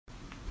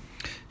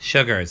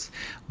Sugars,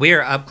 we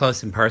are up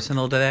close and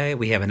personal today.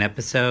 We have an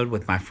episode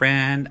with my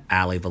friend,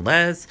 Ali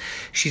Velez.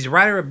 She's a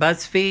writer at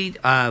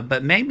BuzzFeed,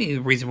 but maybe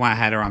the reason why I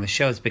had her on the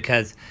show is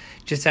because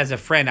just as a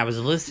friend, I was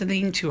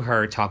listening to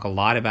her talk a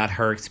lot about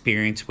her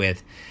experience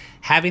with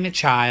having a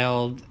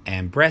child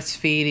and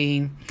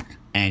breastfeeding,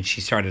 and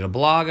she started a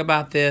blog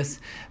about this,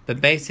 but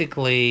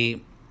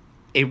basically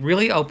it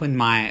really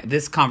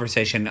this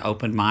conversation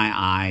opened my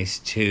eyes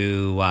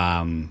to,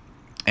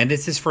 and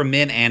this is for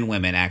men and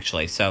women,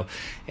 actually. So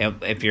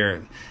if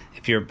you're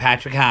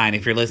Patrick Hine,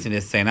 if you're listening to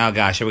this saying, oh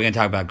gosh, are we going to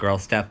talk about girl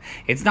stuff?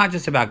 It's not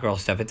just about girl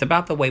stuff. It's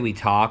about the way we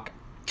talk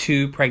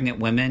to pregnant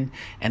women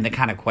and the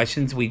kind of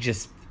questions we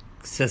just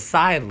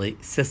societally,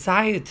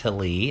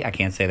 I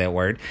can't say that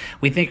word,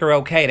 we think are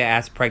okay to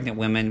ask pregnant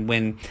women.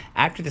 When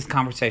after this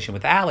conversation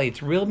with Ali,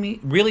 it's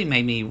really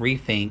made me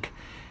rethink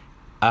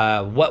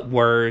what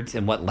words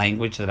and what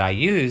language that I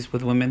use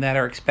with women that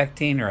are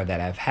expecting or that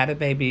have had a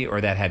baby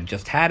or that have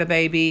just had a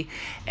baby.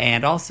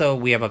 And also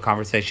we have a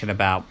conversation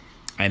about,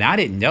 and I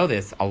didn't know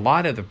this, a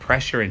lot of the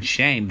pressure and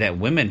shame that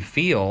women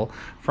feel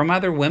from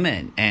other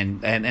women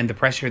and the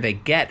pressure they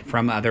get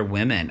from other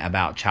women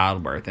about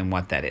childbirth and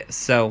what that is.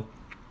 So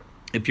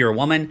if you're a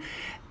woman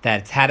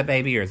that's had a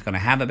baby or is going to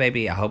have a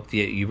baby, I hope that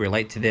you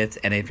relate to this.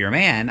 And if you're a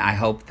man, I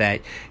hope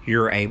that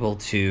you're able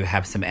to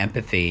have some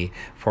empathy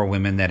for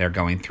women that are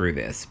going through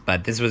this.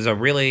 But this is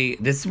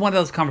one of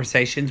those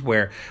conversations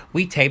where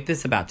we taped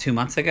this about 2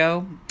 months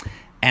ago,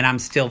 and I'm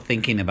still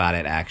thinking about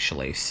it,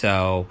 actually.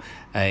 So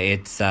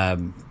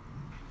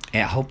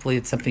hopefully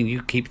it's something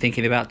you keep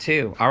thinking about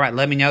too. All right,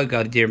 let me know.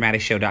 Go to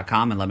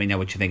DearMaddieShow.com and let me know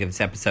what you think of this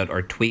episode,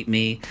 or tweet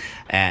me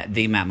at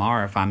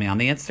TheMattMar or find me on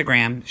the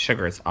Instagram.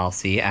 Sugars, I'll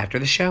see you after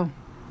the show.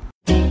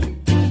 All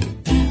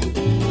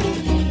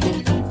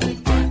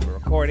right, we're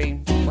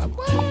recording. What?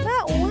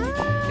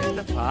 It's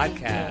the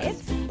podcast.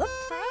 It's the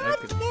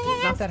podcast.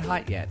 It's not that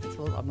hot yet.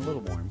 I'm a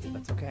little warm.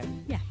 That's okay.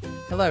 Yeah.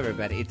 Hello,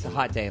 everybody. It's a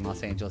hot day in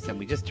Los Angeles, and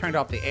we just turned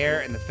off the air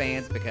and the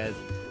fans because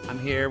I'm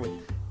here with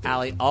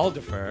Ali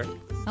Alderfer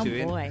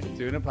doing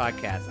a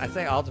podcast. I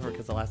say Alderfer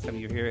because the last time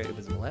you were here, it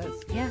was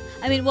Velez. Yeah.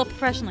 I mean, well,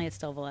 professionally, it's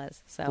still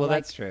Velez. So, well,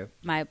 that's true.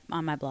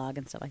 On my blog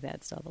and stuff like that,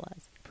 it's still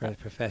Velez.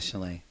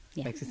 Professionally.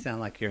 Yeah. Makes it sound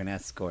like you're an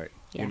escort.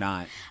 Yeah. You're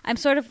not. I'm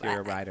sort of...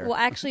 You're a writer. Well,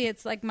 actually,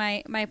 it's like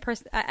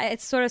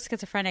it's sort of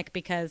schizophrenic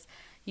because,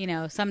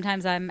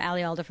 sometimes I'm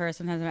Ali Alderfer,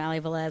 sometimes I'm Ali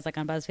Velez. Like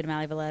on BuzzFeed, I'm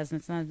Ali Velez,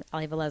 and sometimes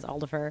Ali Velez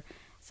Alderfer.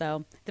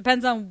 So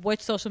depends on which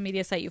social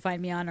media site you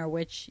find me on or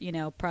which,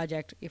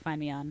 project you find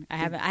me on. I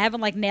haven't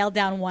like nailed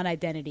down one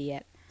identity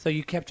yet. So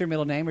you kept your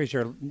middle name, or is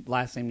your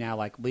last name now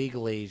like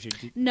legally?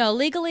 No,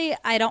 legally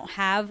I don't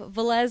have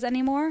Velez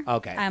anymore.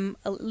 Okay. I'm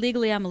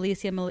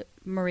Alicia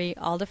Marie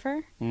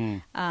Alderfer.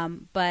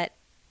 But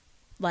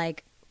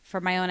like for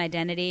my own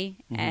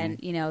identity, and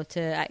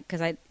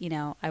because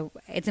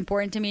it's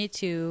important to me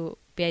to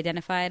be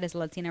identified as a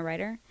Latina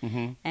writer,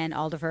 and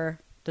Alderfer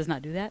does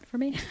not do that for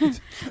me.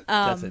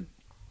 Doesn't.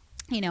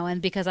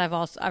 And because I've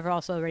also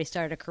already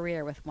started a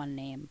career with one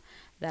name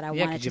that I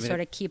wanted to sort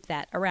of keep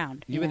that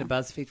around. You've been at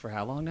BuzzFeed for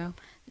how long now?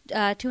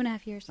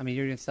 2.5 years. I mean,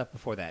 you're doing stuff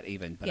before that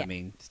even, but I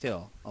mean,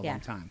 still a long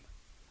time.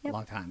 Yep. A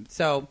long time.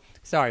 So,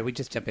 sorry, we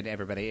just jumped into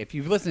everybody. If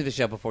you've listened to the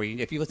show before,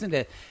 if you listened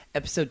to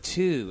episode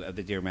 2 of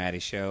the Dear Maddie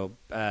Show,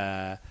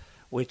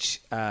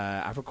 which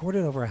I've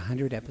recorded over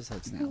 100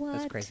 episodes now. What?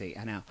 That's crazy.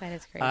 I know. That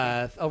is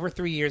crazy. Over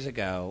 3 years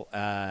ago,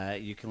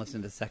 you can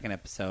listen to the second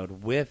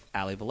episode with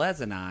Ali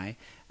Velez and I.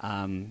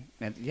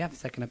 The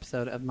second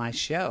episode of my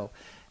show.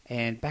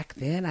 And back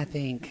then, I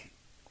think,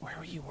 where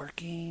were you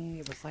working?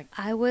 It was like...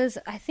 I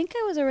think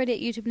I was already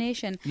at YouTube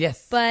Nation.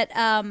 Yes. But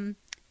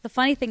the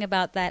funny thing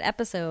about that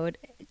episode,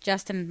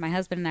 Justin, my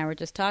husband, and I were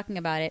just talking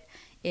about it,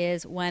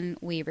 is when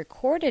we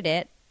recorded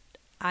it,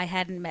 I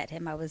hadn't met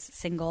him. I was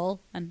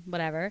single and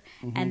whatever.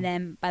 And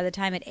then by the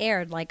time it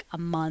aired, like a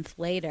month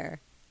later,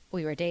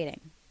 we were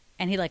dating.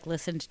 And he like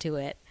listened to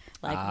it.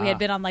 Like we had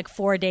been on like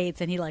 4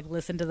 dates, and he like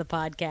listened to the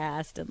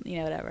podcast and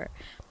whatever.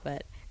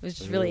 But it was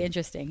just really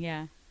interesting.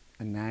 Yeah.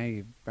 And now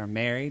you are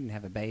married and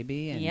have a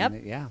baby.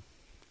 And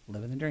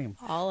living the dream.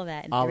 All of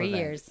that in 3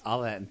 years. All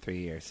of that in 3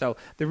 years. So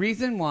the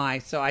reason why,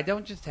 so I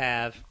don't just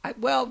have,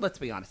 let's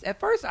be honest. At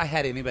first, I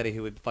had anybody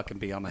who would fucking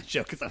be on my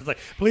show because I was like,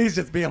 please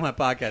just be on my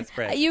podcast,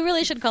 Fred. You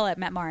really should call it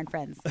Matt Marr and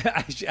Friends.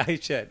 I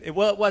should. It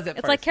was at first.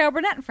 It's like Carol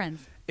Burnett and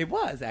Friends. It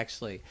was,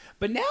 actually.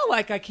 But now,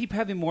 I keep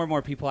having more and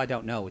more people I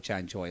don't know, which I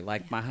enjoy.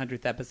 Like my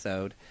 100th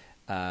episode,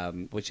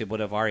 which it would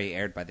have already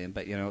aired by then.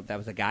 But, that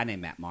was a guy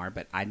named Matt Marr,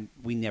 but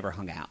we never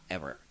hung out,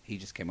 ever. He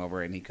just came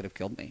over and he could have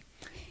killed me.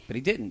 But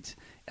he didn't.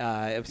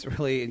 It was a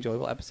really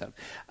enjoyable episode.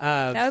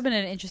 That would have been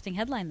an interesting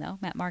headline, though.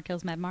 Matt Marr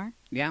kills Matt Marr.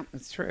 Yeah,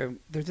 that's true.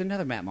 There's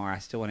another Matt Marr I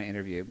still want to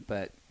interview,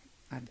 but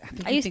I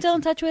think... Are you still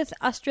in touch with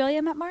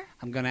Australia, Matt Marr?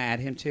 I'm going to add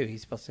him, too.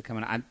 He's supposed to come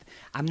in. I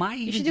might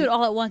even... You should do it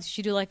all at once. You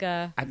should do like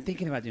a... I'm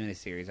thinking about doing a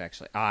series,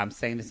 actually. I'm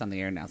saying this on the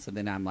air now, so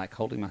then I'm like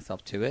holding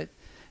myself to it.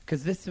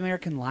 Because This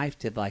American Life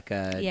did like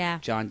a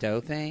John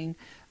Doe thing.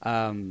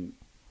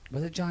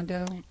 Was it John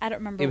Doe? I don't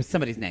remember. It was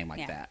somebody's name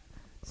like that.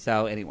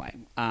 So anyway,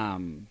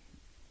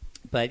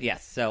 but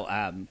yes, so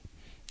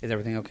Is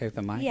everything okay with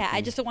the mic? Yeah,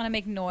 I just don't want to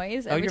make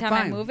noise every you're time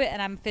I fine. move it,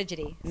 and I'm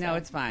fidgety. No, so.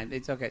 it's fine.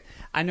 It's okay.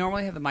 I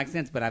normally have the mic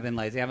stands, but I've been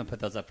lazy. I haven't put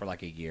those up for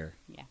like a year.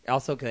 Yeah.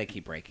 Also, because they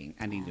keep breaking.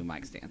 I need new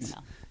mic stands.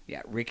 No.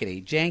 Yeah,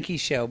 rickety. Janky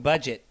show.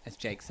 Budget, as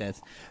Jake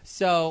says.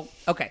 So,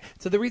 okay.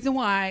 So the reason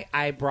why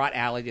I brought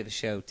Allie to the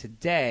show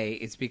today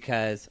is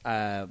because,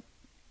 I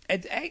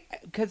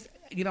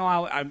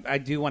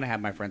do want to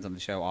have my friends on the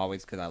show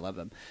always because I love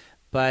them.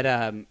 But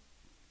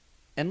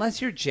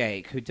unless you're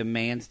Jake, who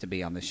demands to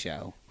be on the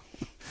show,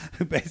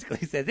 who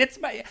basically says,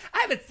 I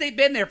haven't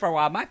been there for a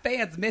while. My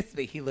fans miss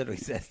me. He literally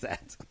says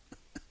that.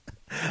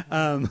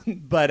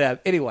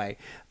 Anyway,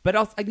 but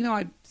also,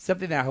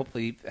 something that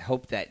I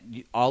hope that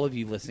all of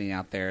you listening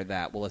out there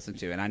that will listen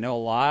to, and I know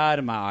a lot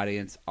of my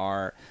audience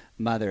are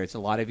mothers. A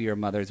lot of you are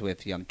mothers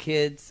with young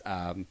kids.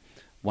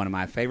 One of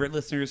my favorite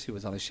listeners who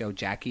was on the show,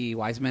 Jackie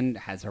Wiseman,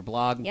 has her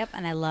blog. Yep,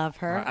 and I love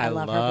her. I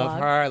love her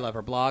blog. I love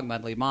her blog,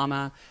 Mudly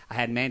Mama. I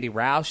had Mandy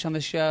Roush on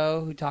the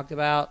show who talked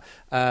about,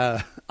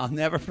 I'll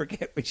never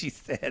forget when she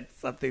said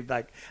something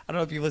like, I don't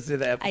know if you listened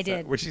to the episode. I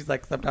did. Where she's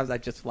like, sometimes I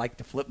just like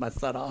to flip my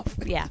son off.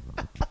 Yeah.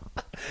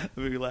 It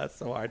made me laugh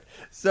so hard.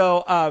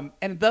 So,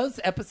 and those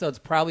episodes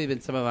probably have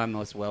been some of my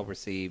most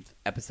well-received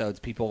episodes.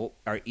 People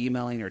are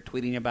emailing or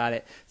tweeting about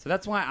it. So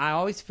that's why I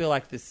always feel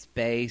like this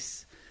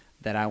space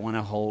that I want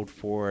to hold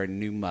for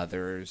new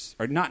mothers,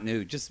 or not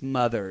new, just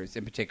mothers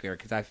in particular,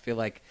 because I feel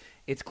like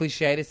it's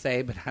cliche to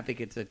say, but I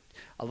think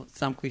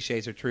some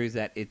cliches are true, is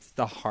that it's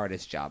the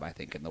hardest job, I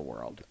think, in the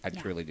world. I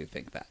truly do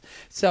think that.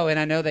 So, and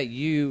I know that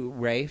you,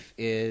 Rafe,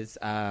 is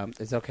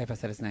it okay if I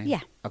said his name? Yeah.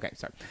 Okay,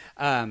 sorry.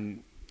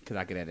 Because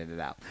I could edit it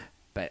out.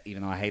 But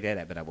even though I hate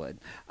edit, but I would.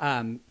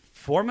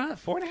 4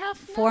 months, 4.5?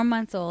 4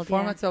 months old.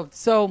 4 months old.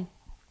 So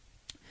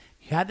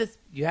you had this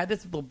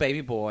little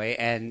baby boy,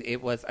 and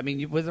it was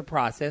a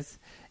process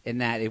in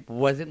that it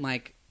wasn't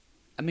like,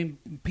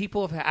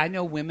 I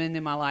know women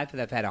in my life that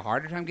have had a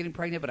harder time getting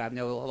pregnant, but I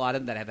know a lot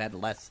of them that have had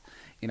less.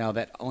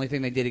 That only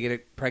thing they did to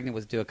get pregnant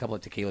was do a couple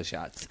of tequila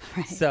shots.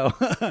 Right. So,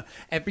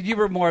 but you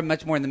were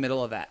much more in the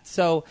middle of that.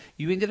 So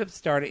you ended up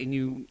starting, and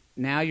you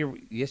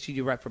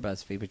do write for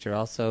BuzzFeed, but you're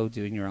also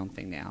doing your own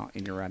thing now,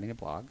 and you're writing a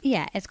blog.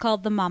 Yeah, it's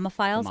called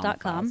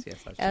themamafiles.com.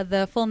 Yes, that's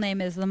The full name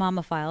is The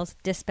Mama Files,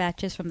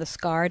 Dispatches from the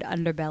Scarred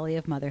Underbelly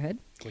of Motherhood.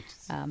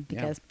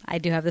 Because I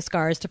do have the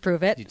scars to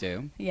prove it. You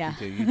do? Yeah.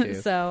 You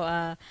do.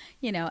 So,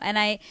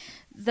 and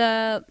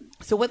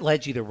So what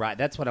led you to write?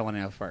 That's what I want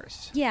to know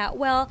first. Yeah,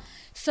 well,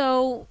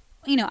 so,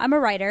 I'm a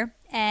writer,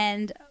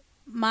 and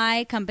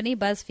my company,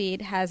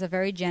 BuzzFeed, has a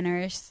very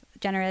generous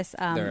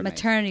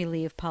maternity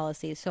leave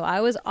policy. So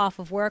I was off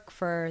of work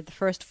for the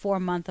first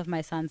 4 months of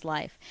my son's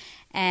life.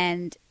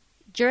 And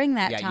during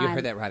that time... Yeah, you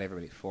heard that right,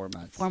 everybody. 4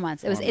 months. 4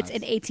 months. It's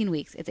in 18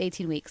 weeks. It's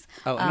 18 weeks.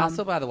 Oh, and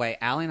also, by the way,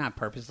 Allie and I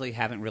purposely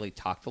haven't really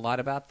talked a lot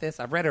about this.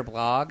 I've read her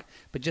blog,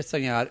 but just so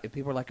you know, if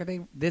people are like,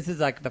 this is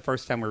like the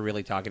first time we're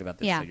really talking about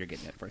this, so you're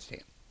getting it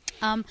firsthand.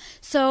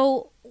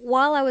 So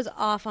while I was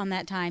off on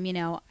that time,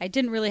 I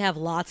didn't really have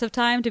lots of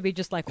time to be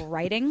just like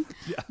writing,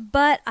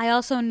 but I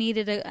also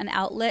needed an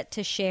outlet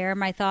to share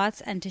my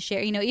thoughts and to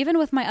share, even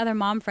with my other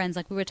mom friends,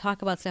 like we would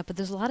talk about stuff, but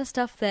there's a lot of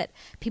stuff that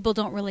people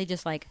don't really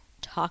just like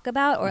talk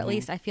about, or at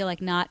least I feel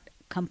like not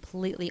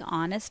completely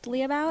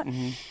honestly about.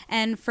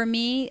 And for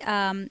me,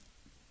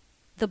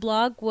 the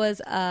blog was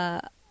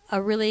a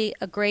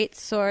great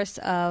source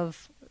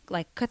of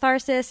like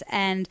catharsis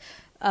and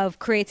of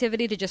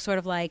creativity to just sort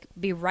of like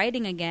be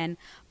writing again.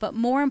 But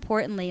more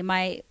importantly,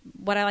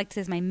 what I like to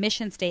say is my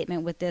mission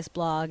statement with this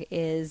blog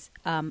is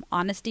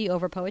honesty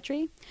over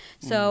poetry.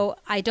 So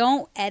I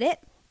don't edit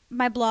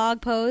my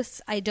blog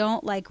posts. I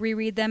don't like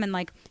reread them, and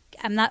like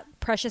I'm not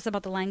precious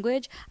about the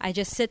language. I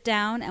just sit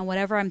down, and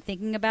whatever I'm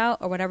thinking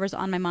about or whatever's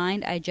on my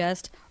mind, I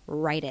just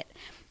write it.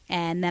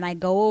 And then I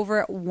go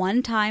over it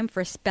one time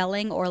for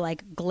spelling or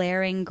like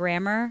glaring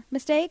grammar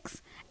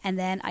mistakes, and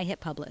then I hit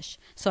publish.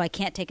 So I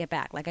can't take it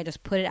back. Like I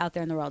just put it out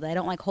there in the world. I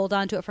don't like hold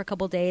on to it for a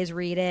couple of days,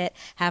 read it,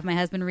 have my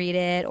husband read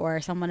it or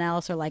someone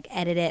else, or like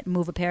edit it,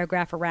 move a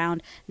paragraph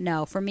around.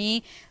 No, for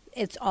me,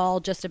 it's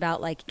all just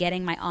about like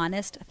getting my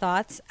honest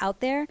thoughts out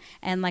there.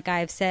 And like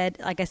I've said,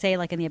 like I say,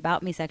 like in the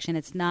About Me section,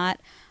 it's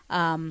not,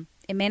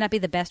 it may not be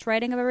the best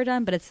writing I've ever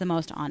done, but it's the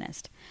most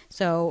honest.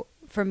 So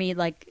for me,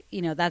 like,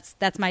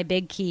 that's my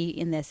big key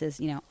in this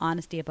is,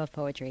 honesty above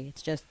poetry.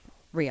 It's just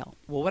real.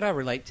 Well, what I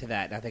relate to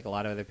that, and I think a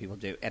lot of other people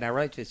do, and I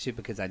relate to this too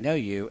because I know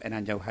you and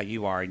I know how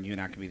you are, and you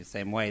and I can be the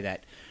same way,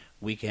 that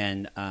we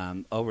can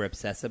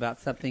over-obsess about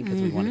something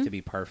because we want it to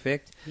be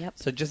perfect. Yep.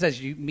 So just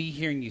as me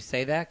hearing you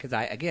say that, because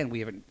I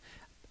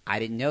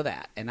didn't know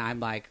that, and I'm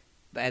like,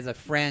 as a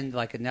friend,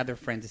 like another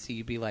friend, to see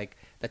you be like,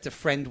 that's a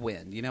friend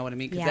win. You know what I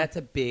mean? Because that's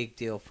a big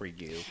deal for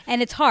you.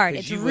 And it's hard.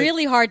 It's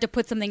really hard to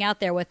put something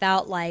out there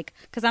without like,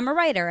 because I'm a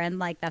writer and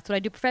like that's what I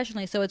do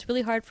professionally. So it's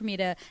really hard for me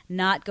to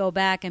not go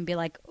back and be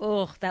like,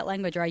 oh, that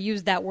language, or I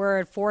used that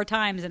word 4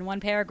 times in one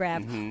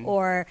paragraph,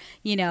 or,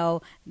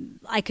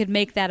 I could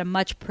make that a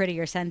much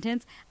prettier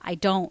sentence. I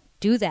don't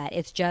do that.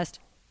 It's just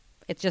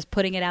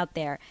putting it out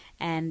there.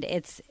 And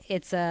it's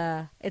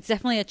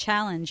definitely a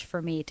challenge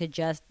for me to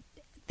just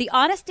The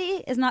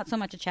honesty is not so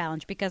much a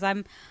challenge because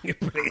I'm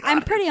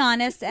pretty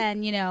honest,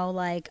 and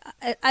like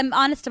I'm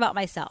honest about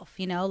myself.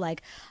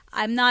 Like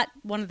I'm not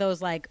one of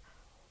those like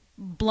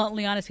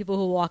bluntly honest people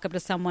who walk up to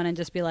someone and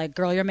just be like,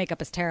 girl, your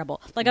makeup is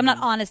terrible. Like, I'm not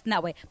honest in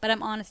that way, but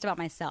I'm honest about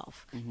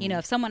myself.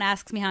 If someone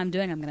asks me how I'm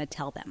doing, I'm going to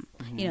tell them,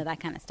 that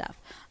kind of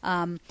stuff.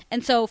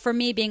 And so for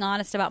me, being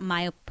honest about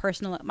my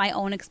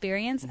own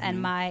experience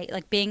and my,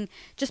 like, being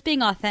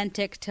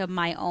authentic to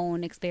my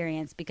own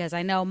experience, because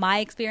I know my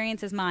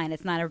experience is mine.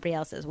 It's not everybody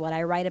else's. What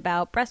I write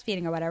about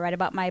breastfeeding or what I write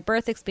about my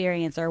birth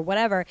experience or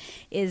whatever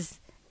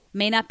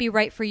may not be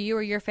right for you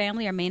or your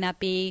family, or may not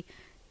be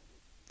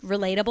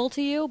relatable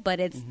to you, but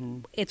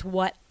it's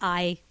what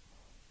I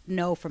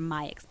know from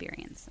my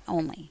experience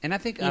only. And I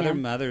think other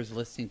mothers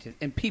listening to,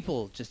 and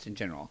people just in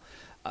general,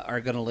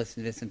 are going to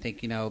listen to this and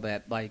think,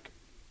 that like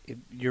if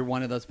you're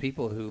one of those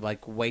people who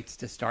like waits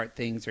to start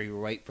things, or you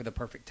wait for the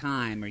perfect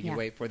time, or you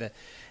wait for the,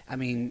 I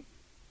mean,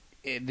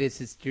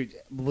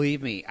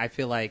 believe me, I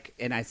feel like,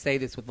 and I say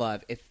this with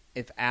love,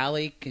 if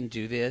Allie can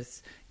do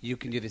this, you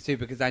can do this too,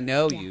 because I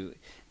know you.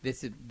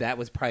 That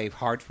was probably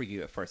hard for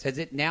you at first. Is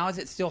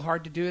it still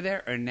hard to do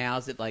there, or now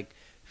is it like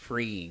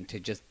freeing to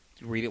just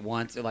read it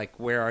once? Or like,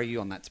 where are you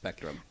on that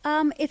spectrum?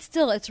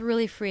 It's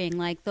really freeing.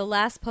 Like the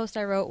last post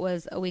I wrote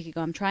was a week ago.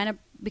 I'm trying to,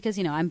 because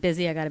I'm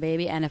busy. I got a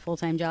baby and a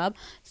full-time job,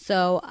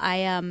 so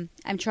I'm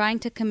trying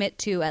to commit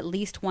to at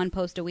least one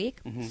post a week.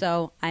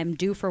 So I'm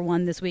due for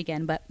one this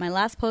weekend. But my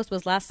last post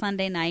was last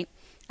Sunday night.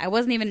 I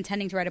wasn't even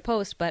intending to write a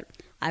post, but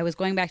I was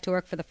going back to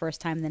work for the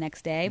first time the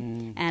next day,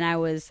 and I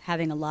was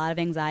having a lot of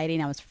anxiety,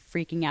 and I was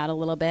freaking out a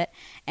little bit.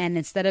 And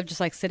instead of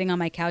just like sitting on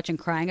my couch and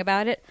crying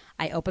about it,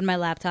 I opened my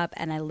laptop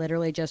and I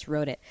literally just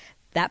wrote it.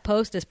 That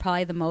post is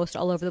probably the most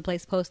all over the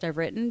place post I've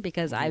written,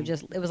 because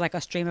it was like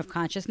a stream of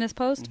consciousness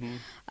post.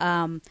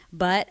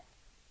 But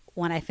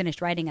when I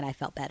finished writing it, I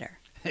felt better.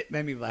 It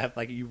made me laugh.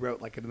 Like you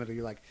wrote, like in the middle,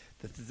 you're like,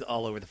 "This is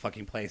all over the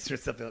fucking place" or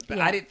something. But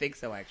I didn't think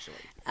so, actually.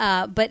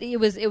 But it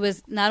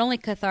was not only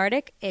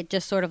cathartic; it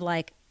just sort of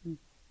like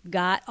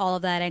got all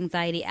of that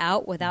anxiety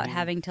out without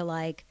having to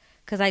like,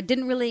 because I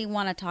didn't really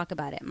want to talk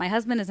about it. My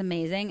husband is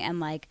amazing, and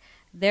like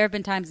there have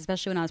been times,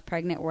 especially when I was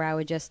pregnant, where I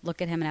would just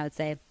look at him and I would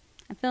say,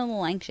 "I'm feeling a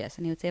little anxious,"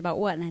 and he would say, "About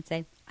what?" And I'd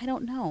say, "I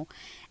don't know,"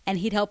 and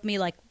he'd help me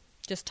like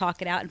just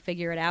talk it out and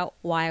figure it out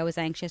why I was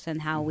anxious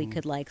and how we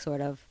could like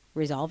sort of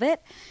resolve it.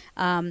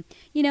 And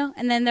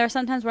then there are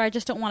some times where I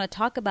just don't want to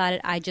talk about it.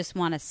 I just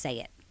want to say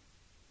it.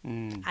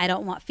 I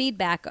don't want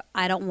feedback.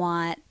 I don't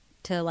want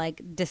to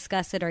like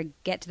discuss it or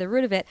get to the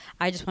root of it.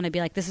 I just want to be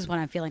like, this is what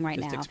I'm feeling right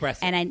just now. Express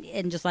it.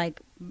 And just like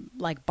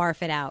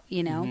barf it out,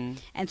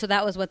 And so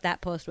that was what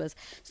that post was.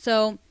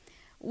 So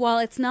while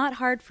it's not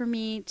hard for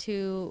me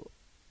to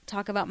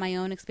talk about my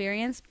own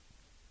experience,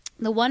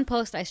 the one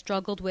post I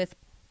struggled with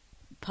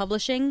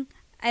publishing,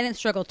 I didn't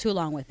struggle too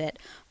long with it,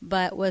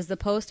 but was the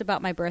post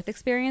about my birth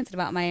experience,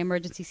 about my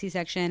emergency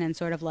C-section, and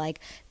sort of like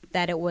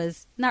that it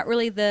was not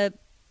really the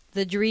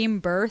dream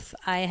birth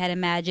I had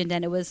imagined,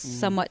 and it was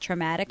somewhat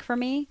traumatic for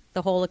me,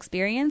 the whole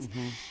experience.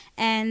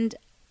 And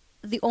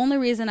the only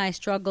reason I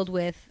struggled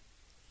with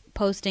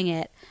posting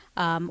it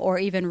or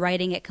even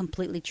writing it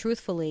completely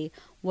truthfully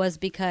was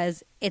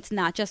because it's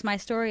not just my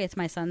story, it's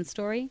my son's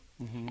story.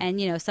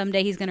 And,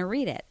 someday he's going to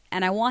read it,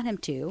 and I want him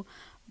to,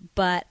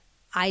 but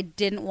I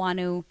didn't want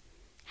to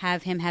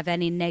have him have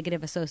any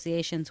negative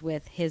associations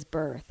with his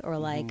birth or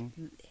like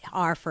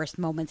our first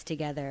moments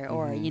together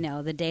or,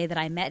 the day that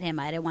I met him.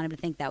 I didn't want him to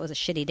think that was a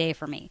shitty day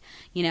for me.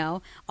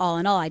 All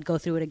in all, I'd go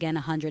through it again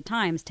 100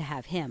 times to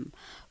have him.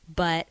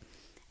 But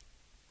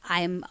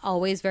I'm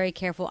always very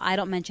careful. I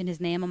don't mention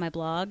his name on my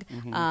blog.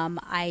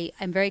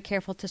 I'm very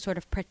careful to sort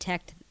of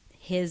protect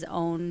his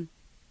own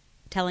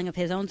telling of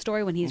his own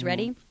story when he's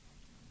ready.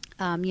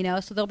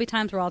 So there'll be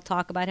times where I'll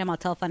talk about him. I'll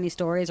tell funny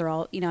stories, or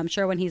I'm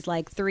sure when he's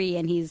like 3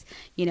 and he's,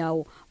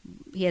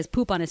 he has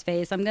poop on his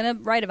face, I'm going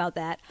to write about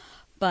that.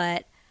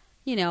 But,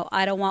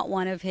 I don't want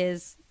one of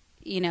his,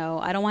 I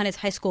don't want his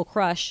high school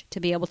crush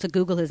to be able to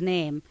Google his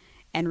name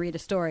and read a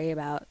story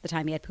about the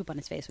time he had poop on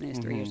his face when he was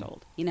 3 years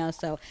old,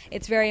 So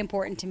it's very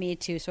important to me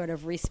to sort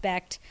of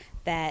respect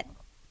that,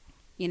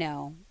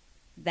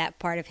 that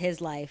part of his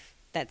life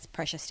that's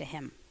precious to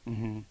him.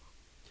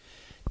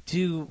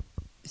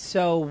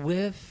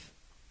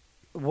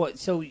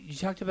 So you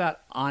talked about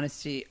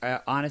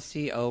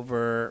honesty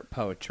over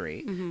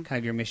poetry, kind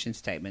of your mission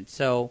statement.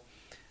 So,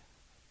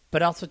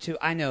 but also too,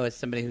 I know as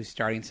somebody who's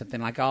starting something,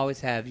 like I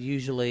always have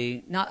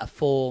usually not a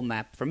full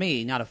map for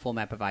me, not a full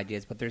map of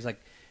ideas, but there's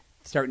like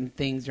certain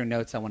things or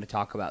notes I want to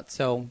talk about.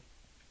 So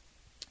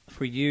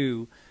for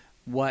you,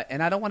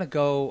 and I don't want to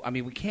go, I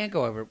mean, we can't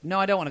go over, no,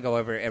 I don't want to go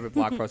over every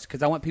blog post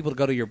because I want people to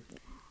go to your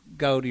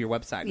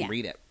website and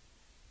read it.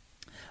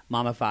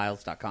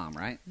 Mamafiles.com,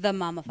 right? The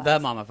Mamafiles.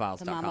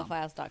 TheMamafiles.com.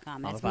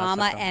 TheMamafiles.com. It's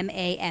Mama,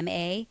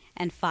 M-A-M-A,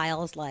 and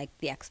files like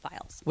the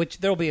X-Files. Which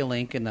there'll be a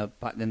link in the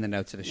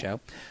notes of the show.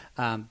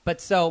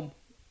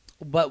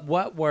 But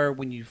what were,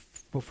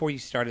 before you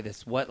started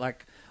this, what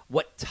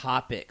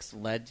topics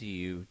led to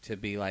you to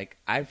be like,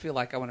 I feel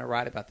like I want to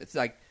write about this?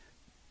 Like,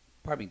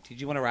 pardon me, did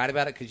you want to write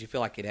about it because you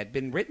feel like it had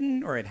been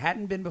written or it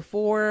hadn't been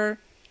before?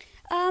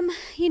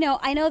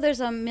 I know there's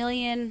a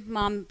million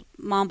mom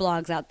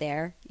blogs out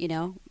there,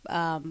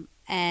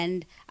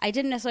 and I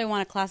didn't necessarily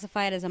want to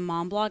classify it as a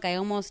mom blog. I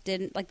almost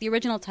didn't. Like, the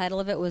original title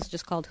of it was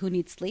just called Who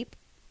Needs Sleep?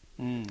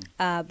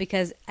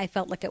 Because I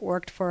felt like it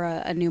worked for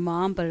a new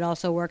mom, but it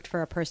also worked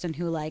for a person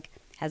who, like,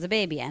 has a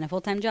baby and a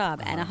full-time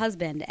job and a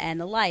husband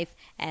and a life,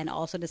 and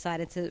also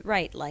decided to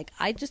write, like,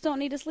 I just don't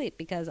need to sleep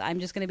because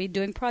I'm just going to be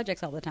doing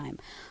projects all the time.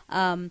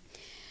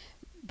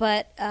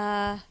 But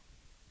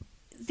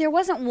there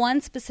wasn't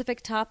one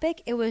specific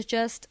topic. It was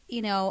just,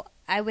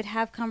 I would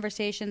have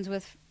conversations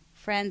with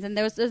friends, and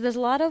there's a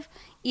lot of,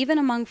 even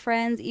among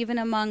friends, even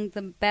among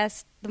the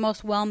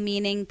most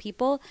well-meaning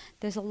people,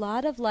 there's a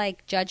lot of,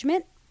 like,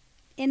 judgment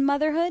in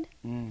motherhood.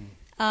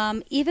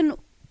 Even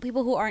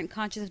people who aren't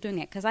conscious of doing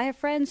it, because I have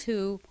friends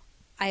who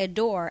I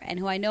adore and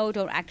who I know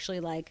don't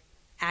actually, like,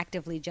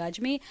 actively judge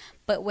me,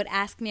 but would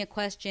ask me a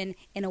question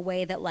in a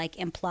way that, like,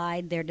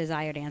 implied their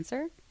desired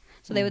answer.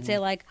 So they would say,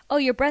 like, oh,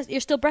 you're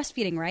still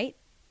breastfeeding, right?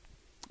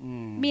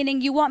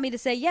 Meaning you want me to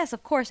say yes,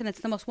 of course, and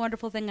it's the most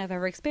wonderful thing I've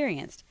ever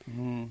experienced,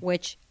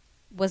 which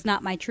was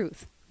not my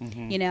truth,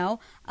 and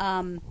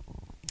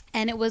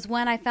it was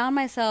when I found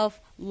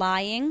myself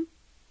lying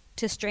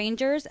to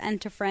strangers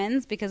and to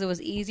friends because it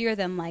was easier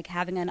than, like,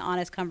 having an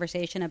honest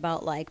conversation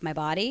about, like, my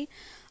body,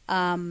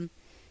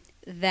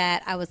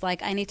 that I was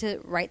like, I need to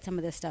write some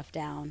of this stuff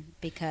down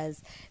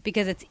because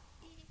it's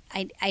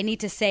I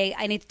need to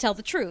tell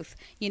the truth.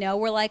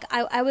 We're like,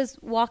 I was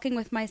walking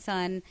with my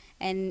son,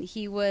 and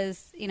he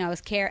was,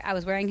 I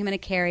was wearing him in a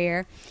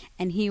carrier,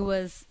 and he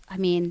was,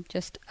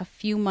 just a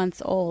few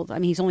months old.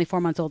 He's only 4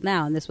 months old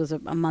now, and this was a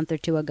month or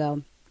two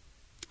ago.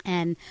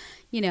 And,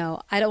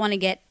 I don't want to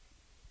get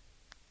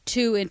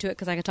too into it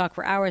because I could talk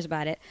for hours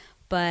about it,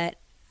 but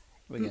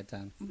we got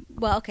time.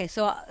 Well, okay,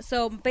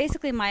 so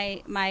basically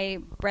my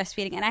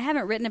breastfeeding, and I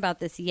haven't written about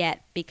this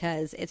yet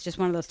because it's just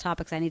one of those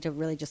topics I need to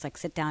really just, like,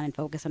 sit down and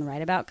focus and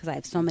write about because I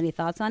have so many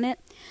thoughts on it.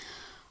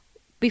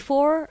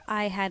 Before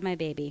I had my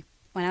baby,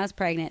 when I was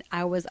pregnant,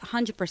 I was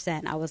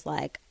 100%. I was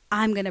like,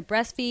 I'm going to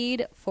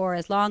breastfeed for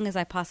as long as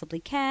I possibly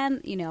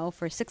can,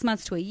 for 6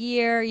 months to a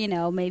year,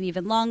 maybe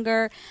even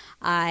longer.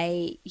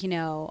 I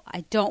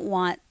don't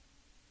want...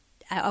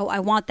 I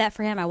want that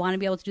for him. I want to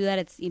be able to do that.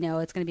 It's,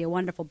 it's going to be a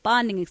wonderful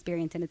bonding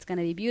experience, and it's going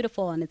to be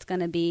beautiful, and it's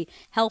going to be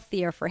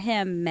healthier for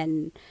him.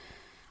 And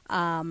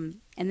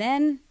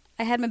then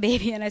I had my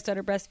baby and I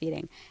started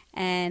breastfeeding,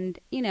 and,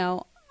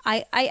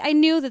 I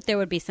knew that there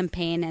would be some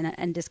pain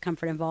and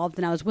discomfort involved,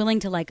 and I was willing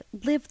to, like,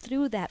 live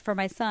through that for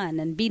my son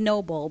and be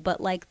noble.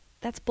 But, like,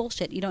 that's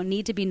bullshit. You don't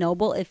need to be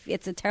noble if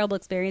it's a terrible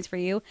experience for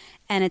you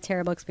and a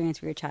terrible experience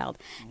for your child.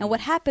 And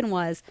what happened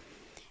was,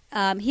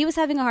 he was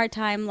having a hard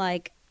time,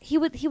 like, he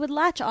would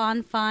latch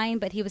on fine,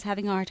 but he was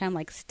having a hard time,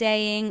 like,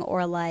 staying,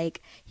 or, like,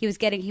 he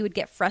would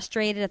get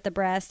frustrated at the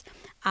breast.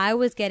 I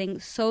was getting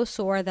so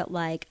sore that,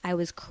 like, I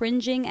was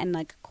cringing and,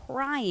 like,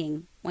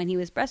 crying when he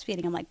was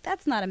breastfeeding. I'm like,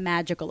 that's not a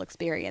magical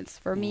experience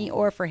for me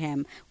or for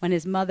him when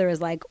his mother is,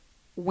 like,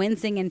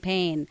 wincing in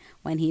pain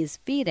when he's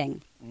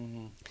feeding.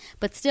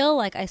 But still,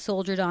 like, I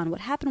soldiered on.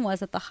 What happened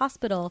was at the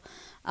hospital,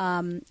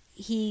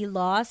 he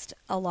lost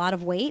a lot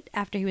of weight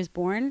after he was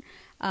born,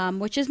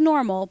 which is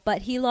normal,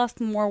 but he lost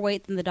more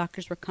weight than the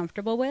doctors were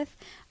comfortable with.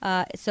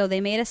 So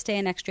they made us stay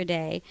an extra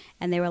day,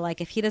 and they were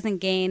like, if he doesn't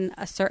gain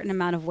a certain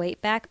amount of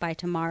weight back by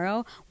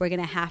tomorrow, we're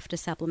going to have to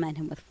supplement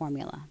him with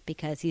formula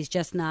because he's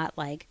just not,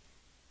 like,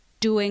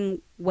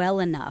 doing well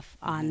enough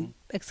on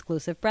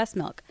exclusive breast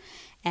milk.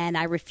 And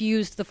I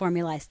refused the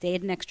formula. I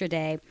stayed an extra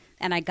day,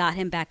 and I got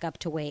him back up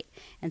to weight.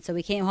 And so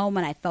we came home,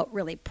 and I felt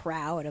really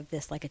proud of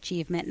this, like,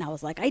 achievement. And I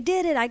was like, I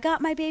did it. I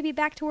got my baby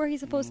back to where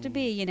he's supposed to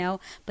be,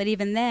 But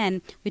even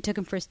then, we took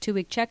him for his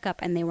 2-week checkup,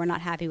 and they were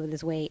not happy with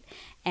his weight.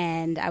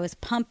 And I was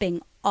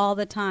pumping all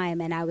the time,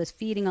 and I was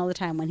feeding all the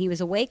time. When he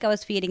was awake, I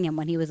was feeding him.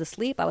 When he was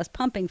asleep, I was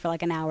pumping for,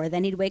 like, an hour.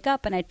 Then he'd wake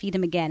up, and I'd feed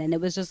him again. And it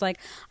was just like,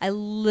 I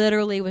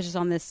literally was just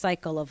on this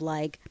cycle of,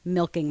 like,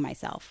 milking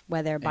myself,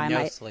 whether by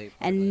no sleep,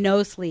 and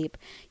no sleep,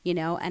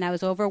 and I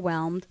was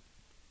overwhelmed.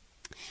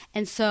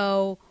 And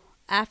so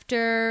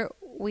after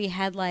we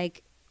had,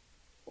 like,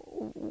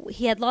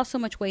 he had lost so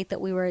much weight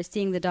that we were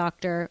seeing the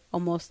doctor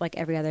almost like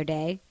every other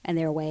day, and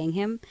they were weighing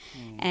him.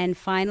 And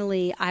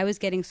finally, I was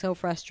getting so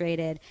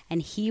frustrated,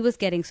 and he was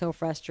getting so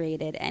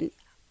frustrated, and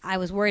I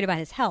was worried about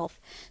his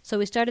health. So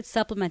we started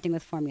supplementing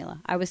with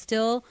formula. I was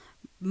still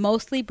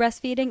mostly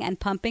breastfeeding and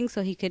pumping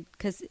so he could,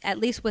 because at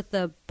least with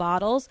the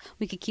bottles,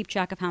 we could keep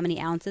track of how many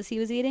ounces he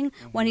was eating.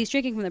 When he's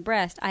drinking from the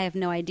breast, I have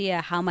no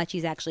idea how much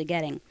he's actually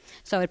getting.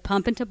 So I would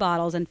pump into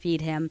bottles and feed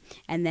him.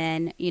 And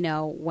then,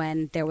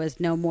 when there was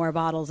no more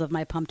bottles of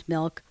my pumped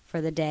milk for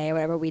the day or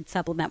whatever, we'd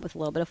supplement with a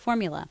little bit of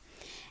formula.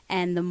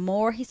 And the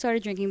more he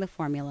started drinking the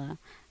formula,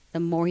 the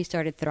more he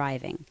started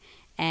thriving.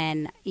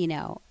 And,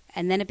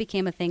 and then it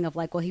became a thing of,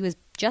 like, well, he was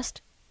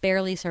just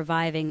barely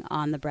surviving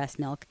on the breast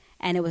milk,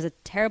 and it was a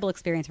terrible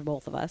experience for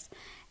both of us.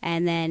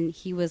 And then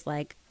he was,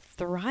 like,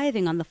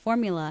 thriving on the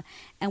formula,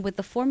 and with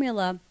the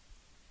formula,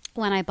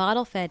 when I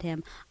bottle fed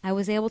him, I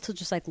was able to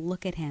just like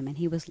look at him, and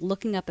he was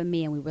looking up at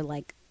me, and we were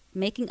like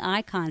making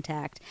eye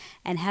contact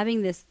and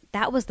having this.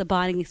 That was the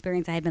bonding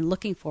experience I had been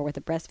looking for with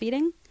the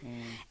breastfeeding.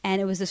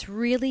 And it was this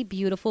really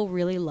beautiful,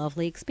 really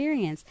lovely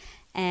experience.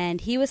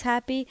 And he was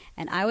happy,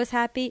 and I was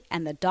happy,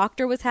 and the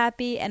doctor was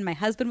happy, and my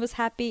husband was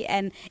happy,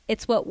 and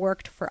it's what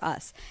worked for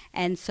us.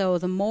 And so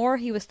the more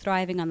he was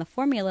thriving on the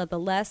formula, the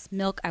less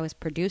milk I was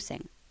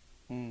producing.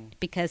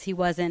 Because he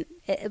wasn't...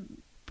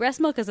 breast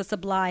milk is a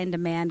supply and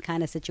demand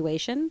kind of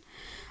situation.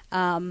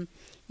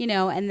 You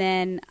know, and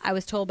then I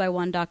was told by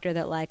one doctor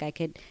that, like, I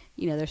could,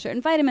 you know, there's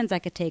certain vitamins I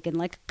could take, and,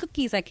 like,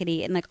 cookies I could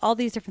eat, and, like, all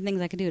these different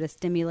things I could do to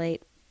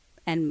stimulate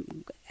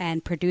and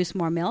produce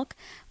more milk.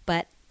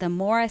 But the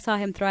more I saw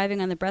him thriving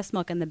on the breast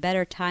milk and the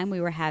better time we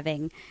were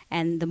having,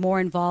 and the more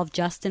involved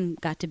Justin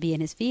got to be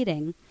in his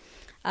feeding,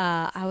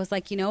 I was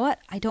like, you know what?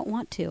 I don't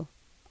want to.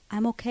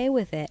 I'm okay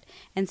with it.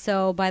 And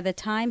so by the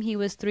time he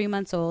was 3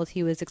 months old,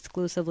 he was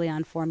exclusively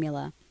on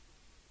formula.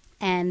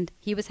 And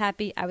he was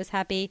happy. I was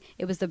happy.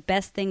 It was the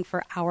best thing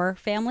for our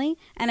family.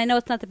 And I know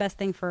it's not the best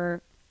thing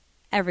for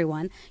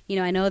everyone. You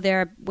know, I know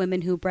there are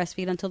women who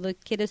breastfeed until the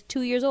kid is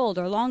 2 years old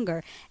or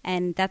longer.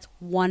 And that's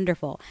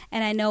wonderful.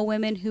 And I know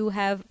women who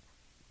have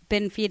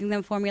been feeding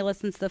them formula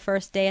since the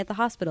first day at the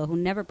hospital who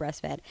never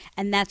breastfed.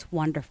 And that's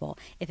wonderful.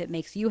 If it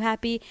makes you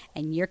happy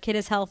and your kid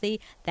is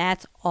healthy,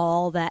 that's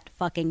all that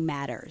fucking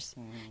matters.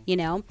 You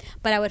know?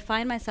 But I would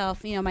find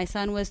myself, you know, my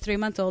son was 3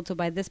 months old. So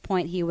by this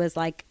point, he was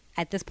like,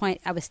 at this point,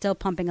 I was still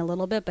pumping a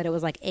little bit, but it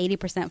was like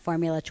 80%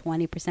 formula,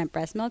 20%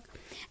 breast milk.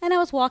 And I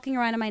was walking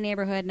around in my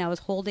neighborhood, and I was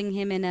holding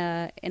him in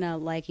a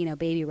like, you know,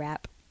 baby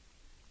wrap.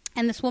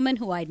 And this woman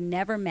who I'd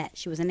never met,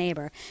 she was a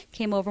neighbor,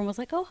 came over and was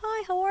like, oh,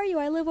 hi, how are you?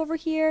 I live over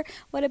here.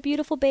 What a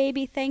beautiful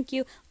baby. Thank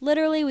you.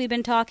 Literally, we'd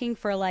been talking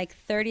for like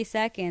 30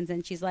 seconds,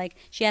 and she's like,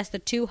 she asked the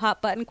 2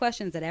 hot button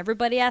questions that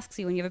everybody asks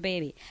you when you have a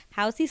baby.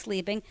 How's he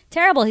sleeping?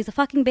 Terrible. He's a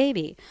fucking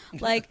baby.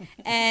 Like,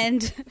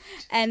 and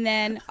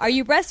then, are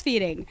you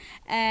breastfeeding?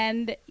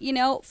 And, you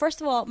know,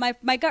 first of all,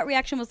 my gut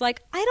reaction was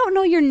like, I don't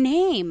know your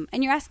name,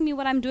 and you're asking me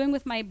what I'm doing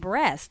with my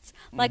breasts.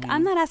 Like,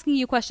 I'm not asking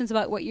you questions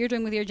about what you're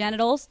doing with your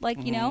genitals,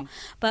 like, you know,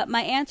 but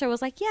my answer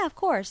was like, yeah, of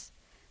course.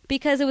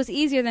 Because it was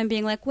easier than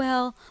being like,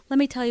 well, let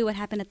me tell you what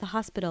happened at the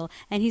hospital.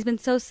 And he's been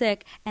so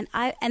sick. And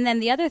then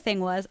the other thing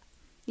was,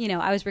 you know,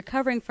 I was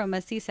recovering from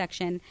a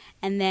C-section.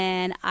 And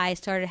then I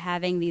started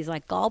having these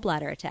like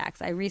gallbladder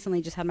attacks. I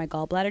recently just had my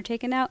gallbladder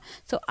taken out.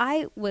 So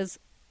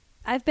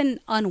I've been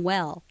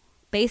unwell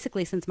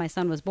basically since my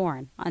son was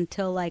born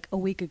until like a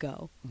week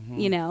ago,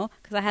 you know,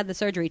 because I had the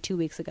surgery 2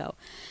 weeks ago.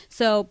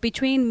 So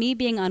between me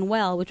being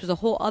unwell, which was a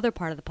whole other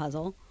part of the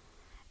puzzle,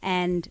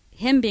 and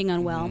him being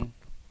unwell,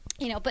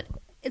 you know, but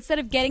instead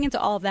of getting into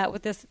all of that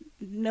with this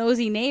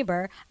nosy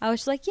neighbor, I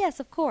was just like,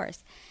 yes, of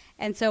course.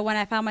 And so when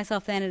I found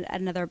myself then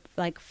at another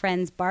like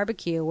friend's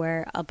barbecue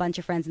where a bunch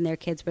of friends and their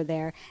kids were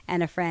there,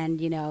 and a friend,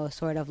 you know,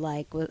 sort of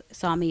like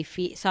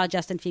saw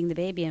Justin feeding the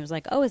baby and was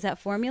like, oh, is that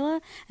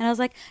formula? And I was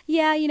like,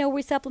 yeah, you know,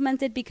 we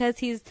supplemented because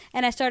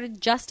and I started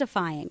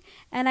justifying,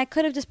 and I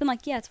could have just been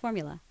like, yeah, it's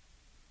formula,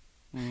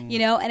 you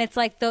know, and it's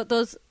like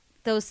those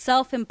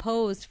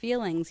self-imposed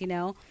feelings, you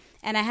know.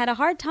 And I had a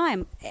hard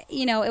time,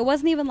 you know, it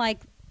wasn't even like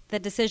the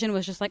decision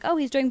was just like, oh,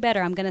 he's doing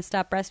better, I'm going to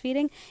stop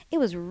breastfeeding. It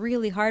was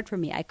really hard for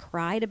me. I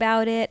cried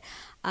about it.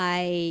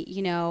 I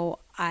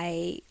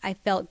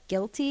felt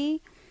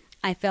guilty.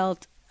 I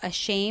felt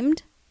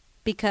ashamed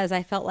because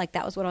I felt like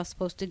that was what I was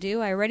supposed to do.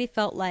 I already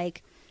felt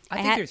like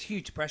I think there's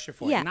huge pressure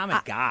for it, and I'm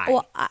a guy.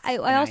 Well, I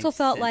also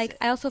felt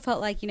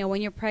like, you know,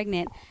 when you're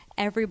pregnant,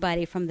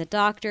 everybody from the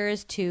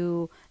doctors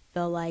to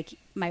the like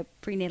my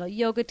prenatal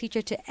yoga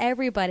teacher to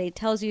everybody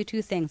tells you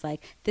 2 things,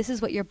 like, this is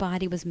what your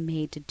body was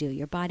made to do.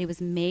 Your body was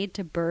made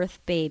to birth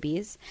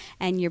babies,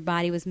 and your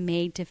body was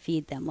made to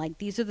feed them. Like,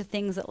 these are the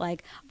things that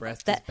like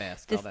breast is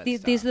best.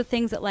 These are the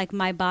things that like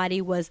my body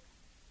was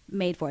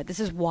made for. This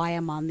is why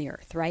I'm on the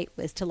earth, right?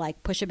 Is to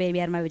like push a baby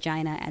out of my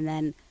vagina and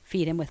then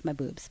feed him with my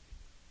boobs.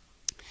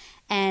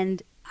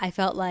 And I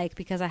felt like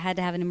because I had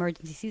to have an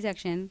emergency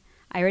C-section,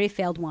 I already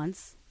failed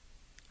once.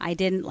 I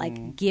didn't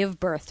like give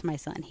birth to my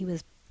son. He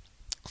was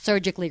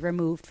surgically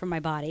removed from my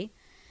body.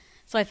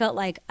 So I felt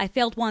like I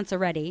failed once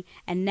already,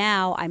 and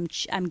now I'm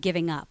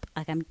giving up.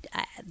 Like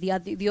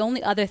the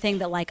only other thing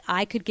that like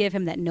I could give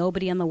him that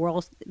nobody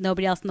else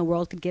in the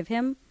world could give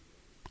him,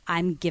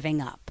 I'm giving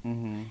up.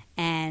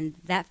 And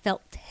that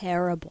felt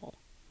terrible.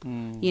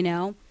 You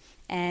know?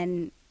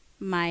 And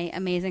my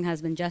amazing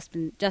husband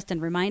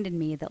Justin reminded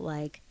me that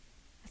like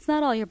it's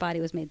not all your body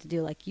was made to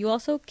do. Like, you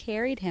also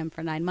carried him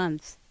for 9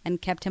 months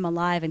and kept him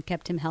alive and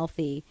kept him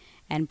healthy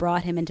and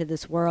brought him into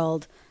this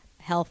world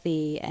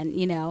healthy, and,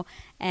 you know,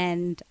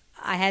 and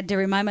I had to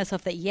remind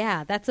myself that,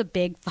 yeah, that's a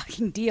big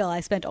fucking deal. I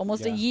spent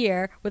almost a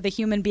year with a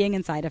human being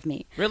inside of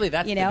me. Really,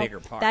 that's the bigger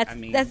part.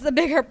 That's the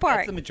bigger part.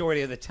 That's the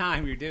majority of the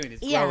time you're doing is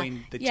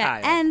growing the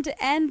child.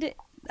 And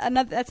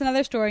that's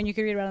another story, and you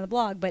can read about it on the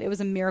blog, but it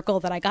was a miracle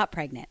that I got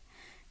pregnant.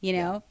 you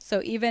know?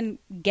 So even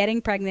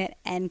getting pregnant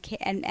and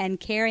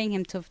carrying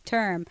him to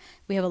term,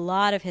 we have a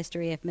lot of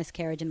history of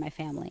miscarriage in my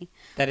family.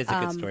 That is a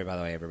good story, by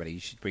the way, everybody. You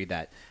should read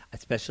that. I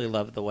especially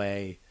love the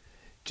way,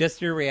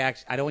 just your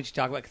reaction. I don't want you to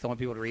talk about it because I want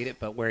people to read it,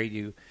 but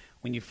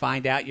when you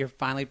find out you're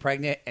finally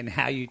pregnant and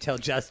how you tell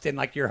Justin,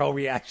 like your whole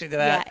reaction to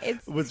that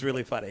was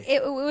really funny.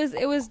 It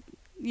was,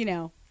 you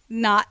know,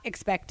 not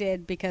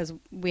expected because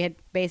we had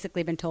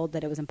basically been told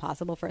that it was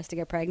impossible for us to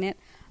get pregnant.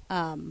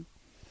 And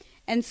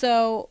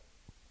so,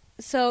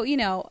 you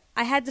know,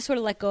 I had to sort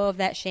of let go of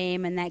that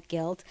shame and that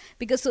guilt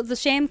because the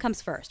shame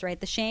comes first, right?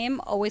 The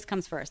shame always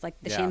comes first, like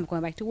the shame of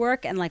going back to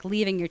work and like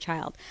leaving your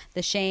child,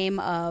 the shame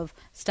of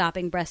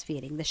stopping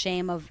breastfeeding, the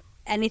shame of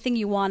anything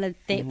you want to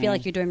feel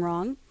like you're doing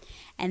wrong.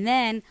 And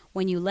then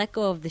when you let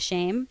go of the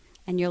shame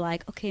and you're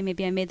like, okay,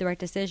 maybe I made the right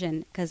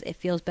decision because it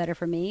feels better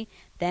for me,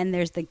 then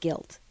there's the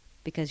guilt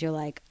because you're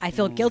like, I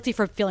feel guilty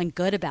for feeling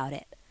good about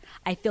it.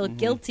 I feel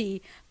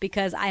guilty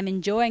because I'm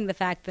enjoying the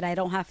fact that I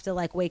don't have to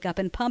like wake up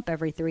and pump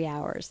every 3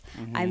 hours.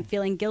 I'm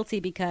feeling guilty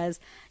because,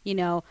 you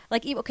know,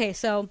 like, okay,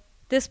 so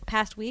this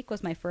past week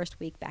was my first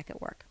week back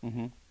at work.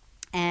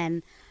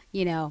 And,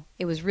 you know,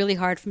 it was really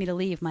hard for me to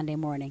leave Monday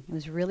morning. It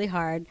was really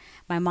hard.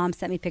 My mom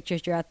sent me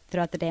pictures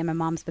throughout the day. My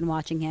mom's been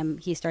watching him.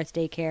 He starts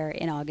daycare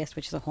in August,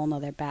 which is a whole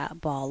nother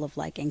ball of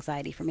like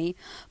anxiety for me.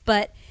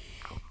 But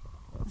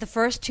the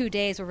first 2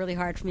 days were really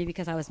hard for me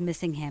because I was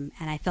missing him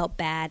and I felt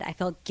bad. I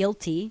felt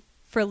guilty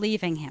for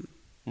leaving him.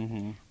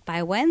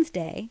 By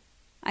Wednesday,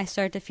 I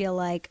started to feel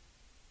like,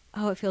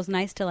 oh, it feels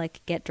nice to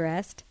like get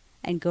dressed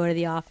and go to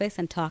the office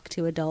and talk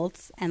to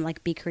adults and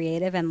like be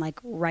creative and like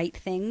write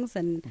things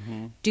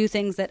and do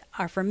things that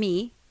are for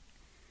me.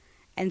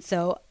 And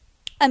so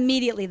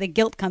immediately the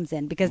guilt comes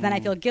in because then I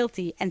feel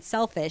guilty and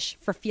selfish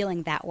for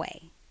feeling that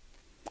way.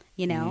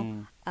 You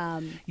know?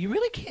 You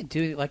really can't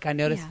do it. Like I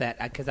noticed that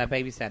because I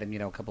babysat him, you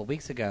know, a couple of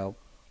weeks ago,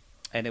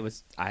 and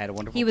I had a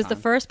wonderful time. He was the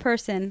first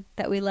person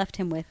that we left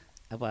him with.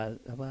 I was.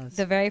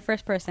 The very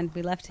first person.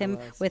 We left him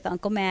with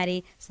Uncle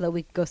Matty so that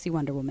we could go see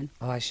Wonder Woman.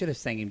 Oh, I should have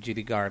sang him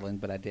Judy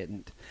Garland, but I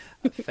didn't.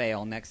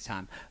 Fail next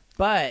time.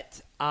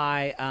 But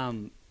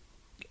and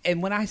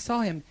when I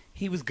saw him,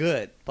 he was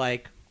good.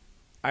 Like,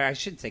 I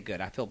shouldn't say good.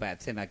 I feel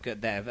bad saying that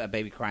good. That a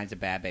baby crying is a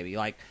bad baby.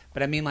 Like,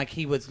 but I mean, like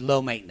he was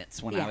low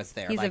maintenance when I was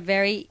there. He's like,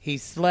 he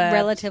slept,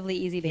 relatively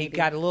easy baby. He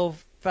got a little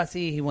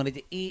fussy. He wanted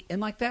to eat,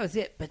 and like that was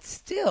it. But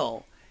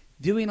still,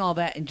 doing all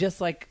that and just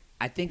like.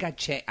 I think I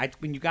changed.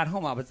 When you got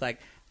home, I was like,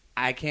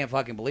 I can't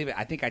fucking believe it.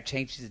 I think I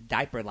changed his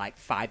diaper like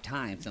 5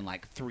 times in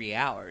like 3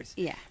 hours.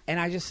 Yeah.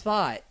 And I just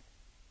thought.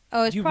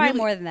 Oh, it's probably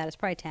more than that. It's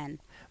probably 10.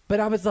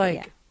 But I was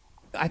like,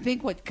 I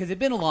think because it's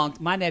been a long.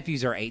 My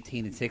nephews are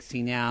 18 and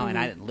 16 now, and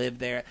I didn't live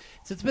there,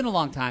 so it's been a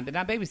long time. And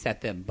I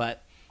babysat them,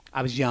 but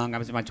I was young. I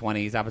was in my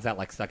 20s. I was out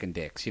like sucking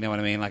dicks. You know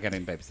what I mean? Like I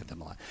didn't babysit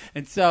them a lot.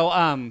 And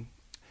so,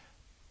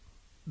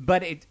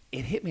 but it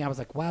hit me. I was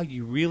like, wow,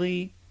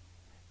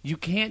 you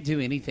can't do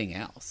anything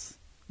else.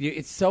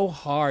 It's so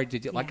hard to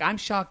do. Like, I'm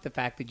shocked the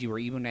fact that you were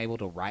even able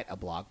to write a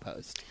blog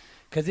post.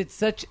 Because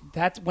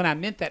that's when I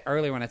meant that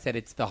earlier when I said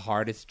it's the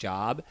hardest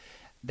job.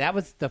 That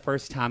was the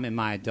first time in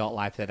my adult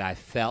life that I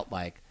felt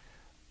like,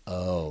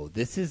 oh,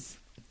 this is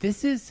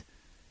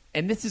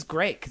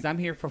great because I'm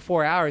here for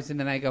 4 hours and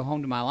then I go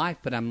home to my life.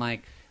 But I'm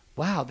like,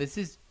 wow, this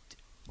is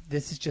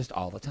just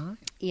all the time.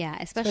 Yeah,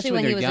 especially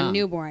when he was a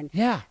newborn.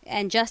 Yeah.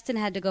 And Justin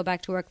had to go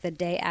back to work the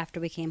day after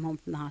we came home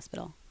from the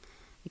hospital.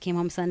 We came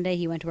home Sunday.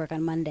 He went to work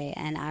on Monday.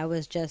 And I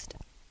was just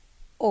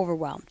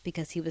overwhelmed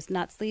because he was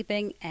not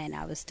sleeping and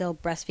I was still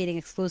breastfeeding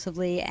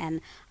exclusively.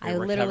 And I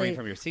literally,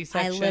 from your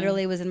C-section. I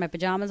literally was in my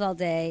pajamas all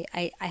day.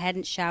 I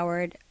hadn't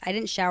showered. I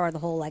didn't shower the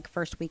whole like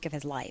first week of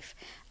his life.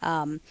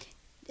 And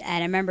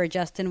I remember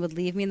Justin would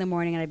leave me in the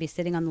morning and I'd be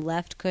sitting on the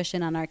left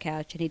cushion on our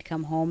couch and he'd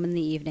come home in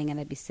the evening and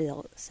I'd be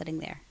still sitting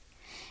there.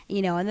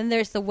 You know, and then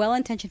there's the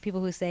well-intentioned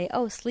people who say,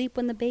 oh, sleep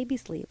when the baby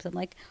sleeps. I'm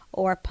like,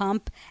 or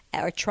pump,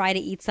 or try to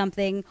eat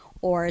something,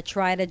 or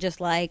try to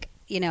just like,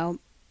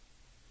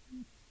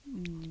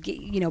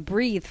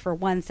 breathe for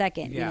 1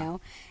 second, you know.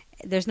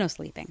 There's no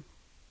sleeping.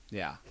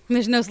 Yeah.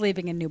 There's no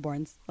sleeping in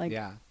newborns. Like,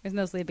 there's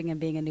no sleeping in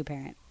being a new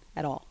parent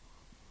at all.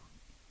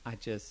 I'm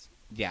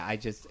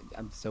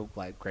so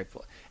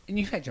grateful. And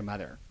you've had your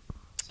mother.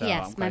 So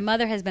yes, my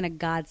mother has been a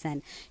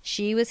godsend.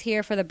 She was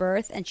here for the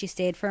birth, and she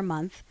stayed for a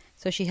month.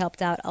 So she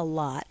helped out a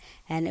lot.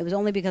 And it was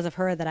only because of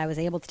her that I was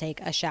able to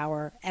take a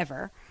shower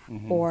ever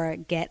or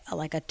get a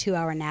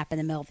 2-hour nap in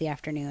the middle of the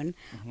afternoon.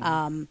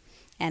 And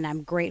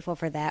I'm grateful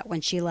for that. When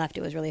she left,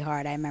 it was really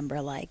hard. I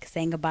remember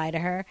saying goodbye to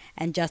her.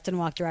 And Justin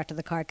walked her out to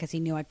the car because he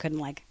knew I couldn't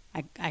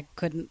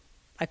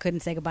I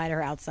couldn't say goodbye to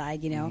her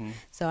outside,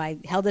 So I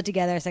held it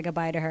together, said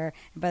goodbye to her.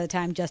 And by the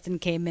time Justin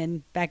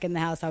came back in the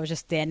house, I was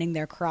just standing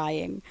there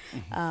crying.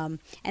 And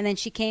then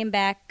she came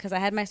back because I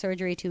had my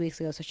surgery 2 weeks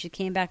ago. So she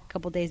came back a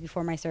couple days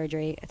before my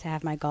surgery to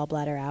have my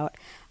gallbladder out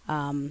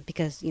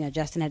because,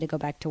 Justin had to go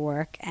back to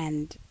work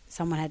and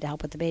someone had to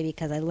help with the baby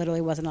because I literally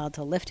wasn't allowed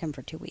to lift him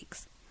for 2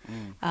 weeks.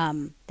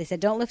 They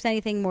said, don't lift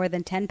anything more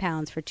than 10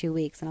 pounds for 2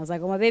 weeks. And I was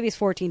like, well, my baby's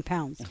 14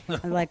 pounds. I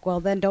was like, well,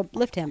 then don't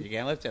lift him. You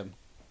can't lift him.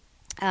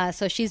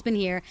 So she's been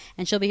here,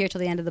 and she'll be here till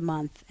the end of the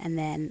month. And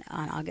then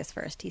on August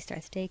 1st, he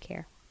starts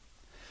daycare.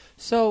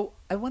 So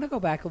I want to go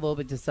back a little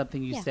bit to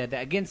something you Yeah. said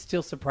that, again,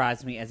 still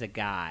surprised me as a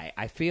guy.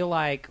 I feel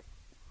like,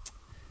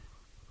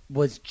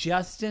 was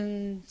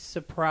Justin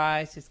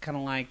surprised? It's kind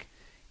of like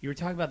you were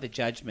talking about the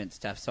judgment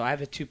stuff. So I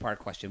have a two-part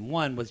question.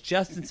 One, was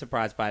Justin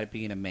surprised by it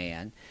being a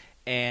man?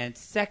 And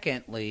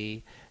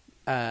secondly,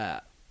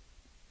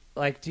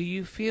 like, do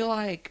you feel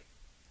like,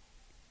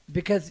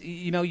 because,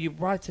 you know, you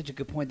brought such a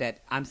good point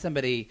that I'm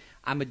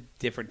a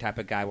different type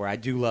of guy where I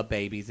do love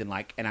babies and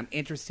I'm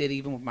interested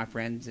even with my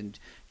friends in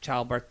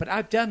childbirth. But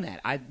I've done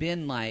that. I've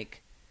been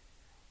like,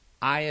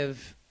 I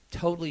have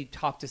totally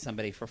talked to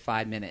somebody for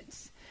 5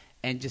 minutes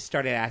and just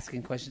started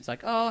asking questions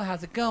like, oh,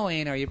 how's it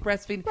going? Are you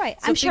breastfeeding? Right.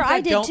 So I'm sure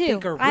I did too.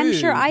 Think are rude. I'm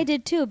sure I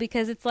did too,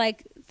 because it's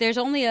like there's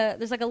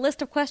like a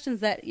list of questions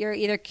that you're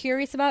either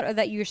curious about or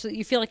that you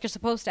feel like you're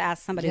supposed to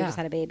ask somebody who just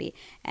had a baby,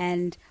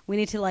 and we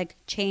need to like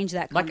change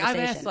that conversation.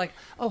 Like I've asked like,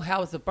 oh, how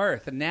was the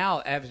birth? And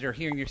now after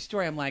hearing your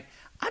story, I'm like,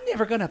 I'm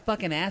never gonna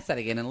fucking ask that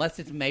again unless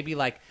it's maybe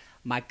like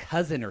my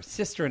cousin or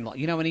sister-in-law.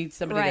 You know, I need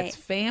somebody that's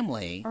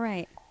family,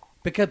 right?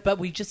 But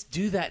we just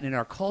do that in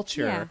our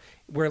culture. Yeah.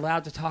 We're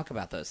allowed to talk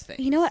about those things.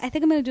 You know what? I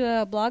think I'm going to do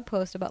a blog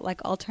post about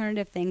like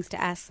alternative things to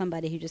ask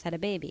somebody who just had a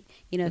baby.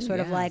 You know, sort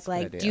of like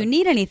do you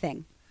need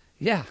anything?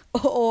 Yeah.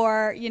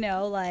 Or, you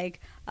know, like,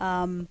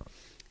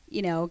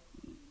 you know,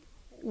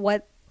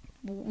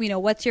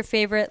 what's your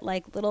favorite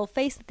like little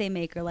face that they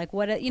make, or like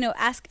what, you know,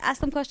 ask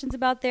them questions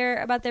about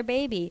their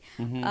baby,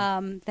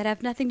 that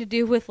have nothing to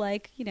do with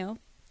like, you know,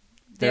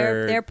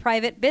 their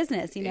private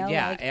business, you know,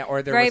 like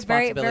or their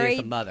responsibility as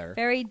a mother,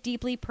 very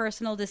deeply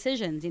personal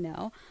decisions, you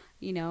know.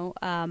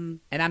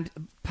 And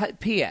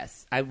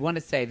P.S. I want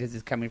to say this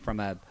is coming from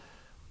a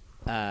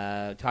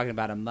talking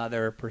about a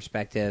mother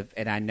perspective,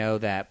 and I know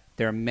that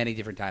there are many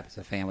different types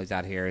of families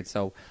out here, and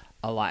so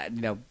a lot,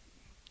 you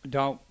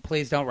know,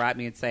 please don't write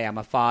me and say I'm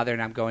a father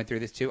and I'm going through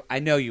this too. I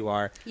know you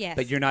are, yes,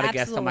 but you're not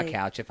absolutely. a guest on my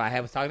couch. If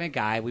I was talking to a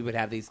guy, we would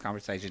have these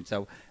conversations.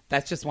 So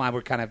that's just why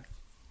we're kind of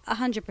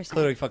 100%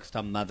 clearly focused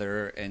on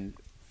mother and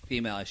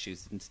female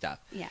issues and stuff.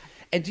 Yeah.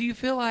 And do you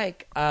feel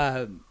like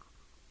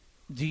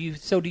do you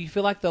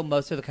feel like though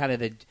most of the kind of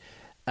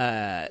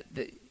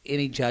the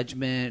any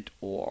judgment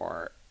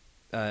or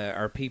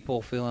are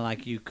people feeling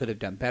like you could have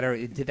done better?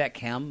 Did that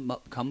come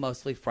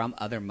mostly from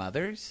other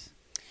mothers?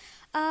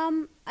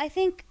 I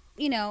think,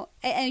 you know,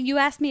 and you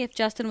asked me if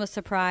Justin was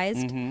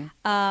surprised.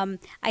 Mm-hmm.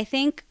 I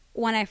think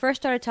when I first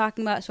started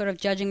talking about sort of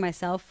judging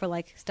myself for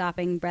like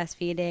stopping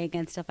breastfeeding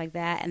and stuff like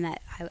that, and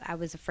that I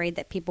was afraid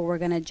that people were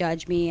going to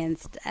judge me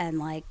and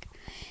like,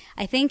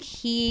 I think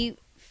he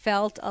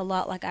felt a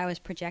lot like I was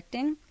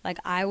projecting, like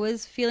I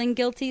was feeling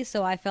guilty,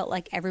 so I felt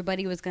like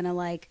everybody was going to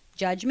like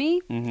judge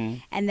me. Mm-hmm.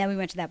 And then we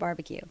went to that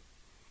barbecue,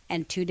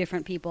 and 2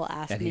 different people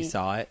asked that me. He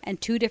saw it,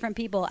 and 2 different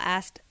people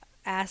asked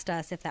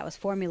us if that was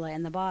formula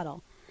in the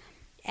bottle,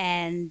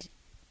 and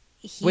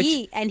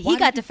he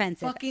got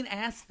defensive. Fucking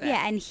asked that.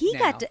 Yeah, and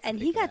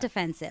he got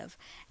defensive,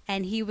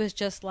 and he was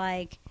just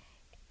like,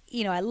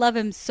 you know, I love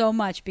him so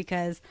much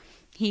because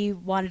he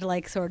wanted to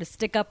like sort of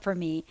stick up for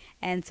me,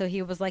 and so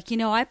he was like, you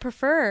know, I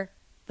prefer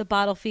the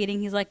bottle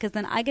feeding. He's like, because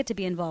then I get to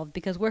be involved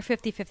because we're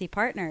 50-50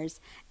 partners,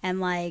 and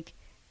like,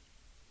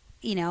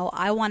 you know,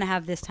 I want to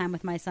have this time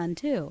with my son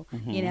too,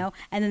 you know?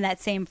 And then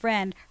that same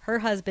friend, her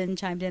husband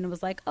chimed in and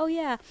was like, oh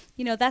yeah,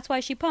 you know, that's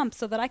why she pumps,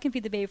 so that I can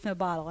feed the baby from the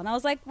bottle. And I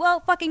was like,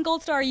 well, fucking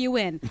gold star, you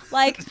win.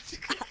 Like,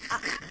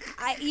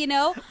 you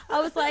know,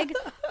 I was like,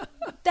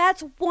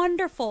 that's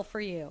wonderful for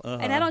you.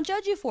 And I don't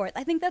judge you for it.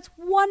 I think that's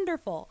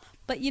wonderful.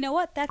 But you know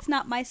what? That's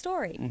not my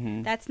story.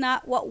 That's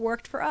not what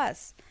worked for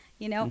us,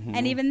 you know?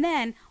 And even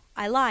then,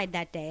 I lied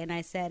that day and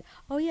I said,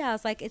 oh yeah, I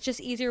was like, it's just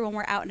easier when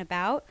we're out and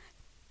about,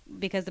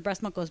 because the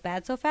breast milk goes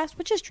bad so fast,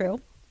 which is true,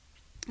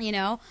 you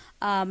know.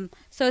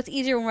 So it's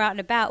easier when we're out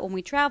and about. When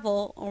we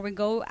travel or we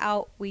go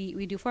out,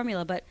 we do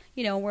formula. But,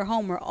 you know, when we're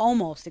home, we're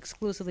almost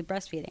exclusively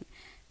breastfeeding.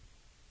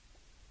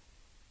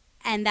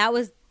 And that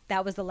was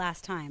the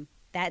last time.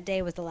 That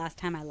day was the last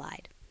time I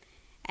lied.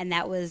 And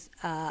that was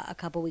a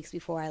couple weeks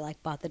before I,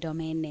 like, bought the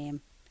domain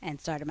name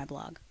and started my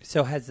blog.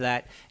 So has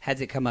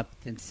it come up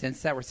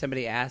since that where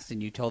somebody asked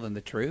and you told them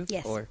the truth?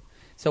 Yes. Or...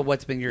 So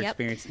what's been your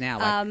experience now?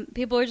 Like,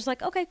 people are just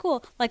like, okay,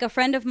 cool. Like a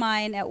friend of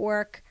mine at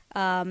work,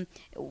 you know,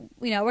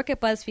 I work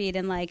at BuzzFeed,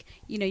 and like,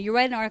 you know, you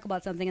write an article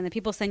about something and then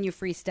people send you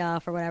free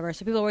stuff or whatever.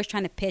 So people are always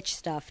trying to pitch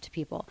stuff to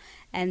people.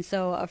 And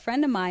so a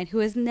friend of mine who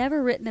has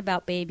never written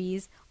about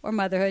babies or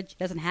motherhood, she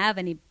doesn't have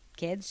any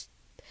kids,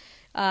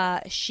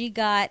 she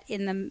got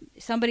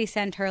somebody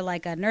sent her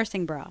like a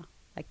nursing bra,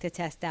 like to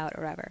test out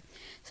or whatever.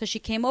 So she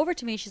came over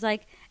to me, she's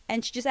like,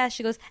 and she just asked,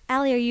 she goes,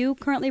 Allie, are you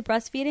currently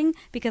breastfeeding?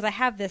 Because I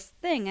have this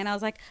thing. And I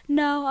was like,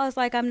 no. I was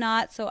like, I'm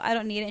not, so I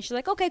don't need it. And she's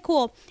like, okay,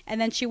 cool.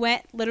 And then she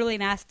went literally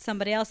and asked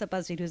somebody else at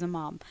BuzzFeed who's a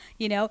mom.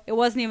 You know, it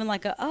wasn't even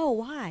like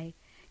why?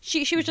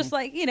 She was just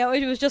like, you know,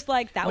 it was just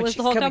like, that was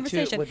the whole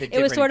conversation.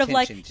 It was sort of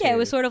like, it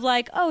was sort of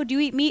like, oh, do you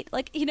eat meat?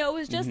 Like, you know, it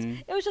was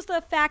just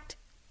a fact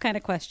kind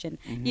of question,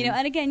 you know.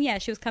 And again, yeah,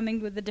 she was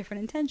coming with a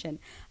different intention.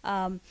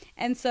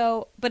 And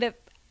so, but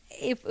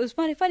it was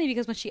funny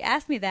because when she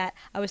asked me that,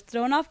 I was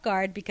thrown off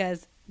guard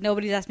because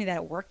nobody's asked me that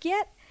at work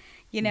yet,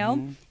 you know?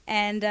 Mm-hmm.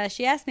 And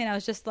she asked me, and I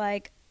was just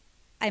like,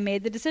 I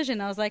made the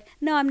decision. I was like,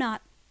 no, I'm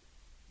not.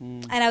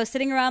 And I was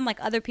sitting around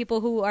like other people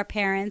who are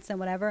parents and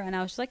whatever, and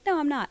I was just like, no,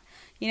 I'm not.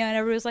 You know, and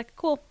everybody was like,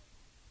 cool.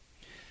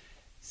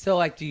 So,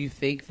 like, do you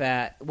think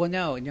that... Well,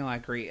 no, I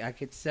agree.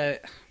 Like,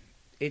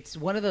 it's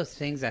one of those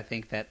things, I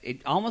think, that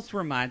it almost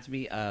reminds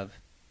me of...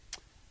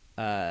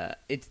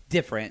 it's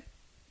different,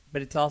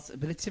 but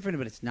it's different,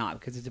 but it's not,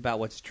 because it's about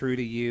what's true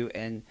to you.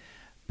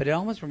 But it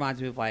almost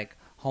reminds me of, like,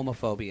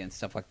 homophobia and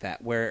stuff like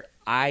that, where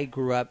I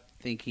grew up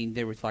thinking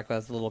there was, like, when I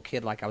was a little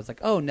kid, like, I was like,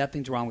 oh,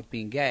 nothing's wrong with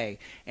being gay.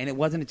 And it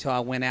wasn't until I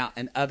went out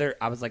and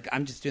I was like,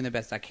 I'm just doing the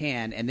best I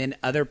can. And then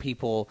other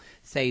people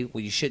say,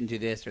 well, you shouldn't do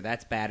this, or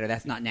that's bad, or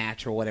that's not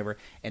natural, whatever.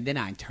 And then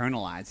I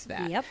internalized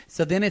that. Yep.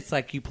 So then it's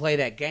like you play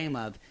that game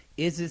of,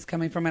 is this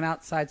coming from an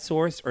outside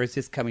source, or is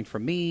this coming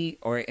from me?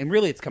 And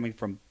really it's coming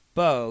from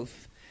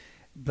both.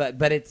 But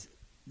that's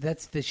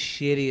the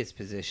shittiest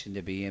position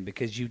to be in,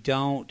 because you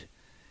don't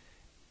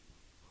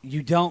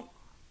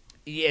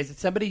as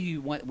somebody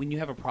when you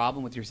have a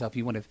problem with yourself,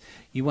 you want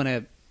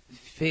to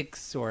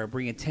fix or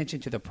bring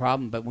attention to the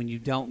problem, but when you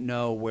don't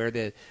know where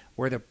the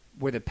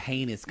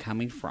pain is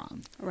coming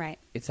from, right,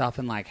 it's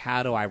often like,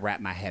 how do I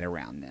wrap my head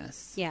around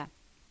this? Yeah.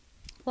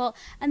 Well,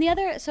 and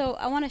so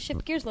I want to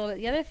shift gears a little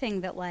bit. The other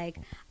thing that, like,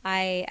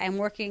 I'm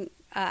working,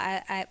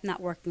 I'm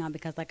not working on,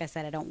 because, like I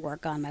said, I don't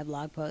work on my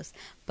blog posts,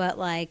 but,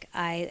 like,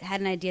 I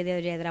had an idea the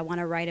other day that I want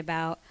to write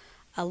about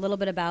a little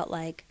bit about,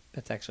 like,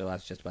 that's actually what I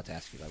was just about to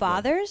ask you about.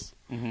 Fathers,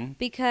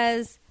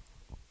 because,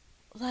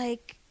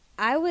 like,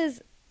 I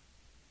was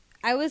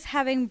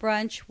having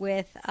brunch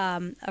with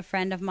a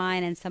friend of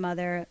mine and some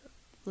other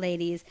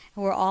ladies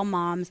who were all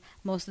moms.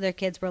 Most of their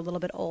kids were a little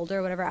bit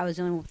older, whatever. I was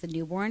dealing with the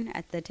newborn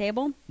at the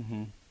table.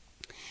 Mm-hmm.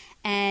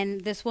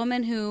 And this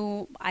woman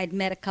who I'd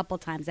met a couple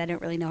times, I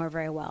didn't really know her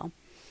very well.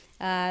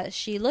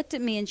 She looked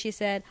at me and she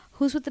said,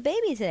 "Who's with the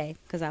baby today?"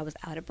 Because I was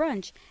out at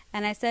brunch.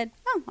 And I said,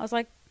 "Oh," I was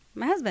like,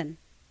 "My husband,"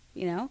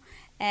 you know?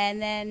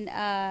 And then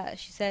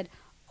she said,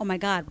 "Oh my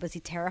God, was he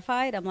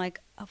terrified?" I'm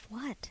like, "Of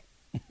what?"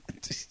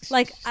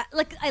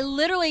 I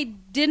literally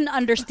didn't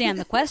understand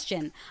the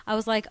question. I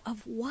was like,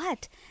 "Of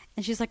what?"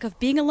 And she's like, "Of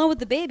being alone with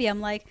the baby."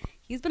 I'm like,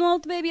 he's been alone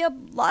with the baby a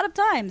lot of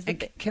times.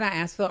 And can I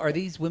ask, though, are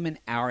these women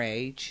our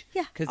age?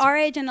 Yeah, our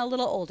age and a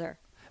little older.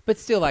 But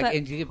still, like,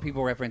 and you give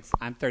people reference,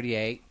 I'm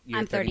 38, you're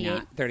I'm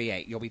 38.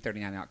 38. You'll be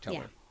 39 in October.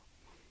 Yeah.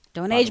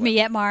 Don't age me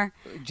yet, Mar.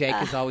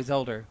 Jake is always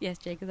older. Yes,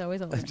 Jake is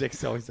always older.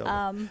 Jake's always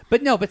older.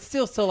 But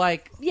still, so,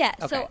 like... Yeah,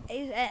 okay. So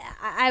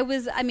I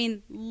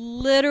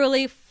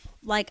literally,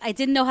 like, I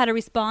didn't know how to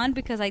respond,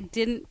 because I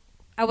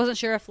wasn't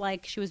sure if,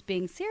 like, she was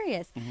being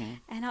serious.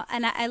 Mm-hmm.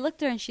 And I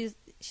looked at her, and she's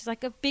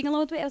like, "Of being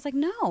alone with me?" I was like,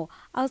 "No."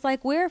 I was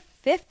like, "We're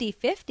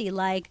 50-50.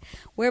 Like,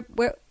 we're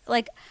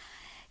like,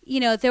 you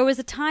know, there was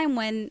a time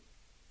when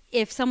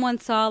if someone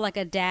saw, like,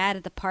 a dad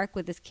at the park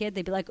with his kid,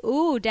 they'd be like,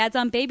 "Ooh, dad's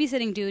on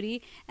babysitting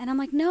duty." And I'm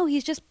like, "No,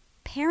 he's just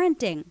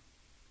parenting."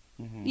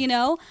 Mm-hmm. You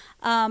know?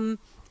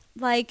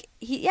 Like,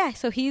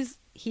 so he's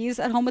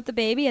at home with the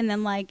baby, and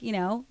then, like, you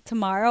know,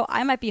 tomorrow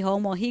I might be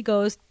home while he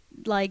goes,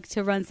 like,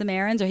 to run some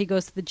errands, or he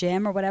goes to the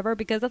gym or whatever,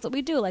 because that's what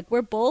we do. Like,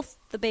 we're both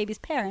the baby's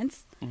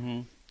parents.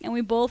 Mm-hmm. And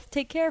we both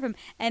take care of him.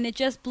 And it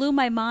just blew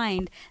my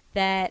mind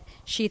that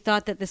she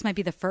thought that this might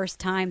be the first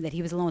time that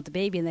he was alone with the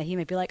baby, and that he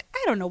might be like,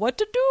 "I don't know what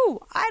to do.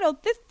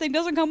 This thing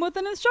doesn't come with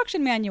an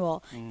instruction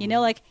manual." Mm-hmm. You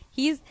know, like,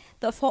 he's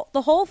the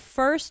whole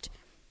first,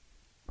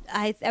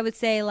 I would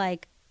say,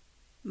 like,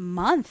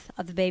 month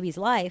of the baby's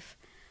life,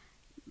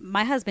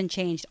 my husband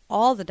changed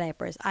all the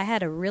diapers. I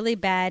had a really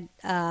bad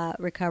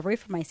recovery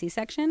from my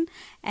C-section.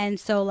 And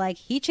so, like,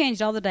 he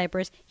changed all the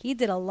diapers. He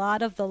did a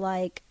lot of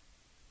the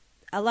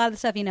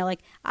stuff, you know, like,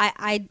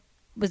 I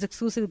was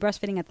exclusively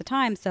breastfeeding at the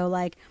time. So,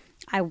 like,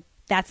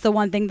 that's the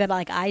one thing that,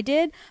 like, I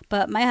did.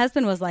 But my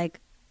husband was, like,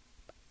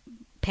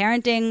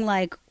 parenting,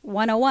 like,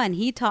 101.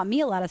 He taught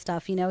me a lot of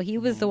stuff, you know. He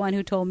was the one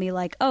who told me,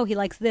 like, oh, he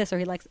likes this, or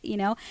he likes, you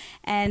know.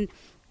 And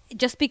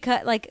just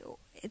because, like,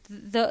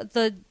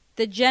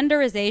 the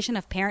genderization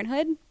of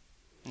parenthood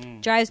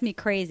drives me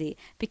crazy,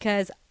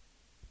 because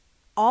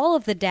all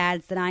of the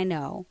dads that I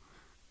know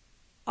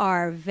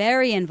are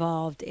very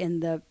involved in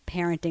the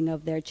parenting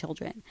of their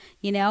children,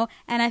 you know?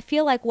 And I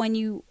feel like when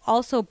you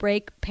also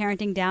break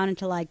parenting down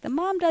into, like, the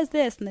mom does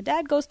this and the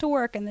dad goes to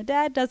work and the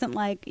dad doesn't,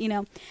 like, you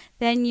know,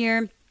 then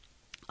you're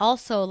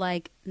also,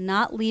 like,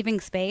 not leaving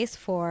space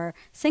for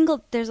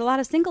there's a lot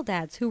of single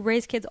dads who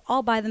raise kids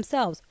all by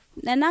themselves,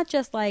 and not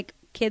just, like,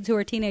 kids who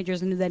are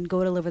teenagers and who then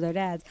go to live with their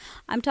dads.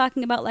 I'm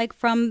talking about, like,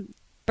 from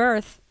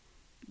birth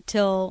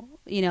till,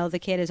 you know, the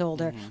kid is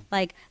older. Mm-hmm.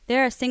 Like,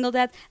 there are single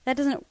dads. That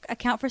doesn't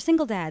account for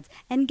single dads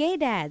and gay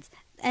dads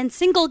and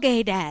single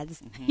gay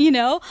dads, you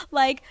know?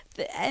 Like,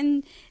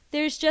 and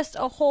there's just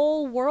a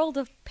whole world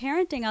of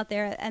parenting out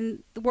there,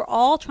 and we're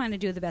all trying to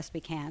do the best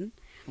we can.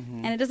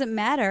 Mm-hmm. And it doesn't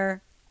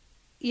matter,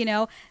 you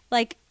know,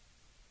 like,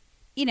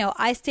 you know,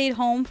 I stayed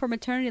home for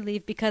maternity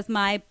leave because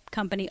my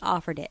company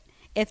offered it.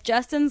 If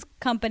Justin's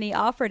company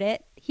offered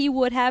it, he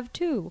would have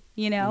too,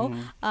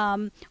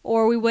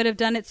 or we would have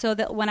done it so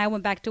that when I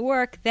went back to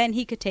work, then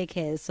he could take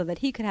his so that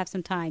he could have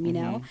some time,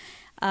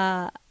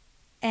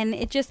 and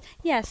it just,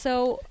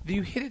 so.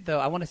 You hit it, though.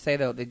 I want to say,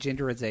 though, the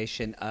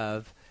genderization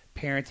of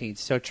parenting is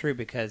so true,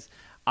 because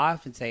I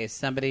often say, as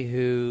somebody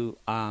who,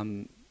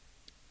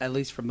 at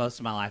least for most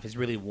of my life, has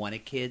really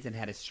wanted kids and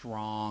had a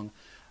strong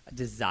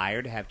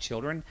desire to have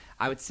children,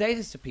 I would say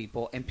this to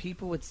people, and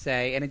people would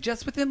say, and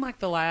just within like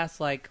the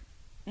last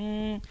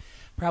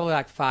probably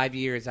like 5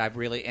 years, I've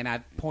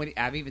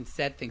even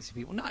said things to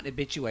people, not in a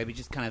bitchy way, but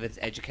just kind of this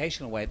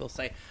educational way. They'll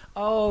say,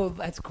 "Oh,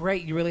 that's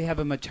great, you really have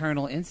a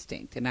maternal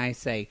instinct," and I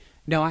say,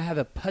 "No, I have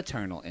a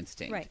paternal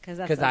instinct, right? Because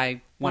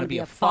I want to be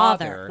a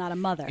father, not a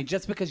mother." And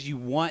just because you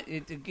want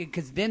it,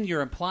 because then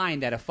you're implying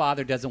that a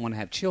father doesn't want to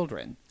have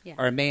children,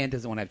 or a man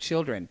doesn't want to have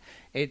children.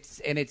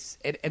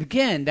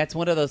 Again, that's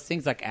one of those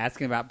things, like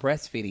asking about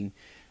breastfeeding.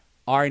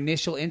 Our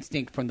initial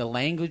instinct from the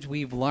language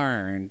we've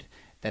learned,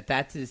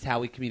 that is how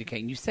we communicate.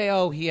 And you say,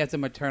 "Oh, he has a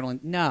maternal."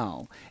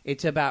 No,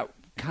 it's about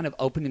kind of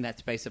opening that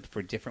space up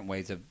for different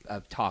ways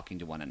of talking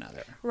to one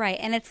another. Right.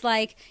 And it's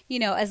like,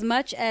 as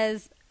much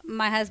as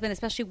my husband,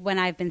 especially when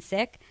I've been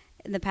sick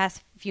in the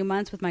past few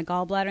months with my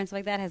gallbladder and stuff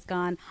like that, has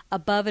gone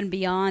above and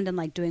beyond and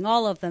like doing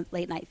all of the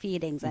late night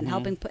feedings and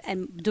helping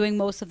and doing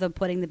most of the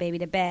putting the baby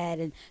to bed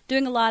and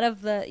doing a lot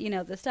of the,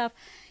 the stuff.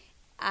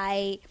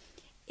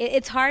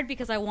 It's hard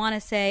because I want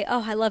to say,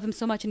 "Oh, I love him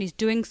so much and he's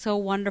doing so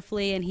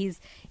wonderfully and he's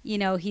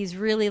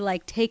really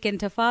like taken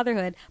to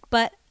fatherhood."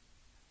 But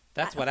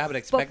that's what I would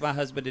expect my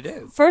husband to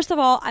do. First of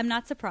all, I'm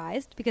not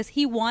surprised because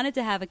he wanted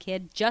to have a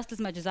kid just as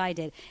much as I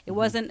did. It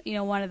wasn't,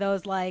 one of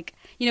those like,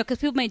 because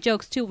people made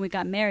jokes too when we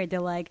got married. They're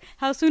like,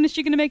 "How soon is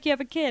she going to make you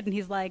have a kid?" And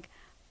he's like,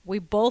 "We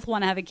both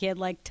want to have a kid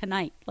like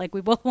tonight. Like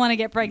we both want to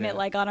get pregnant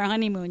like on our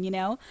honeymoon,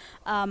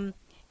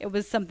 It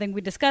was something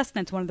we discussed,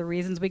 and it's one of the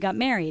reasons we got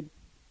married.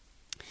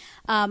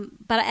 But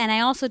I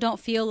also don't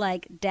feel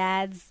like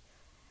dads.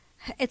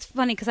 It's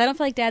funny because I don't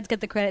feel like dads get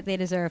the credit they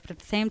deserve, but at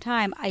the same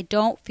time, I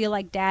don't feel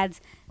like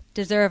dads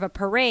deserve a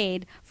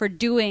parade for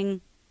doing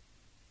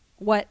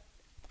what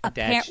a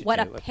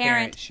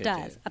parent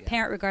does. A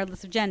parent,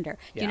 regardless of gender.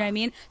 Do you know what I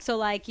mean? So,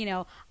 like,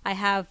 I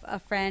have a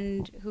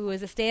friend who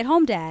is a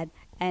stay-at-home dad,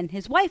 and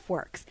his wife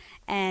works.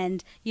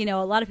 And, a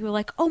lot of people are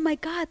like, "Oh, my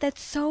God,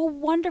 that's so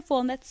wonderful,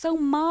 and that's so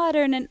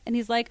modern." And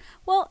he's like,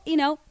 "Well,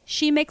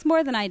 she makes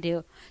more than I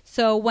do."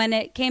 So when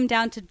it came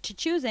down to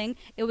choosing,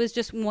 it was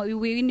just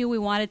we knew we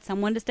wanted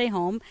someone to stay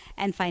home,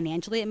 and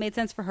financially it made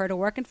sense for her to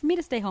work and for me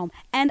to stay home.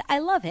 And I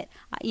love it,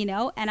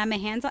 and I'm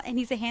and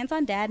he's a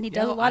hands-on dad, and he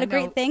does a lot of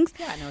great things.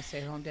 Yeah, I know a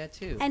stay-at-home dad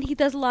too. And he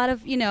does a lot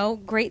of,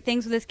 great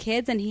things with his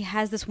kids, and he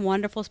has this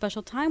wonderful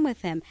special time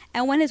with him.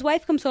 And when his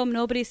wife comes home,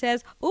 nobody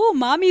says, "Oh,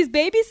 mommy's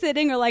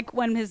babysitting," or like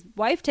when his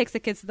wife takes the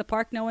kids to the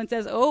park, no one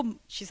says, "Oh,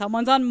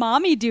 someone's on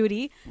mommy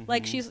duty."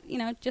 Like she's,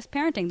 just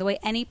parenting the way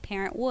any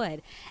parent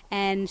would.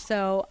 And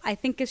so I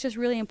think it's just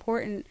really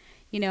important,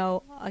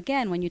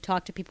 again, when you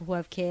talk to people who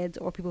have kids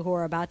or people who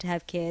are about to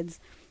have kids,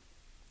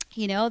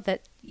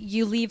 that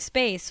you leave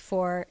space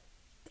for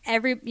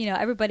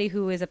everybody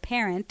who is a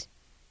parent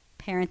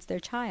parents their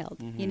child.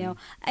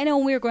 I know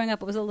when we were growing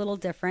up it was a little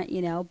different,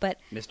 but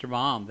Mr.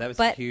 Mom, that was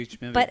a huge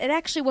movie. But it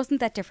actually wasn't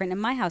that different in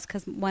my house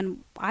because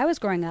when I was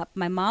growing up,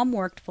 my mom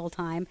worked full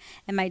time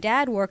and my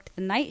dad worked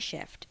the night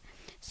shift.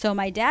 So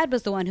my dad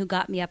was the one who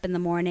got me up in the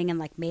morning and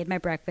like made my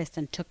breakfast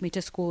and took me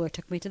to school or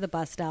took me to the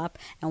bus stop.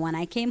 And when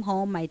I came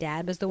home, my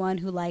dad was the one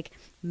who like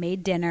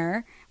made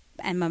dinner.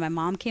 And when my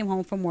mom came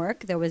home from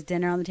work, there was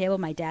dinner on the table.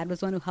 My dad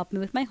was the one who helped me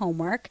with my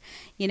homework,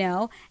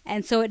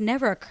 And so it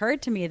never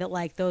occurred to me that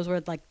like those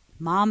were like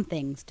mom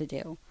things to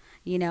do.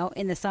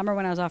 In the summer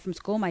when I was off from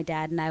school, my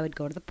dad and I would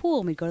go to the pool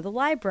and we'd go to the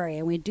library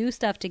and we'd do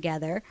stuff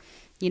together,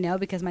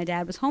 because my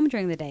dad was home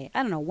during the day.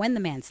 I don't know when the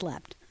man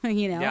slept,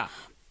 Yeah.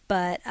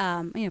 But,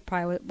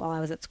 probably while I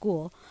was at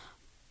school.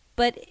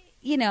 But,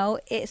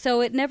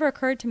 so it never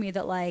occurred to me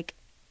that, like,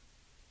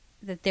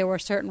 that there were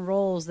certain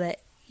roles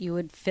that you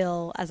would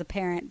fill as a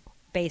parent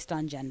based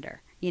on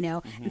gender,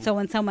 And so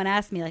when someone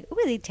asked me, like, "Oh,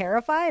 is he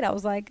terrified?" I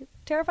was like,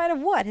 terrified of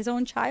what? His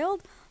own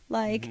child?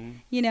 Like,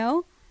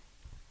 Yeah.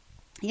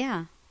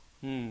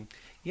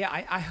 Yeah,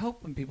 I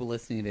hope when people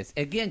listening to this,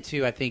 again,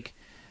 too, I think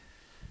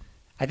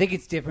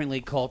it's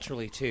differently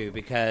culturally, too,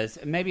 because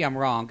maybe I'm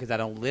wrong because I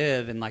don't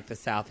live in, like, the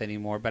South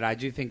anymore, but I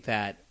do think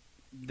that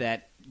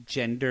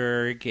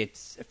gender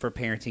for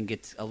parenting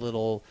gets a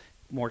little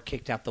more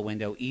kicked out the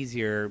window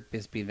easier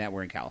just being that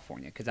we're in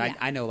California. Because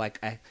I know, like,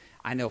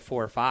 I know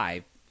 4 or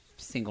 5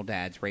 single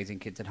dads raising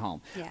kids at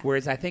home. Yeah.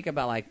 Whereas I think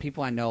about, like,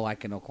 people I know,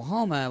 like, in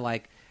Oklahoma,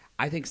 like,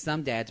 I think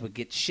some dads would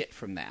get shit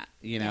from that,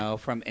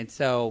 and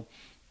so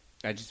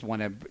I just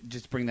want to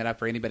just bring that up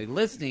for anybody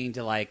listening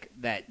to like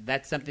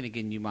that's something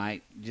again you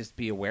might just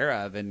be aware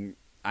of, and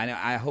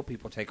I hope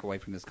people take away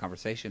from this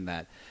conversation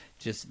that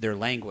just their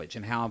language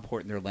and how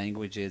important their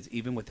language is,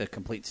 even with a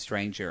complete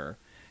stranger,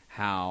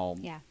 how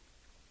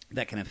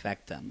that can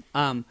affect them.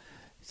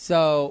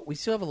 So we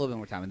still have a little bit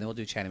more time, and then we'll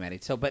do Chatty Matty.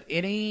 So, but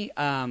there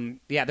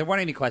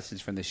weren't any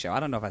questions from this show. I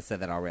don't know if I said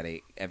that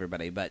already,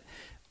 everybody, but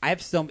I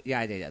have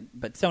I did,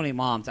 but so many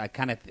moms. I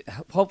kind of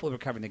hopefully we're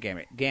covering the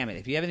gamut.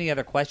 If you have any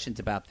other questions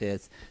about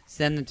this,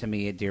 send them to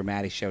me at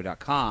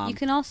dearmaddyshow.com. You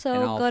can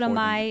also go to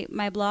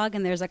my blog,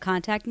 and there's a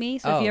contact me.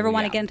 So if you ever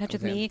want to get in touch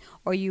with me,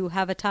 or you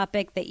have a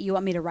topic that you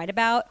want me to write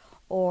about,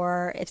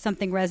 or if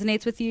something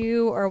resonates with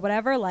you or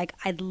whatever, like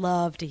I'd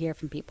love to hear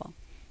from people.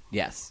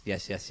 Yes.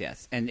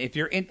 And if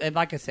you're in, and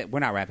like I said, we're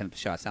not wrapping up the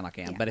show. I sound like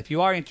I am, but if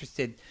you are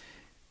interested,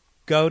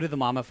 go to the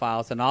Mama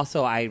Files, and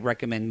also I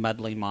recommend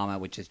Muddling Mama,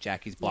 which is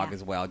Jackie's blog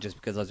as well, just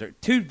because those are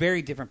two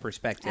very different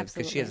perspectives,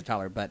 because she has a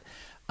toddler. But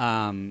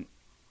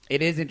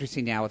it is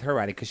interesting now with her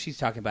writing, because she's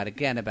talking about,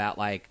 again, about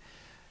like,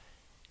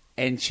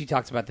 and she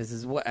talks about this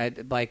as what,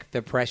 like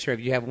the pressure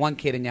of you have one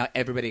kid and now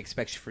everybody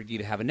expects for you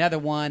to have another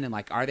one, and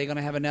like, are they going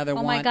to have another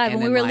one? Oh my God,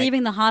 when we were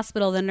leaving the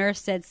hospital, the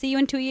nurse said, "See you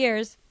in 2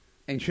 years."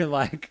 And you're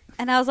like...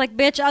 And I was like,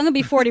 bitch, I'm going to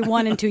be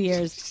 41 in 2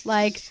 years.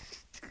 Like,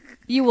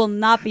 you will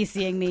not be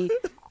seeing me.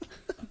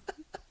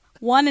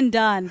 One and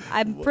done.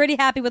 I'm pretty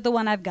happy with the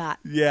one I've got.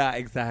 Yeah,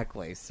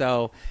 exactly.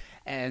 So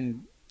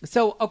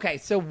okay.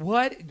 So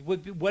what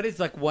is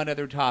like one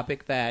other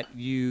topic that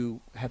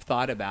you have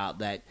thought about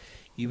that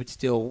you would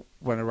still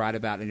want to write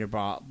about in your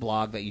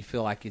blog that you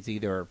feel like is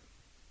either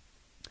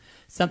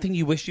something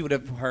you wish you would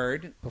have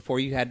heard before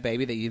you had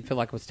baby that you feel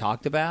like was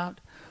talked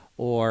about,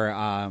 or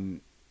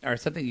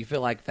something you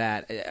feel like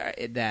that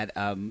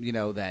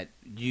that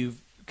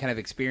you've kind of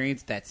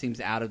experienced that seems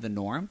out of the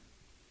norm?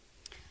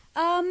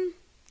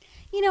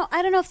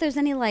 I don't know if there's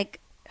any like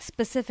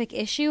specific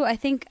issue. I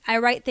think I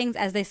write things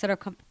as they sort of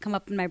come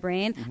up in my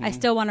brain. Mm-hmm. I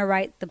still want to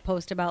write the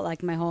post about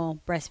like my whole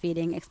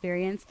breastfeeding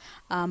experience,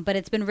 but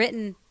it's been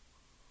written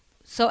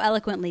so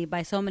eloquently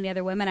by so many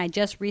other women. I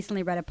just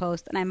recently read a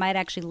post, and I might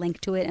actually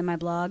link to it in my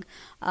blog.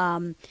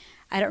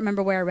 I don't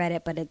remember where I read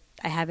it, but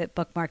I have it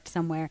bookmarked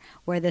somewhere,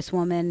 where this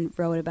woman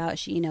wrote about,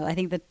 I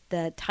think that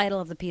the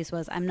title of the piece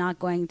was,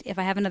 if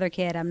I have another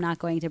kid, I'm not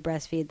going to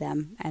breastfeed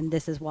them, and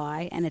this is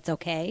why, and it's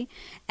okay.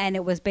 And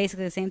it was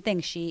basically the same thing.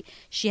 She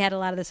had a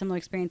lot of the similar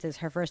experiences.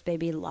 Her first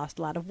baby lost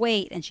a lot of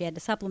weight, and she had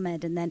to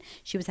supplement, and then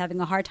she was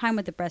having a hard time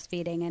with the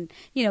breastfeeding, and,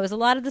 it was a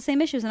lot of the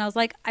same issues. And I was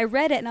like, I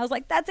read it, and I was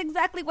like, that's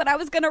exactly what I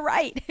was going to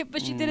write.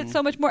 But she did it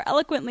so much more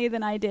eloquently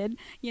than I did,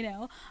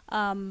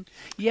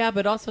 Yeah,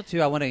 but also,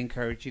 too, I want to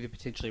encourage you to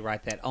potentially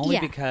write that, only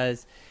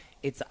because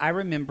I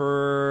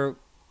remember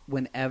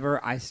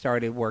whenever I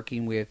started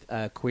working with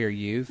queer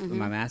youth, mm-hmm.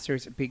 my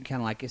master's, it'd be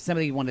kind of like if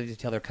somebody wanted to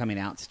tell their coming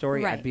out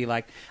story, I'd be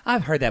like,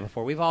 I've heard that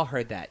before. We've all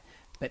heard that.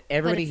 But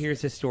everybody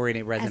hears this story and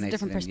it resonates. Has a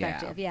different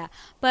perspective, yeah.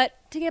 But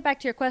to get back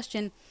to your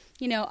question,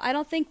 I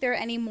don't think there are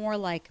any more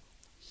like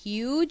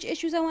huge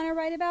issues I want to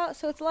write about.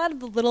 So it's a lot of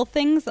the little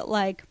things that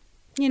like,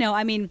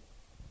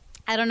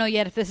 I don't know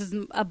yet if this is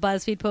a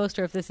BuzzFeed post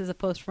or if this is a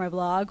post for my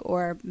blog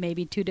or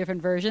maybe two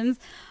different versions.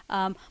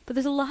 But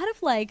there's a lot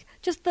of like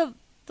just the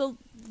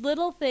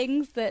little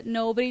things that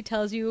nobody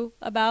tells you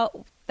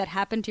about that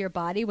happen to your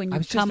body when you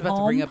come home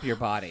to bring up your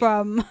body.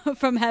 from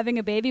having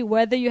a baby,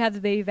 whether you have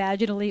the baby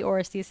vaginally or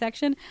a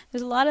C-section.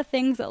 There's a lot of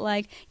things that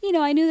like,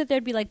 I knew that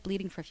there'd be like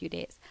bleeding for a few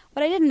days.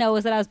 What I didn't know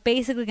was that I was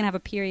basically going to have a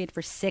period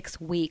for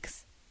 6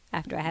 weeks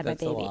after I had my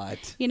baby.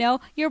 That's a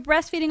lot. You're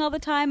breastfeeding all the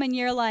time and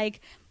you're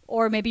like,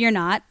 or maybe you're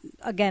not.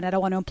 Again, I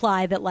don't want to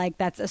imply that like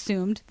that's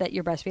assumed that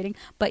you're breastfeeding,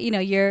 but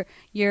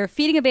you're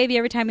feeding a baby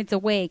every time it's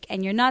awake,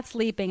 and you're not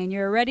sleeping, and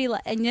you're already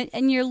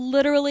and you're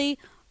literally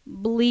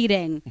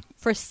bleeding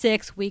for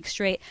 6 weeks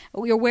straight.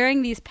 You're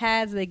wearing these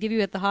pads that they give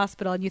you at the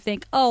hospital, and you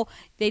think, oh,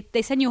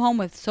 they send you home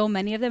with so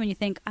many of them, and you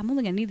think, I'm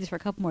only gonna need these for a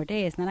couple more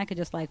days, and then I could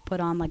just like put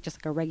on like just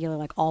like a regular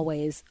like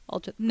always.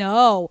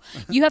 No,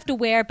 you have to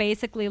wear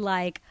basically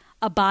like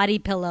a body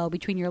pillow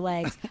between your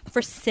legs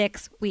for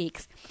 6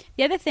 weeks.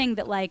 The other thing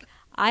that like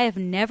I have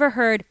never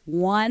heard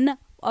one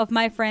of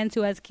my friends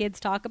who has kids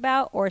talk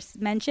about or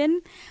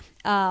mention,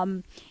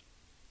 it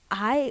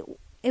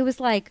was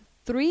like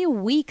 3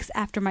 weeks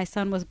after my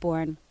son was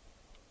born.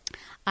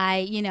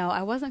 I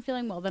wasn't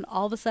feeling well. Then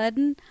all of a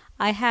sudden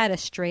I had a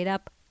straight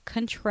up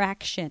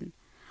contraction.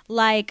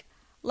 Like,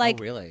 oh,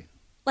 really?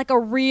 Like a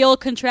real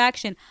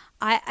contraction.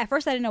 At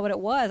first I didn't know what it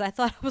was. I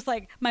thought it was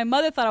like, my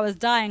mother thought I was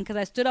dying because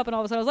I stood up and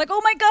all of a sudden I was like, oh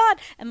my God.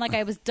 And like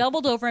I was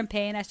doubled over in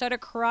pain. I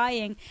started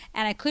crying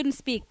and I couldn't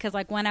speak because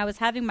like when I was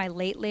having my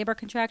late labor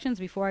contractions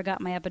before I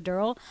got my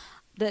epidural,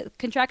 the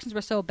contractions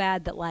were so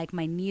bad that like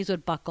my knees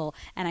would buckle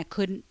and I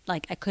could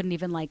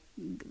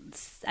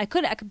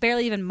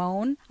barely even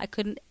moan. I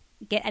couldn't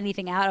get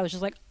anything out. I was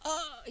just like,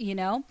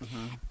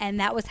 mm-hmm. And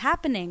that was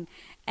happening.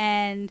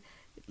 And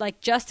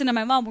like Justin and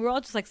my mom, we were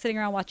all just like sitting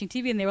around watching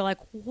TV and they were like,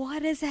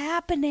 what is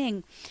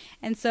happening?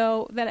 And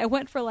so then I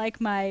went for like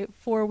my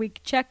 4-week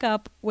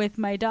checkup with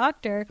my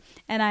doctor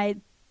and I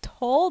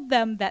told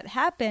them that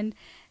happened.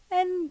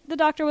 And the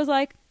doctor was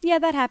like, yeah,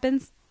 that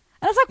happens.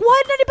 And I was like,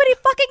 why didn't anybody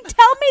fucking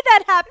tell me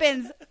that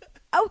happens?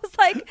 I was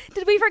like,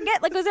 did we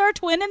forget? Like, was there a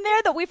twin in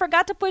there that we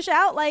forgot to push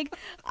out? Like,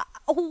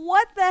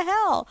 what the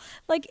hell?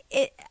 Like,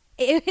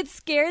 it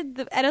scared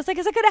and I was like,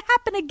 is it going to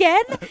happen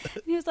again?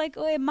 And he was like,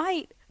 oh, it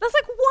might. And I was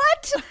like,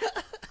 what?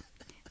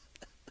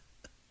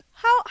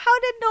 How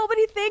did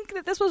nobody think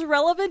that this was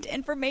relevant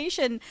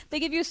information? They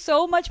give you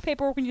so much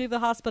paperwork when you leave the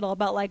hospital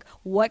about like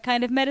what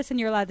kind of medicine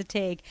you're allowed to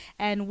take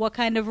and what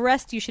kind of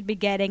rest you should be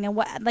getting and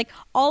what like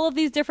all of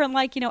these different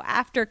like, you know,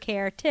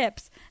 aftercare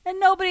tips. And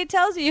nobody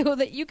tells you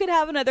that you could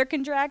have another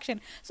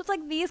contraction. So it's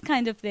like these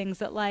kind of things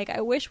that like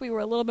I wish we were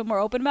a little bit more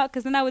open about,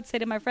 because then I would say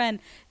to my friend,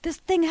 this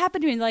thing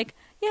happened to me. And like,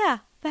 yeah,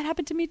 that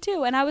happened to me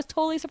too. And I was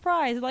totally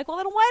surprised. Like, well,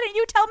 then why didn't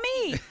you tell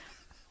me?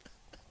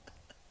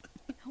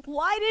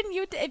 Why didn't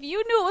you, if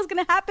you knew it was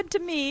going to happen to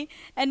me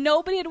and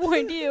nobody had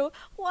warned you,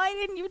 why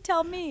didn't you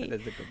tell me?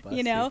 That is a good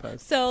you know?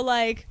 post. So,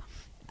 like,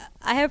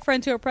 I have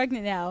friends who are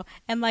pregnant now,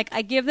 and, like,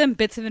 I give them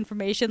bits of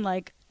information,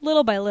 like,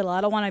 little by little.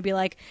 I don't want to be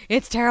like,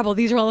 it's terrible,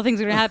 these are all the things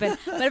that are going to happen.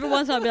 But every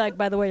once in a while I'll be like,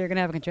 by the way, you're going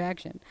to have a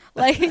contraction.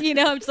 Like, you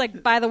know, I'm just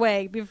like, by the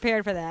way, be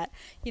prepared for that.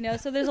 You know,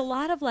 so there's a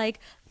lot of, like,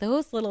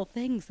 those little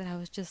things that I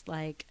was just,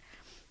 like,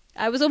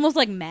 I was almost,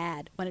 like,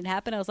 mad when it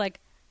happened. I was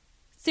like,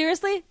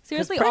 Seriously,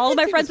 all of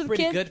my friends with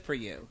kids. Pretty good for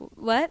you.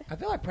 What? I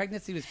feel like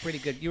pregnancy was pretty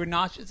good. You were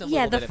nauseous a little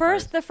yeah, bit. the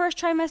first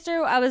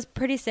trimester, I was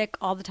pretty sick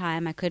all the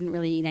time. I couldn't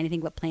really eat anything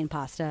but plain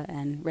pasta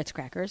and Ritz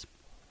crackers.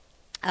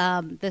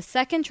 The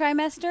second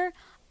trimester,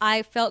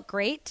 I felt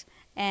great,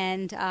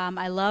 and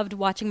I loved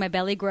watching my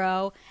belly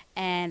grow,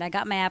 and I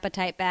got my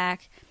appetite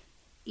back.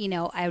 You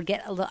know, I would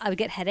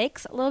get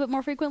headaches a little bit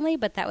more frequently,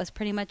 but that was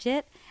pretty much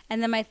it.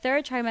 And then my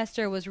third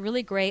trimester was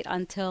really great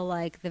until,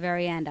 like, the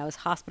very end. I was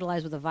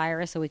hospitalized with a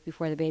virus a week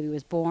before the baby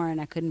was born.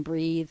 I couldn't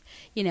breathe.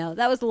 You know,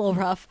 that was a little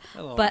rough.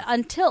 But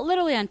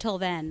literally until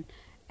then,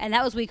 and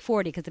that was week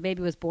 40 because the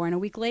baby was born a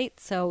week late.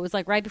 So it was,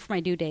 like, right before my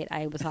due date,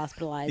 I was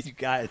hospitalized. You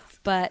guys.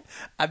 But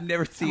I've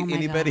never seen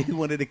anybody who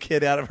wanted a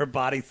kid out of her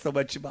body so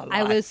much in my life.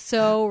 I was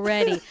so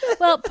ready.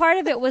 Well, part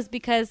of it was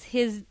because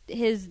his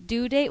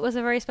due date was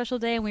a very special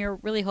day, and we were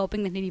really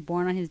hoping that he'd be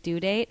born on his due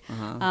date.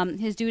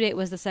 His due date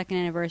was the second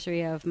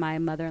anniversary of my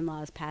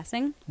mother-in-law's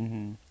passing.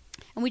 Mm-hmm.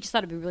 And we just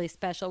thought it'd be really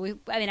special.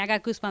 I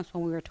got goosebumps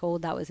when we were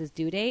told that was his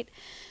due date.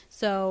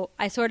 So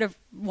I sort of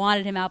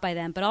wanted him out by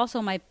then. But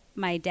also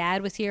my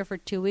dad was here for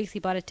 2 weeks. He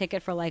bought a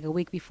ticket for like a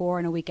week before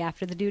and a week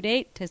after the due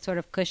date to sort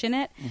of cushion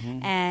it.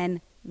 Mm-hmm.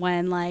 And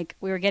when like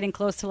we were getting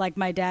close to like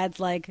my dad's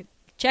like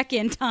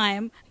check-in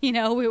time, you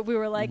know, we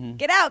were like, mm-hmm.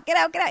 get out.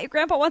 Your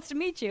grandpa wants to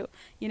meet you.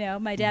 You know,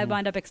 my dad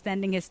wound up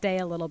extending his stay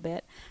a little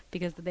bit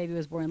because the baby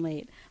was born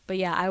late. But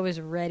yeah, I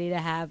was ready to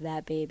have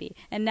that baby.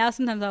 And now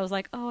sometimes I was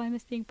like, oh, I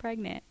miss being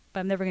pregnant, but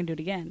I'm never going to do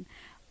it again.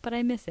 But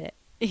I miss it,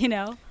 you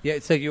know? Yeah,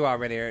 so you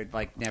already are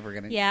like never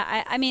going to...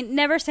 Yeah, I mean,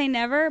 never say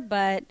never,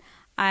 but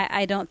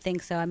I don't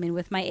think so. I mean,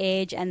 with my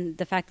age and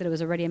the fact that it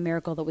was already a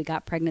miracle that we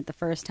got pregnant the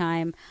first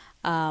time,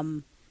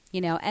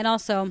 you know, and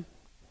also...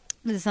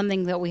 This is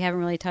something that we haven't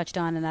really touched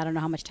on, and I don't know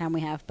how much time we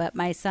have, but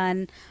my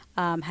son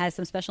has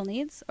some special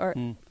needs, or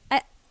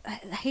I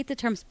hate the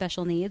term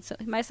special needs.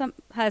 My son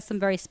has some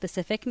very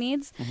specific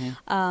needs.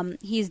 Mm-hmm.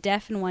 He's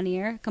deaf in one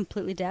ear,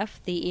 completely deaf.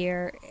 The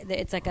ear,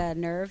 it's like a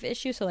nerve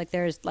issue, so like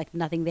there's like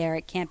nothing there.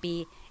 It can't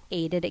be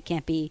aided. It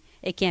can't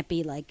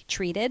be like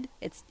treated.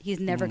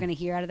 He's never going to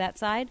hear out of that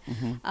side.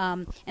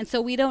 Mm-hmm. And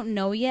so we don't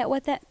know yet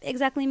what that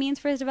exactly means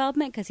for his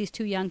development because he's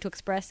too young to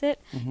express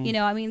it. Mm-hmm. You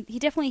know, I mean, he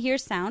definitely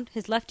hears sound.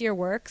 His left ear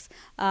works.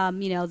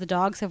 You know, the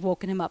dogs have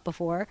woken him up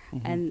before,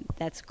 and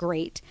that's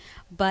great.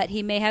 But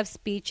he may have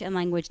speech and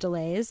language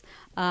delays.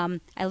 I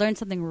learned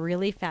something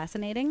really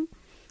fascinating.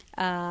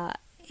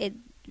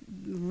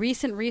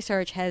 Recent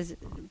research has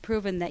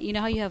proven that, you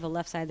know how you have a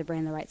left side of the brain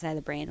and the right side of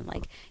the brain, and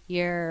like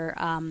your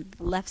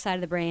left side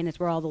of the brain is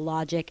where all the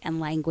logic and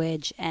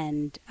language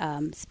and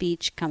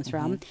speech comes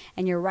from,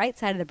 and your right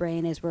side of the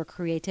brain is where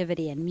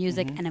creativity and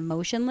music and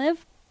emotion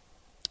live.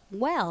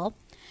 Well,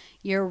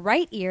 your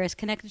right ear is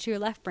connected to your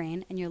left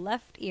brain, and your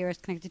left ear is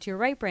connected to your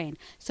right brain,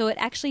 so it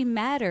actually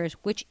matters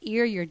which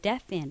ear you're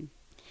deaf in.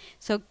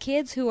 So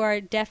kids who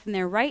are deaf in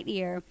their right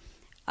ear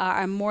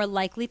are more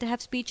likely to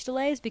have speech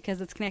delays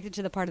because it's connected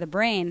to the part of the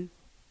brain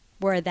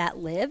where that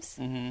lives.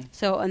 Mm-hmm.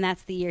 So, and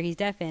that's the ear he's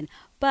deaf in.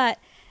 But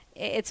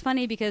it's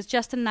funny because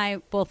Justin and I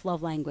both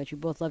love language. We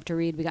both love to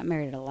read. We got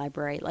married at a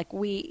library. Like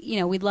we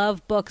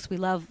love books. We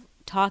love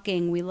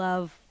talking. We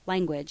love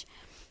language.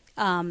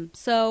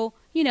 So,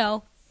 you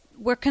know,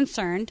 we're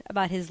concerned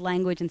about his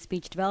language and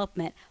speech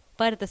development.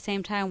 But at the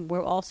same time,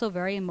 we're also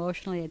very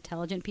emotionally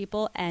intelligent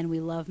people, and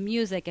we love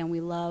music, and we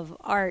love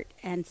art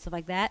and stuff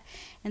like that.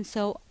 And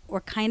so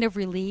we're kind of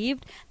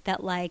relieved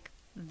that, like,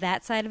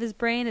 that side of his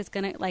brain is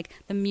going to, like,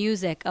 the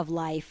music of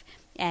life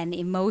and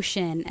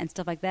emotion and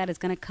stuff like that is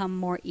going to come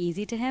more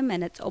easy to him,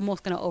 and it's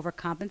almost going to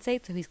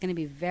overcompensate. So he's going to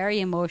be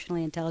very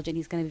emotionally intelligent.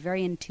 He's going to be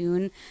very in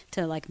tune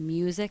to like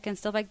music and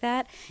stuff like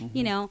that,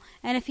 you know.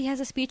 And if he has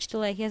a speech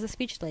delay, he has a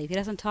speech delay. If he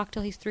doesn't talk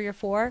till he's 3 or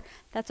 4,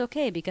 that's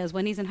okay, because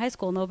when he's in high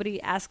school,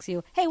 nobody asks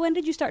you, "Hey, when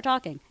did you start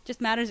talking?" It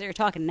just matters that you're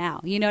talking now.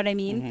 You know what I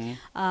mean?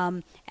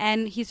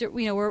 And he's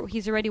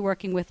already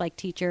working with like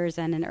teachers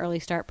and an early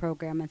start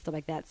program and stuff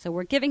like that. So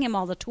we're giving him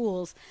all the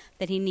tools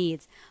that he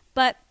needs,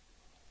 but.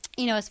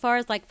 You know, as far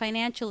as like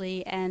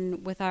financially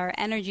and with our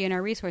energy and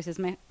our resources,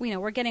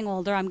 we're getting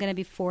older. I'm going to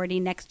be 40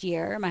 next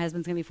year. My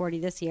husband's going to be 40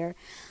 this year.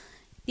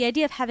 the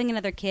idea of having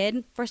another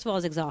kid, first of all,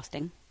 is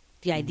exhausting.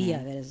 The idea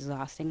of it is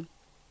exhausting.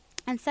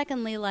 And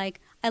secondly, like,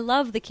 I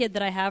love the kid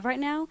that I have right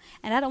now,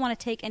 and I don't want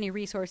to take any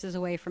resources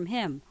away from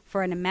him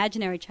for an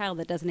imaginary child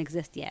that doesn't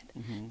exist yet.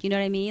 Do you know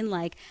what I mean?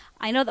 Like,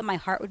 I know that my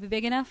heart would be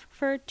big enough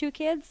for 2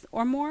 kids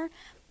or more,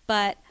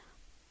 but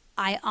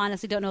I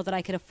honestly don't know that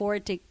I could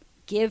afford to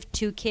give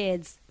 2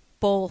 kids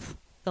both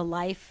the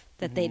life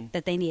that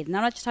they need. And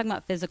I'm not just talking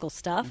about physical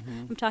stuff.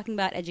 I'm talking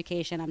about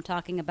education. I'm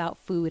talking about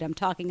food. I'm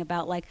talking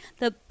about, like,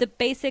 the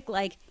basic,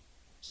 like,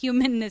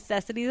 human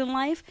necessities in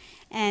life.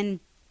 And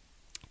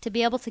to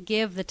be able to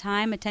give the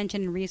time,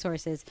 attention, and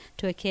resources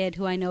to a kid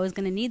who I know is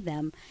going to need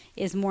them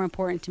is more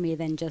important to me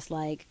than just,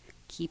 like,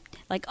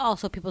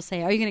 also people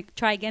say, are you going to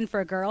try again for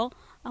a girl?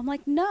 I'm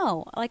like,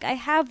 no. Like, I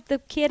have the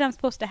kid I'm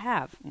supposed to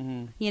have.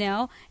 You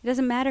know? It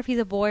doesn't matter if he's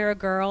a boy or a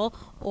girl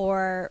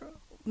or,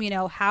 you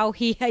know, how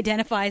he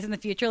identifies in the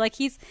future. Like,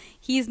 he's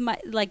my,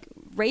 like,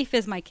 Rafe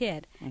is my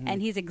kid,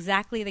 and he's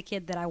exactly the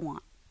kid that I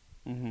want.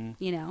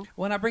 You know?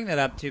 Well, and I bring that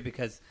up, too,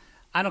 because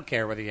I don't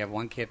care whether you have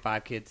 1 kid,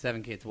 5 kids,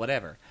 7 kids,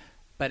 whatever.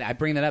 But I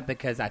bring that up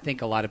because I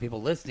think a lot of people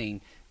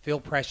listening feel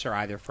pressure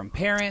either from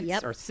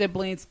parents or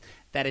siblings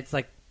that it's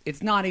like,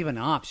 it's not even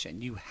an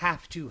option. You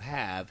have to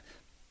have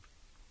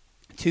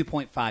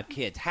 2.5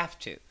 kids. Have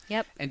to.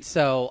 Yep. And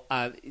so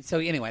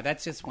anyway,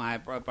 that's just why I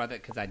brought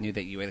that, because I knew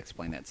that you would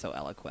explain that so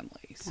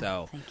eloquently.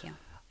 So, thank you.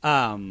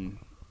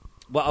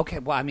 Well, okay.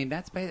 Well, I mean,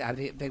 that's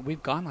basically,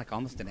 we've gone like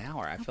almost an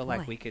hour. I feel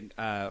like we could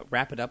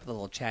wrap it up with a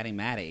little chatty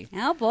matty.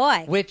 Oh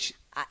boy. Which,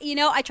 you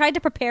know, I tried to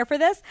prepare for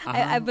this.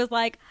 I was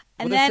like,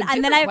 and then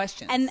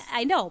questions. and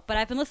I know, but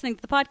I've been listening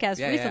to the podcast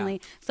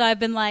recently, so I've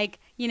been like,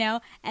 you know,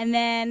 and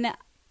then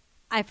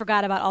I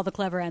forgot about all the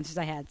clever answers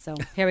I had. So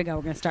here we go.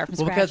 We're going to start from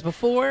scratch. Because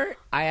before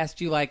I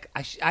asked you, like,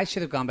 I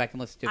should have gone back and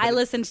listened to it. I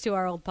listened to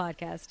our old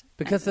podcast.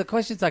 Because the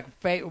question's like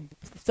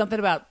something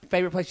about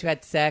favorite place you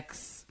had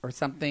sex or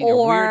something,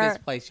 or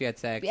weirdest place you had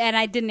sex. And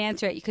I didn't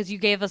answer it because you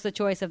gave us the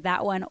choice of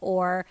that one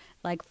or,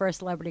 like, first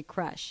celebrity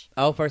crush.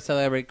 Oh, first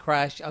celebrity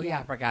crush. Oh, yeah,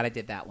 I forgot I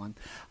did that one.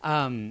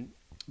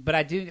 But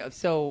I do,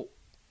 so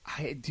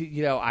I do,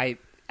 you know, I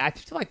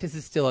feel like this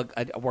is still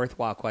a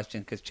worthwhile question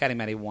because Chatty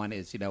Matty 1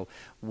 is, you know,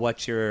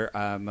 what's your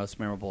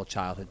most memorable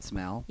childhood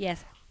smell?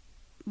 Yes.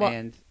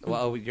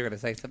 Well, you're going to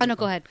say something? Oh, no,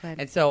 go ahead.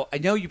 And so I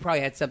know you probably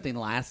had something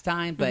last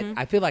time, but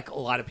I feel like a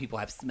lot of people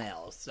have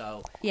smells.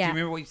 So do you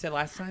remember what you said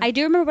last time? I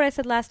do remember what I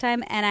said last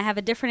time, and I have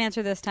a different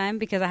answer this time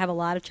because I have a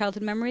lot of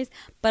childhood memories.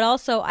 But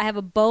also, I have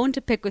a bone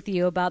to pick with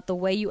you about the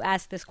way you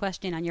ask this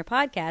question on your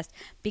podcast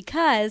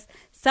because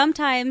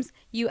sometimes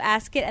you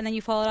ask it and then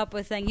you follow it up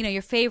with saying, you know,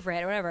 your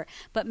favorite or whatever.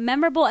 But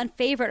memorable and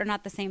favorite are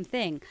not the same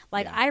thing.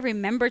 Like, I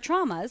remember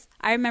traumas.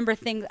 I remember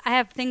things. I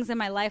have things in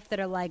my life that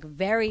are, like,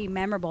 very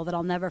memorable that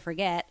I'll never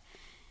forget.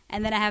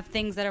 And then I have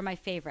things that are my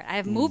favorite. I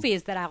have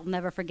movies that I'll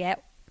never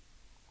forget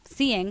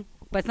seeing,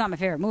 but it's not my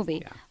favorite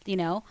movie, you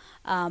know?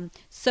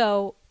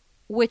 So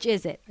which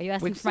is it? Are you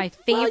asking for my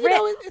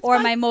favorite or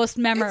my most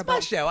memorable?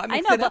 It's my show. I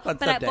mix it up on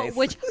some days.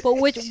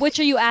 Which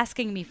are you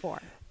asking me for?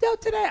 No,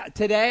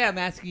 today I'm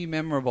asking you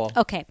memorable.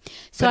 Okay.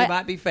 So but it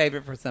might be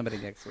favorite for somebody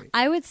next week.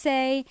 I would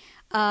say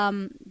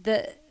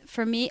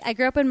for me, I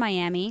grew up in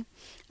Miami,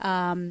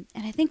 and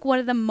I think one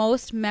of the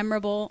most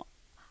memorable,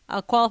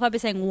 I'll qualify by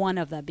saying one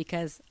of them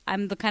because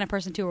I'm the kind of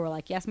person, too, where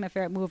like, you ask me my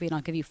favorite movie and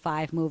I'll give you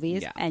 5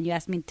 movies, and you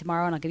ask me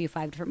tomorrow and I'll give you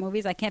 5 different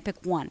movies. I can't pick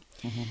one.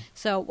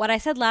 So what I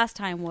said last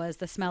time was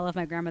the smell of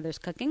my grandmother's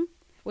cooking,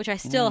 which I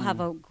still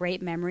have a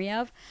great memory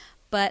of,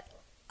 but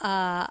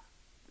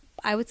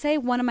I would say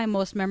one of my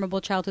most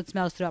memorable childhood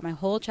smells throughout my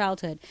whole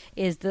childhood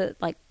is the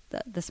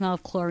smell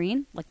of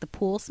chlorine, like the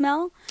pool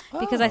smell,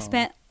 because I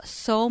spent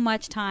so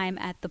much time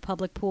at the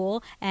public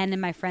pool and in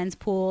my friends'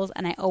 pools,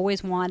 and I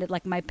always wanted,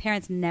 like, my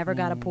parents never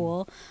got a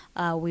pool.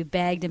 We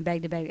begged and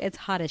begged and begged. It's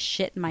hot as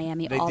shit in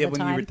Miami all the time. They did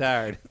when you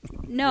retired.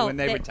 No. When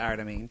they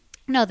retired, I mean.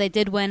 No, they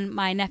did when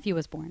my nephew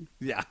was born.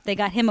 Yeah. They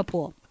got him a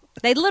pool.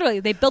 They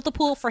built a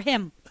pool for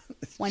him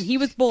when he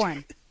was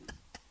born.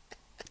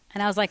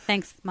 And I was like,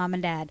 thanks, Mom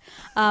and Dad.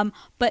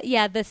 But,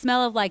 yeah, the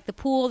smell of, like, the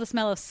pool, the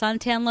smell of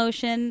suntan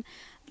lotion,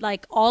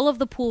 like, all of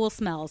the pool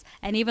smells,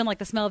 and even, like,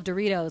 the smell of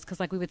Doritos, because,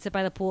 like, we would sit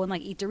by the pool and,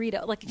 like, eat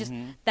Doritos. Like, just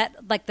that,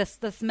 like,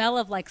 the smell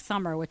of, like,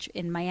 summer, which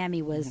in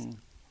Miami was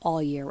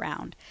all year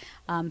round.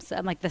 So,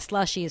 and, like, the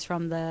slushies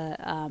from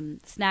the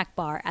snack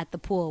bar at the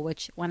pool,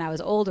 which when I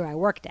was older I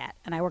worked at.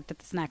 And I worked at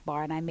the snack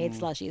bar, and I made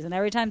slushies. And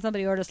every time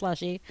somebody ordered a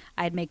slushie,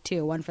 I'd make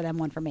 2, one for them,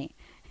 one for me.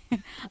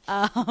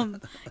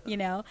 You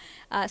know,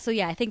 so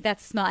yeah, I think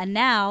that's smell. And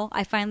now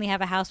I finally have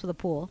a house with a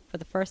pool for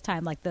the first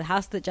time. Like, the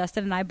house that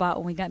Justin and I bought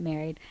when we got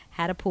married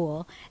had a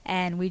pool,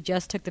 and we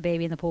just took the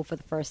baby in the pool for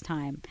the first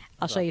time.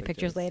 I'll show you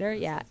pictures later.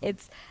 Yeah,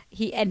 it's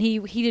he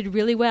did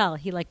really well.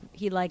 He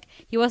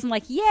wasn't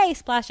like, yay,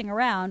 splashing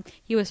around.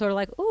 He was sort of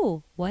like,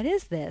 ooh, what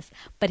is this?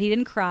 But he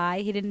didn't cry.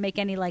 He didn't make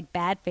any, like,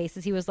 bad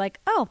faces. He was like,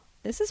 oh,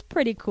 this is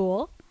pretty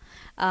cool,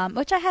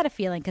 which I had a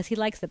feeling because he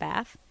likes the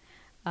bath.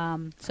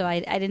 So I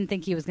didn't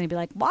think he was going to be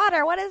like,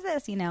 water, what is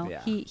this? You know,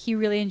 he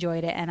really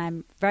enjoyed it, and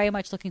I'm very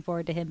much looking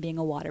forward to him being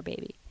a water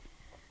baby.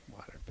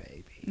 Water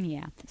baby.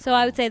 Yeah. So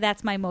I would say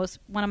that's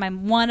one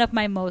of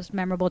my most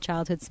memorable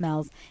childhood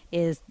smells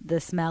is the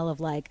smell of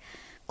like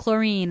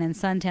chlorine and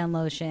suntan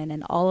lotion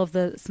and all of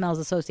the smells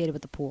associated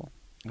with the pool.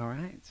 All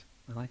right.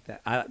 I like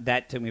that.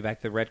 That took me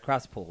back to the Red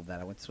Cross pool that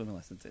I went swimming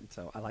lessons in,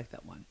 so I like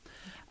that one.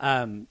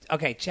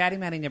 Okay, Chatty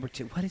Matty number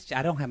 2.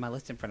 I don't have my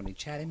list in front of me.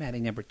 Chatty Matty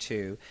number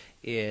 2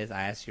 is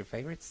I ask your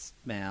favorite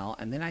smell,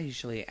 and then I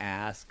usually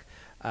ask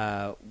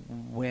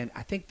when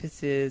I think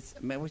this is.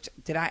 Which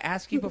did I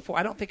ask you before?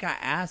 I don't think I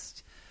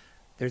asked.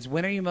 There's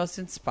when are you most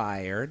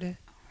inspired,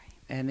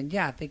 and then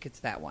I think it's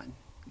that one.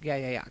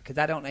 Yeah. Because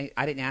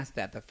I didn't ask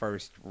that the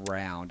first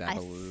round. I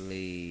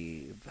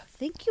believe. I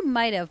think you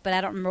might have, but I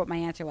don't remember what my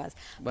answer was.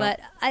 Well,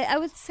 but I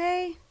would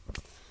say,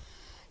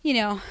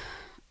 I'm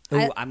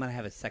going to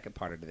have a second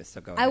part of this. So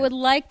go ahead. I would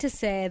like to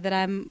say that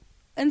I'm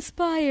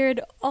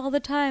inspired all the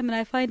time, and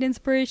I find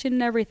inspiration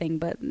in everything.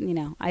 But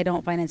I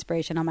don't find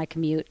inspiration on my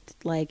commute.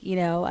 Like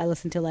I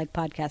listen to like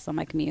podcasts on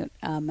my commute,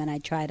 and I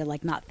try to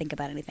like not think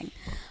about anything.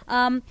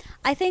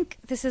 I think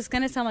this is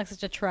going to sound like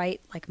such a trite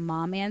like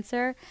mom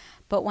answer.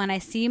 But when I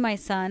see my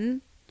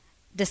son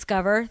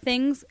discover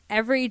things,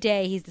 every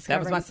day he's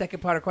discovering. That was my second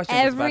part of the question.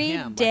 Every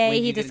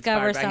day he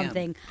discovers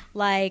something.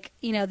 Like,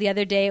 the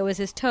other day it was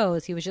his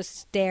toes. He was just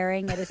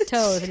staring at his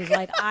toes. And he's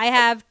like, I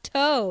have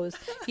toes.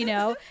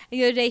 And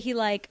the other day he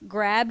like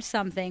grabbed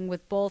something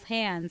with both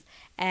hands.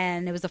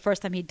 And it was the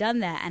first time he'd done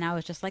that. And I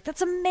was just like,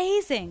 that's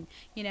amazing.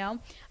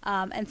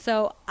 And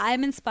so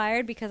I'm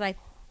inspired because I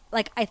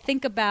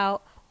think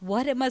about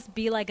what it must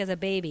be like as a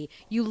baby.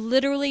 You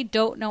literally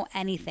don't know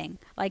anything.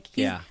 Like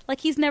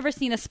he's never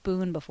seen a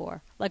spoon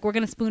before. Like we're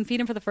gonna spoon feed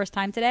him for the first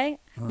time today.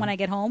 When I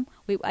get home,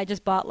 I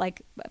just bought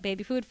like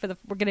baby food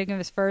we're gonna give him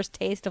his first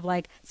taste of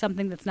like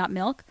something that's not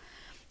milk,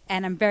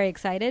 and I'm very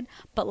excited.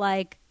 But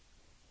like,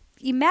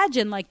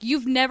 imagine like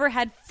you've never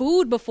had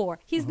food before.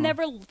 He's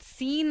never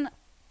seen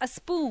a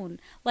spoon.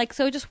 Like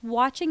so, just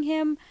watching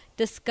him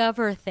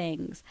discover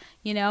things,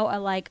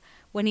 like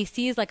when he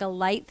sees like a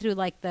light through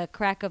like the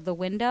crack of the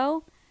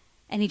window.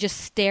 And he just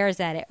stares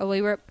at it.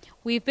 Or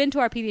we've been to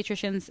our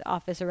pediatrician's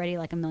office already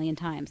like a million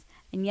times.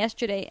 And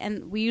yesterday,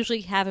 and we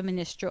usually have him in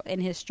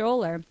his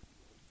stroller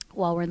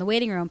while we're in the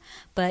waiting room.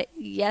 But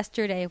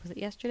yesterday, was it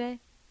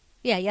yesterday?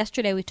 Yeah,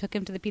 yesterday we took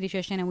him to the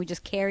pediatrician and we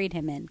just carried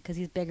him in because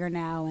he's bigger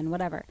now and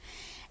whatever.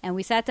 And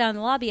we sat down in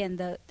the lobby and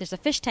there's a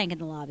fish tank in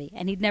the lobby.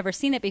 And he'd never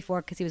seen it before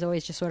because he was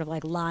always just sort of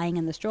like lying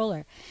in the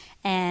stroller.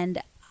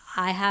 And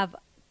I have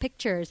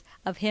pictures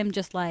of him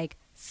just like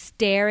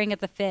staring at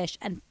the fish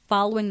and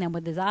following them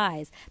with his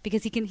eyes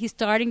because he's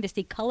starting to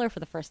see color for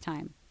the first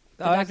time.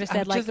 The doctor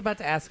said, just about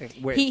to ask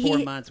 4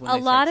 months when a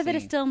lot of it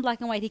is still in black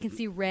and white. He can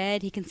see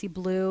red, he can see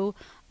blue,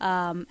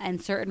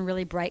 and certain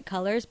really bright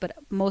colors, but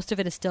most of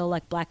it is still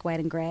like black, white,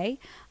 and gray.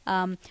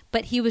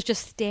 But he was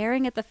just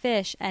staring at the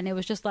fish, and it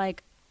was just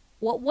like,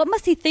 what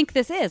must he think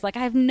this is? Like,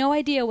 I have no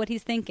idea what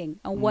he's thinking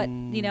and what,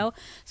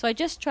 So I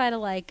just try to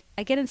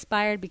I get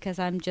inspired because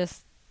I'm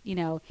just,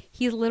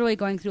 he's literally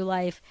going through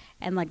life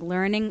and like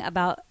learning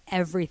about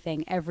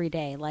everything every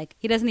day. Like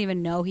he doesn't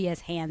even know he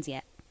has hands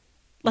yet.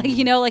 Like,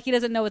 he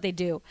doesn't know what they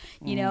do.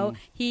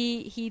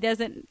 He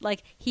doesn't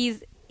like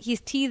he's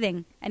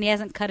teething and he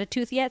hasn't cut a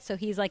tooth yet. So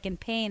he's like in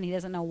pain. And he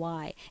doesn't know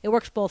why. It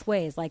works both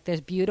ways. Like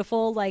there's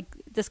beautiful like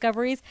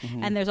discoveries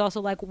and there's also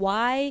like,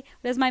 why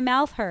does my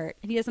mouth hurt?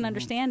 And he doesn't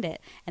understand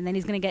it. And then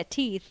he's going to get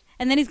teeth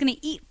and then he's going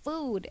to eat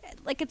food.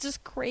 Like it's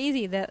just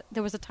crazy that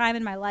there was a time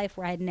in my life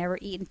where I had never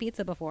eaten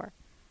pizza before.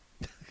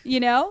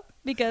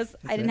 Because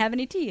I didn't have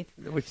any teeth.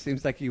 Which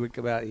seems like you would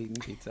go out eating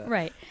pizza.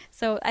 Right.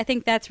 So I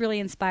think that's really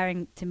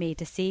inspiring to me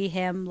to see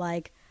him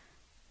like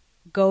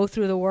go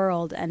through the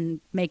world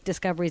and make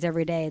discoveries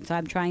every day. And so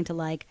I'm trying to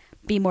like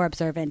be more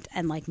observant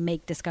and like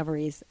make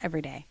discoveries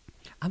every day.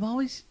 I'm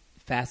always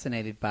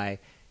fascinated by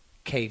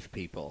cave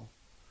people.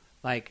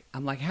 Like,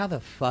 I'm like, how the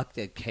fuck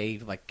did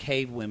cave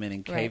women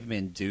and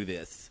cavemen do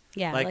this?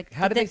 Yeah. Like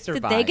how did they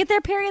survive? Did they get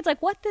their periods?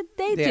 Like, what did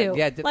they do?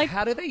 Yeah. Like,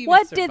 how did they even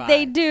what survive? did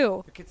they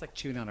do? Their kid's like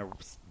chewing on a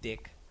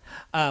stick,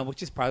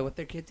 which is probably what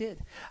their kid did.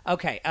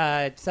 Okay.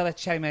 So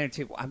that's Chatty Matter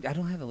 2. I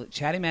don't have a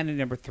Chatty Matter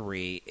number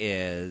 3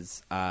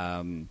 is,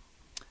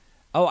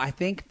 I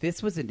think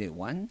this was a new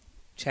one.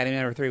 Chatty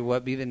Matter 3, what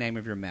would be the name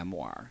of your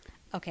memoir?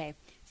 Okay.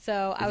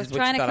 So I was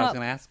trying to come up. I was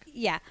going to ask?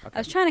 Yeah, okay. I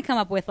was trying to come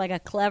up with like a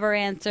clever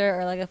answer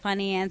or like a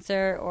funny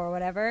answer or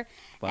whatever.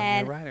 Well,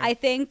 and you're a writer. I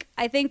think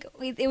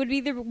it would be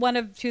either one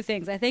of two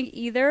things. I think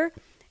either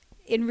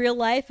in real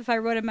life, if I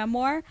wrote a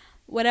memoir,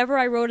 whatever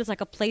I wrote as like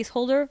a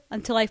placeholder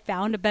until I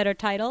found a better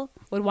title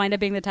would wind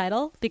up being the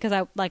title because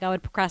I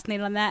would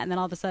procrastinate on that and then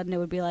all of a sudden it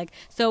would be like,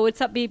 so it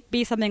would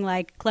be something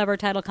like clever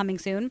title coming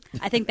soon.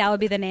 I think that would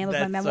be the name of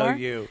my memoir. That's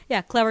so you.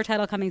 Yeah, clever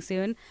title coming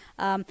soon.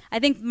 I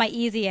think my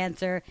easy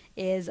answer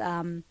is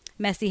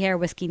Messy Hair,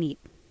 Whiskey Neat.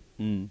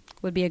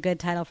 Would be a good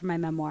title for my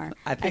memoir.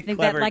 I think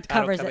that like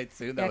covers it.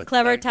 Soon,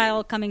 clever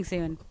title coming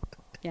soon.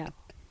 Yeah.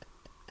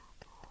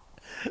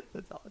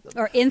 That's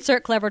Or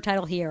insert clever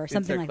title here or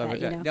something like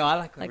that. No, I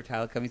like clever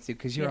title coming soon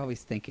because you're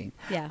always thinking.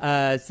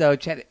 Yeah. So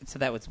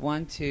that was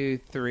 1, 2,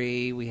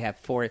 3. We have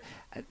 4.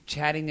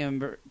 Chatty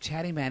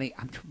Manny.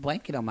 I'm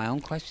blanking on my own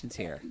questions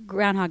here.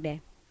 Groundhog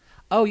Day.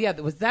 Oh, yeah.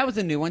 That was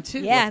a new one,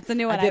 too. Yeah, it's a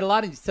new one. I did a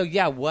lot of... So,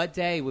 yeah, what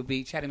day would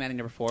be Chatty Manny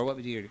number 4? What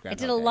would you do to Groundhog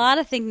Day? I did a lot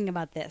of thinking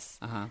about this.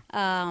 Uh-huh.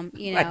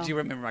 Glad you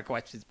remember my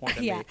questions more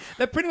than me.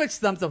 That pretty much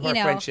sums up our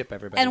friendship,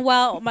 everybody. And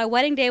while my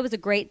wedding day was a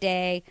great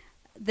day,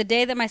 the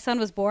day that my son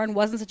was born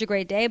wasn't such a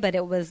great day, but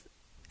it was...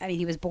 I mean,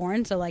 he was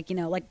born, so like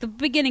the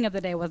beginning of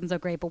the day wasn't so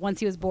great, but once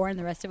he was born,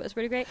 the rest of it was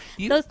pretty great.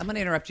 I'm going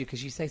to interrupt you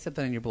because you say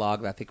something in your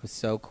blog that I think was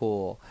so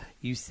cool.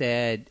 You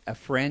said a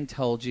friend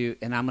told you,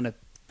 and I'm going to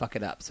fuck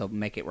it up, so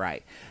make it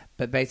right.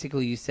 But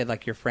basically, you said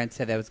like your friend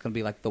said that was going to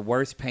be like the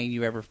worst pain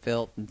you ever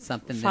felt, and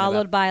something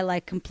followed by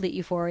like complete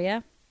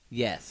euphoria.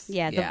 Yes.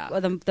 Yeah.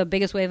 The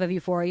biggest wave of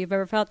euphoria you've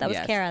ever felt. That was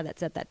Kara that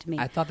said that to me.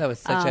 I thought that was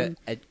such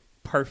a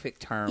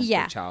perfect term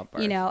for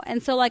childbirth.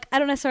 And so like I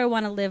don't necessarily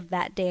want to live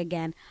that day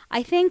again.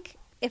 I think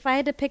if I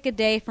had to pick a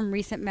day from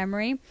recent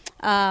memory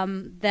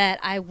that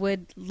I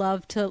would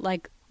love to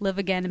like live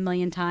again a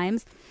million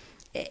times,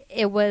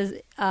 it was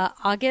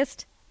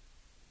August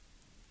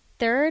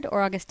 3rd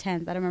or August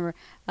 10th. I don't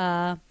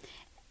remember.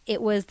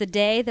 It was the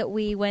day that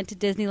we went to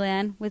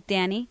Disneyland with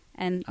Danny,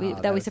 and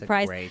we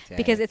surprised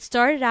because it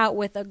started out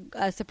with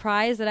a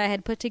surprise that I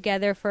had put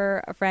together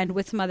for a friend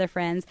with some other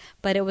friends.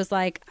 But it was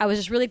like I was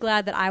just really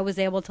glad that I was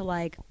able to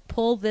like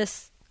pull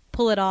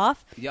it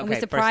off. Okay, and we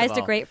surprised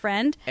a great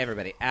friend.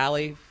 Everybody,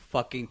 Allie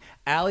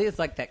is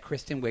like that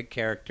Kristen Wiig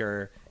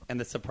character in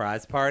the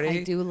surprise party.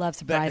 I do love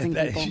surprising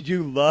people.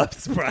 You love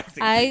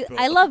surprising people.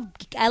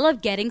 I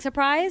love getting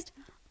surprised.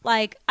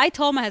 Like, I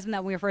told my husband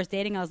that when we were first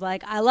dating, I was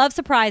like, I love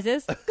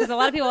surprises. Because a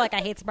lot of people are like,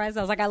 I hate surprises.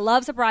 I was like, I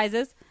love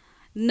surprises.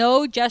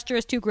 No gesture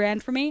is too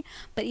grand for me.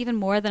 But even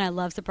more than I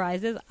love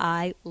surprises,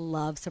 I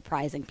love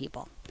surprising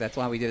people. That's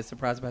why we did a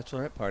surprise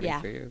bachelorette party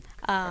for you.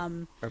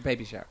 Or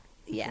baby shower.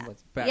 Yeah.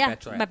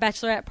 Bachelorette. My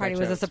bachelorette party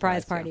was a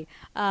surprise party.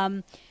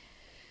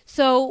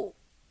 So,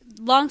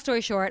 long story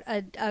short,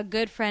 a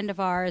good friend of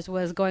ours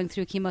was going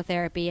through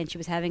chemotherapy, and she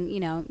was having,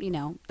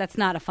 that's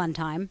not a fun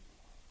time.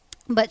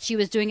 But she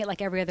was doing it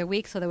like every other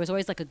week, so there was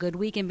always like a good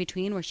week in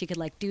between where she could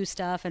like do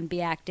stuff and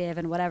be active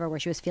and whatever, where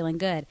she was feeling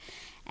good.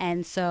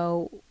 And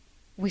so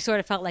we sort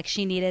of felt like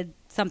she needed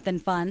something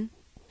fun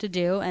to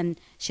do, and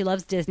she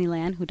loves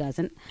Disneyland. Who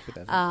doesn't?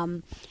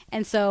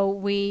 And so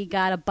we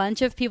got a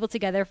bunch of people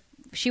together.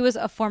 She was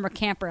a former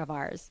camper of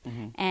ours,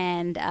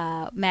 and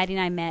Maddie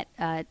and I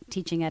met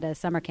teaching at a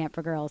summer camp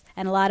for girls.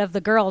 And a lot of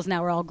the girls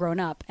now are all grown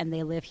up, and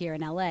they live here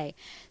in L.A.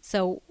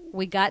 So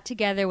we got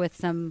together with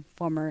some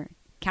former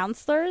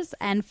counselors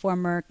and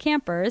former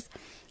campers,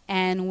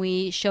 and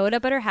we showed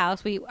up at her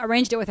house. We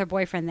arranged it with her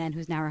boyfriend then,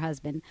 who's now her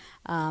husband.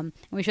 And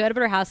we showed up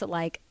at her house at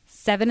like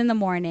 7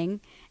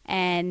 a.m.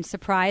 and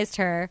surprised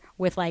her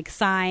with like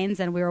signs,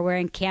 and we were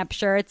wearing camp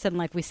shirts, and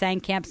like we sang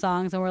camp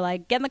songs, and we're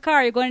like, get in the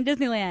car, you're going to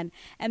Disneyland.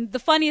 And the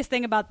funniest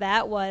thing about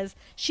that was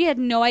she had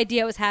no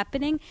idea it was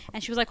happening,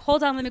 and she was like,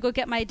 hold on, let me go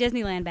get my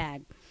Disneyland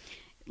bag.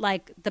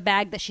 Like the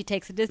bag that she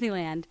takes to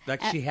Disneyland.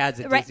 Like she has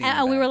a Disneyland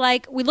and we were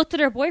like, we looked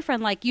at her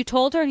boyfriend like, you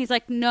told her? And he's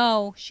like,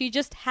 no, she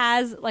just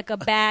has like a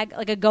bag,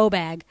 like a go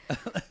bag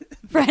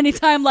for any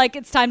time like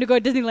it's time to go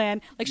to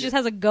Disneyland. Like she just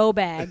has a go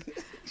bag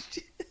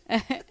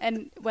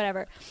and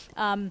whatever.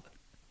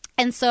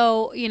 And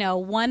so,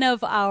 one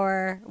of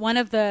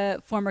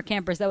the former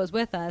campers that was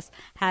with us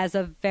has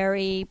a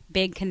very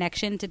big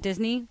connection to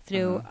Disney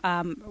through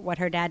what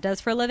her dad does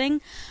for a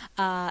living.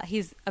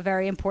 He's a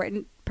very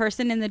important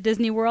person in the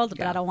Disney world,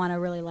 but I don't want to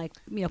really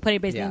put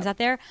anybody's names out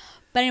there.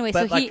 But anyway,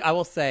 I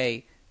will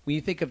say, when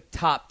you think of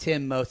top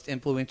 10 most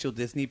influential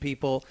Disney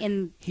people,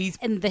 he's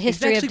in the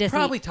history of Disney,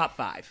 probably top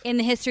 5 in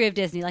the history of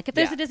Disney. Like if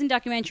there's a Disney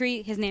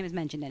documentary, his name is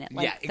mentioned in it.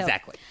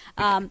 Exactly.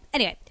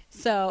 Anyway,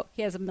 so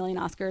he has 1 million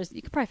Oscars.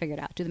 You could probably figure it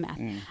out. Do the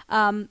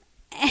math.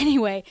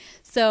 Anyway,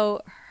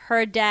 so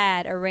her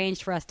dad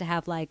arranged for us to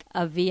have like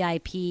a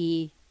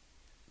VIP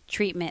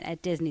treatment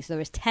at Disney. So there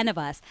was 10 of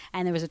us,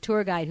 and there was a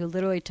tour guide who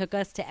literally took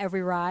us to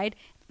every ride.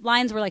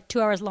 Lines were like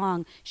 2 hours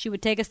long. She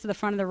would take us to the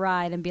front of the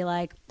ride and be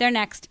like, they're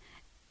next.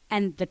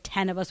 And the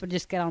 10 of us would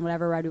just get on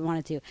whatever ride we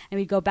wanted to. And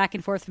we'd go back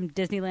and forth from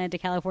Disneyland to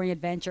California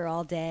Adventure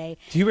all day.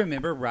 Do you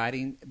remember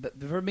riding?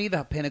 For me,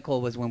 the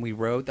pinnacle was when we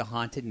rode the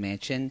Haunted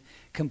Mansion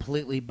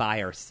completely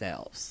by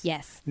ourselves.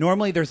 Yes.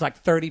 Normally, there's like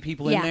 30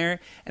 people in there.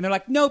 And they're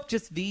like, nope,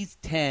 just these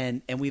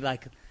 10. And we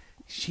like...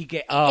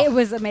 It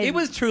was amazing. It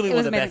was truly one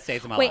of the best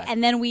days of my life.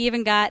 And then we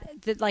even got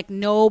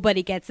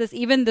nobody gets this.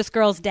 Even this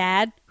girl's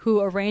dad, who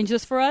arranged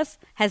this for us,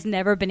 has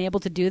never been able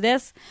to do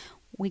this.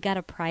 We got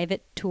a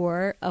private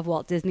tour of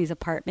Walt Disney's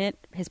apartment,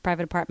 his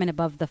private apartment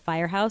above the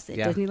firehouse at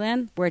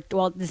Disneyland, where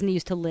Walt Disney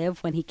used to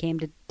live when he came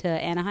to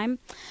Anaheim.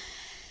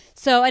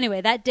 So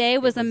anyway, that day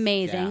was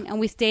amazing, and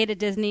we stayed at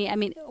Disney. I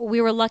mean, we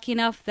were lucky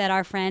enough that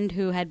our friend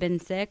who had been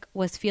sick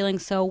was feeling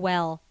so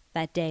well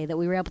that day that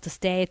we were able to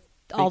stay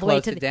all the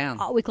way to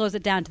we closed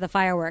it down to the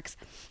fireworks.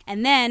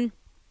 And then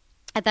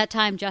at that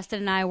time Justin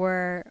and I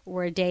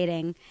were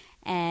dating,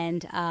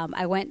 and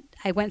I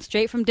went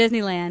straight from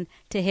Disneyland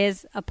to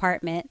his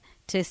apartment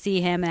to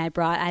see him, and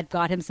I'd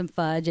got him some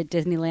fudge at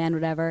Disneyland,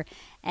 whatever,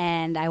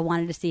 and I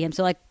wanted to see him.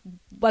 So, like,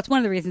 that's one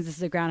of the reasons this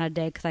is a Groundhog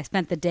Day, because I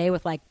spent the day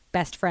with, like,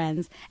 best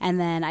friends, and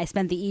then I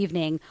spent the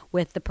evening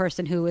with the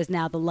person who is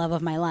now the love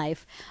of my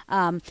life.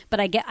 But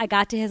I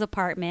got to his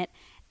apartment,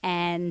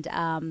 and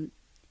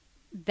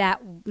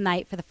that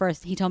night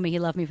he told me he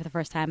loved me for the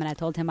first time, and I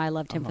told him I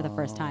loved him for the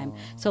first time.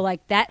 So,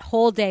 like, that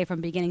whole day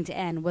from beginning to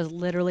end was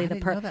literally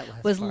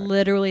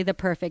literally the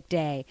perfect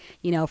day.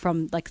 You know,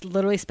 from like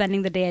literally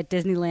spending the day at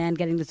Disneyland,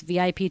 getting this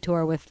VIP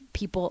tour with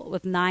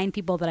 9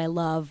 people that I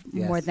love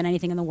more than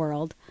anything in the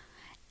world,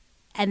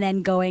 and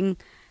then going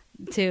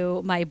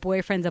to my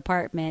boyfriend's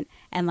apartment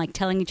and like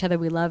telling each other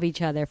we love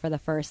each other for the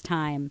first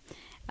time.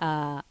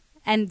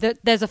 And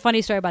there's a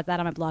funny story about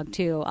that on my blog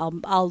too.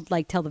 I'll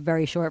like tell the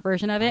very short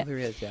version of it. Oh, there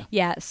is, yeah.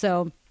 Yeah.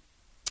 So,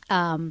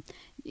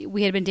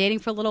 we had been dating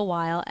for a little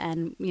while,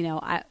 and you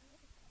know, I'm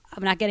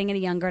not getting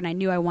any younger, and I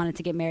knew I wanted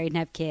to get married and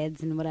have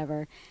kids and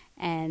whatever.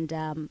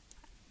 And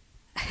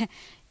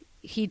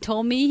he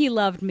told me he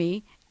loved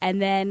me,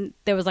 and then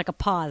there was like a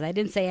pause. I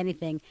didn't say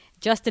anything.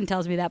 Justin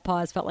tells me that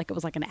pause felt like it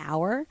was like an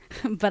hour,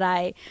 but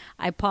I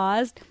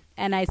paused.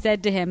 And I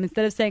said to him,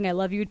 instead of saying I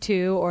love you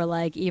too, or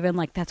like even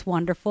like that's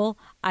wonderful,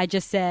 I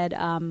just said,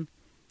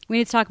 we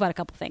need to talk about a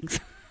couple things.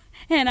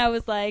 And I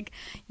was like,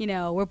 you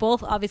know, we're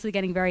both obviously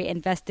getting very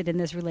invested in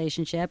this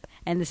relationship,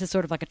 and this is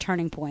sort of like a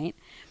turning point.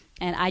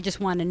 And I just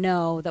want to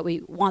know that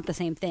we want the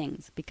same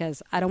things,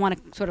 because I don't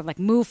want to sort of like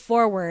move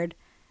forward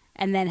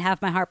and then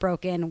have my heart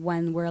broken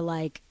when we're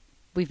like,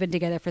 we've been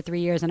together for 3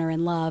 years and are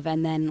in love,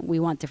 and then we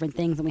want different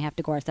things and we have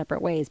to go our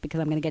separate ways because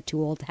I'm going to get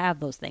too old to have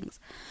those things.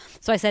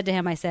 So I said to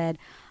him,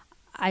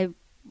 I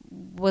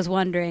was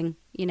wondering,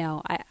 you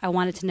know, I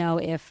wanted to know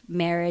if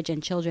marriage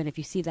and children, if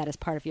you see that as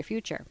part of your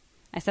future.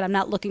 I said, I'm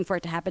not looking for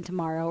it to happen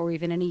tomorrow or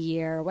even in a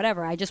year or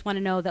whatever. I just want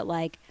to know that,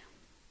 like,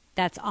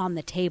 that's on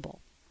the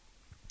table.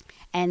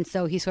 And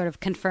so he sort of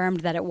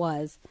confirmed that it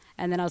was.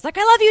 And then I was like,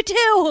 I love you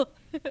too.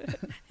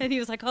 And he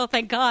was like, oh,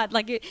 thank God.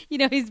 Like, you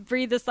know, he's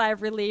breathed a sigh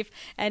of relief.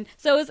 And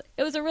so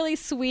it was a really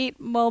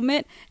sweet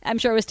moment. I'm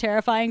sure it was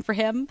terrifying for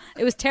him.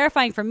 It was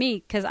terrifying for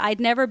me because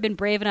I'd never been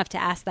brave enough to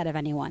ask that of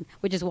anyone,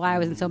 which is why I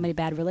was in so many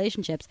bad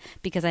relationships,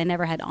 because I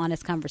never had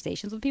honest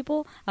conversations with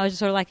people. I was just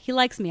sort of like, he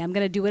likes me. I'm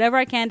going to do whatever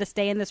I can to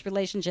stay in this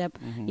relationship,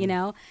 you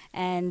know,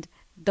 and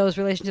those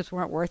relationships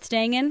weren't worth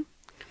staying in.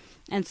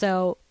 And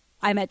so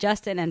I met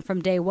Justin, and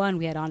from day one,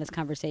 we had honest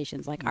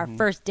conversations. Like, our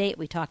first date,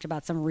 we talked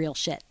about some real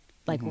shit,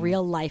 like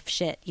real life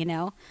shit, you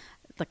know?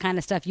 The kind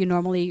of stuff you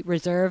normally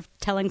reserve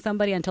telling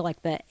somebody until,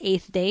 like, the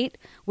 8th date,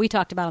 we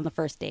talked about on the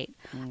first date.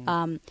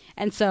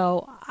 And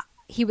so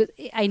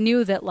I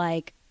knew that,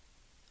 like,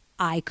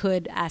 I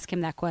could ask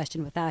him that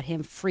question without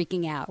him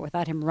freaking out,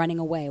 without him running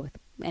away.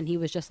 And he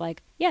was just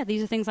like, yeah,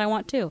 these are things I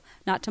want too.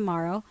 Not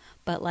tomorrow,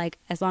 but, like,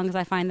 as long as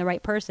I find the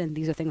right person,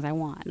 these are things I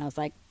want. And I was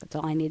like, that's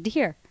all I needed to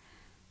hear.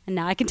 And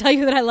now I can tell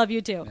you that I love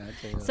you too.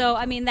 Yeah, so,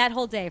 I mean, that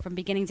whole day from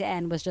beginning to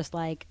end was just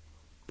like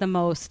the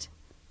most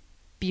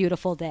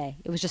beautiful day.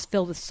 It was just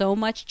filled with so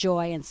much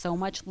joy and so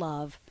much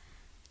love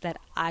that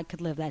I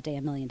could live that day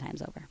a million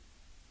times over.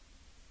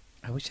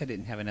 I wish I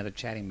didn't have another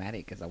Chatty Matty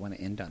because I want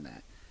to end on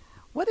that.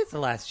 What is the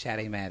last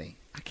Chatty Matty?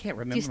 I can't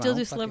remember. Do you still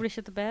do celebrity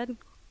shit the bed?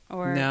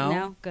 Or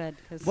no? Good.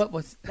 What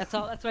was? That's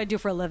all. That's what I do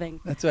for a living.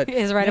 That's what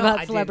is write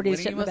about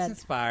celebrities shit in the bed. When are you most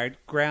inspired?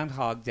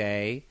 Groundhog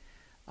Day.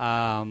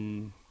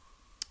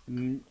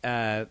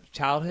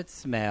 Childhood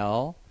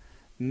smell,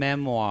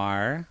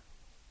 memoir.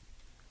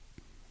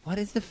 What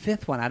is the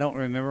 5th one? I don't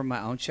remember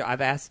my own show.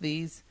 I've asked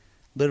these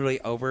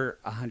literally over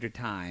 100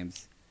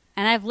 times.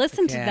 And I've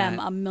listened to them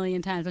a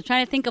million times. I'm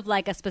trying to think of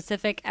like a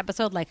specific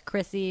episode, like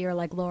Chrissy or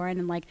like Lauren,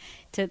 and like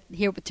to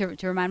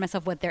remind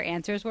myself what their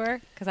answers were,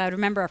 because I would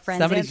remember a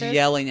friend's Somebody's answers.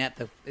 yelling at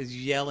their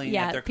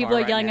car. People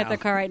are yelling right at their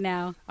car right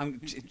now.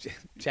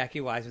 Jackie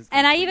Wiseman's.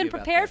 And I even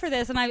prepared for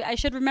this, and I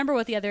should remember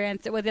what the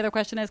other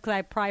question is, because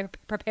I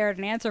prepared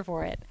an answer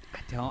for it. I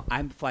don't.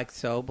 I'm like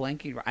so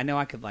blanking. I know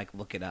I could like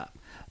look it up,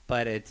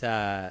 but it's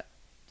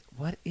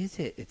what is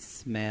it? It's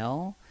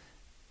smell.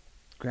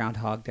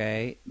 Groundhog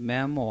Day,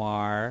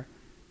 memoir.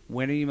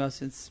 When are you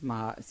most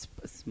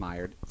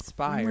inspired?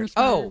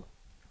 Oh,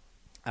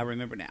 I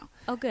remember now.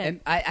 Oh, good.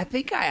 And I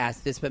think I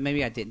asked this, but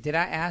maybe I didn't. Did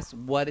I ask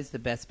what is the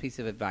best piece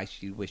of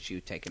advice you wish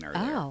you'd taken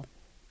earlier? Oh.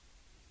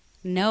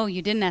 No,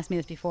 you didn't ask me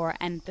this before,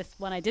 and this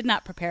one I did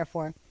not prepare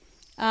for.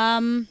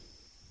 I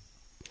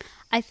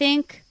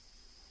think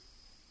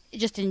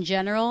just in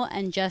general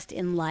and just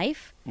in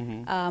life,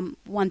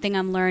 one thing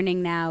I'm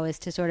learning now is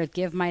to sort of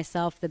give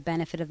myself the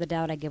benefit of the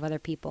doubt I give other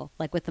people,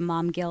 like with the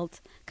mom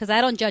guilt, because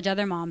I don't judge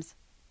other moms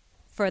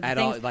for the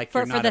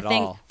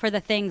things for the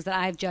things that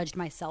I've judged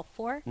myself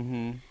for.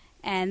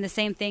 And the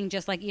same thing,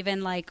 just like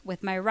even like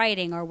with my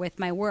writing or with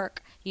my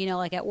work, you know,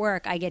 like at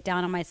work, I get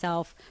down on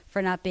myself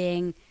for not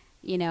being,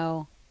 you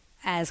know,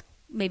 as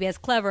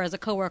clever as a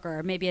coworker,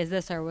 or maybe as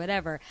this or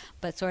whatever,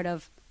 but sort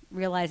of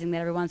realizing that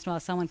every once in a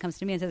while someone comes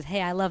to me and says,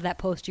 hey, I love that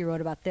post you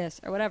wrote about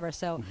this or whatever.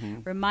 So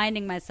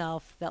reminding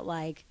myself that,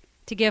 like,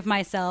 to give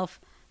myself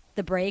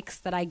the breaks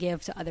that I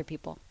give to other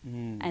people,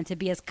 and to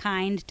be as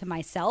kind to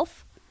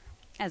myself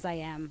as I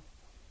am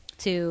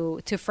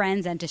to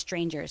friends and to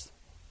strangers.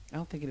 I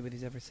don't think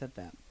anybody's ever said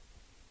that.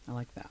 I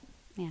like that.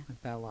 Yeah, I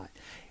like that a lot.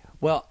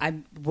 Well,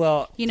 I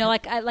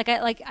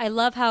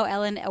love how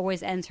Ellen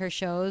always ends her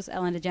shows.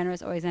 Ellen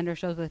DeGeneres always ends her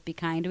shows with "Be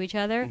kind to each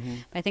other."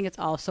 But I think it's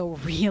also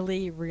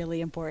really,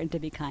 really important to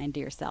be kind to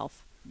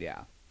yourself.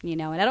 Yeah.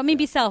 And I don't mean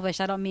be selfish.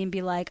 I don't mean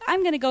be like,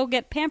 I'm going to go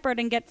get pampered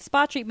and get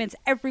spa treatments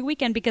every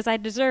weekend because I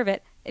deserve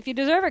it. If you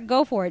deserve it,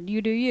 go for it.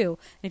 You do you,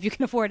 if you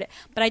can afford it.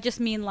 But I just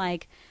mean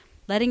like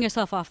letting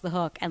yourself off the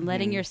hook and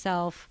letting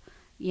yourself,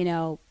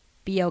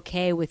 be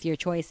okay with your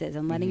choices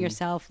and letting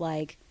yourself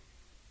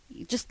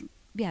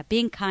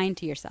being kind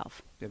to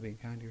yourself. Yeah, being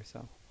kind to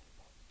yourself.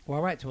 Well,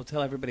 all right. So we'll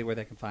tell everybody where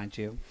they can find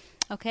you.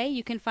 Okay,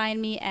 you can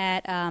find me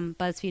at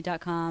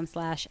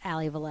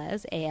BuzzFeed.com/Ali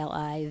Velez,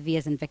 ALIV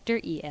as in Victor,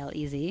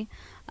 ELEZ.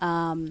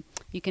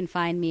 You can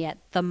find me at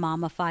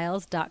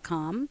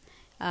themamafiles.com.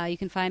 You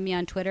can find me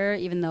on Twitter,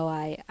 even though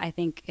I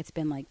think it's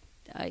been like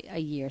a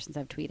year since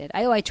I've tweeted.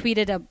 I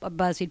tweeted a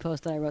BuzzFeed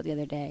post that I wrote the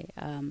other day.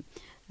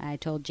 I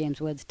told James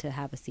Woods to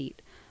have a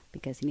seat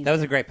because he needs. That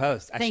was a great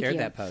post. I shared you.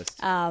 that post.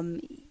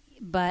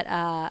 But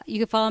you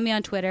can follow me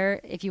on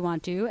Twitter if you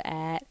want to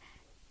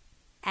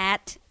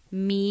at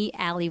me,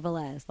 Ali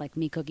Velez, like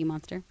me, Cookie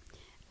Monster.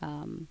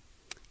 And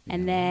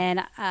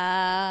then,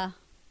 that's it.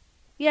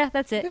 Yeah,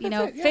 that's it,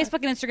 yeah.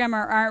 Facebook and Instagram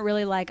aren't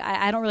really like,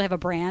 I don't really have a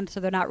brand, so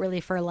they're not really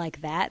for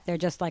like that. They're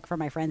just like for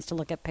my friends to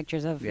look at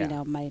pictures of,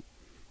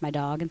 my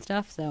dog and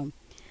stuff. So,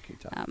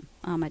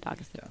 my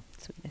dog is the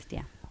sweetest,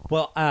 yeah.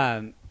 Well,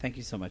 thank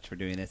you so much for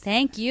doing this.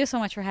 Thank you so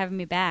much for having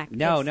me back.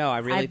 No, I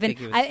really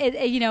think it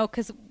was...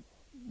 because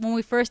when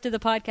we first did the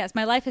podcast,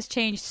 my life has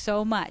changed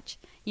so much.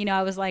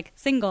 I was like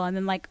single, and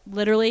then like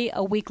literally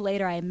a week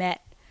later I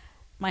met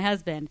my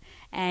husband.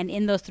 And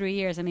in those 3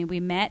 years, we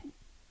met,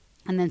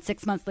 and then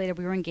 6 months later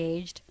we were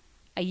engaged.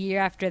 A year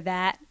after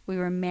that, we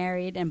were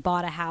married and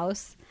bought a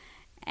house.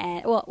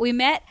 And we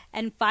met,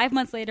 and 5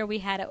 months later we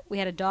had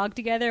a dog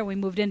together, and we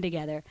moved in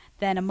together.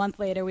 Then a month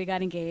later we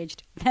got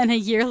engaged. Then a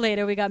year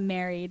later we got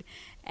married,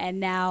 and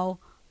now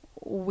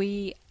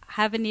we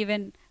haven't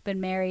even been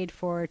married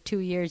for 2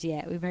 years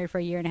yet. We've been married for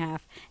a year and a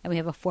half, and we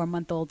have a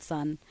 4-month-old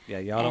son. Yeah,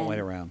 y'all don't wait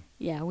around.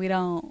 Yeah, we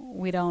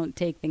don't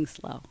take things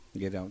slow.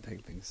 You don't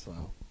take things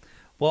slow.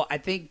 Well, I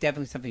think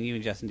definitely something you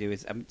and Justin do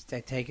is I'm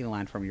taking a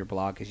line from your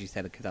blog because you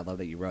said it because I love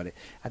that you wrote it.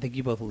 I think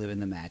you both live in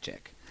the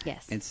magic.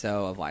 Yes. And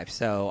so of life.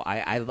 So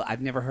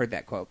I've never heard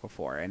that quote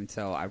before, and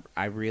so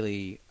I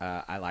really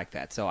I like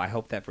that. So I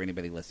hope that for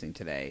anybody listening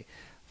today,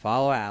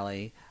 follow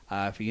Ali.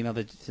 For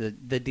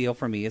the deal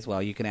for me as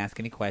well, you can ask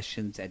any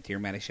questions at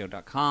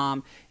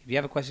DearMaddieShow.com. If you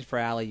have a question for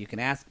Ali, you can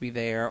ask me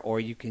there, or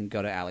you can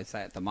go to Ali's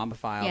site at the Mama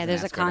Files. Yeah,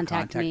 there's a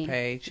contact me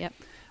page. Yep.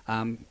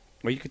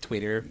 Or you could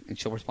tweet her, and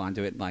she'll respond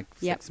to it in like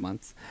 6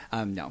 months.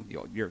 No,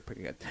 you're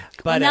pretty good.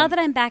 But now that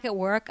I'm back at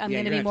work, I'm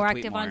going to be more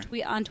active on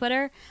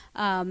Twitter.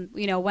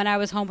 When I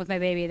was home with my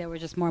baby, there were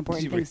just more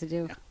important things to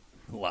do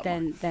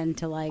than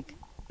to like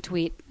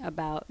tweet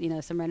about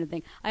some random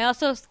thing. I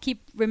also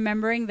keep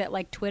remembering that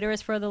like Twitter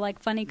is for the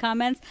like funny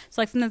comments.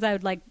 So like sometimes I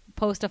would like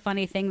post a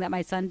funny thing that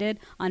my son did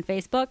on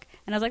Facebook,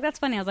 and I was like, that's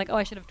funny. I was like, oh,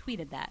 I should have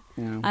tweeted that.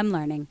 Yeah. I'm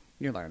learning.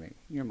 You're learning.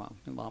 Your mom.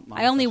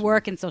 I only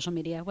work in social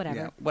media. Whatever.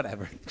 Yeah,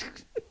 whatever.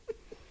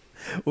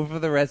 Well, for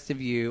the rest of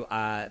you,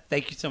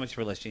 thank you so much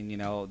for listening. You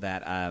know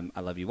that I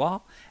love you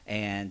all,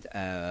 and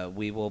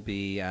we will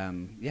be,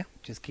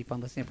 just keep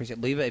on listening. I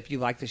appreciate it. If you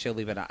like the show,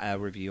 leave a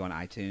review on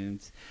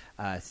iTunes,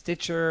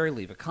 Stitcher,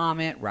 leave a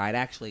comment, write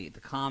the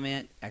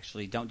comment.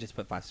 Actually, don't just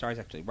put 5 stars.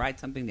 Actually, write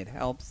something that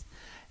helps.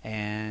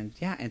 And,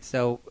 and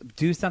so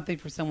do something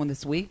for someone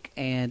this week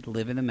and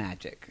live in the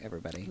magic,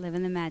 everybody. Live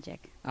in the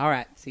magic. All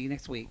right. See you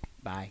next week.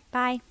 Bye.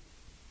 Bye.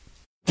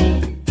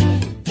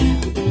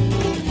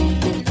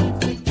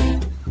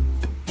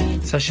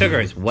 So,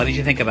 Sugars, what did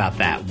you think about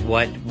that?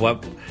 What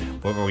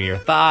were your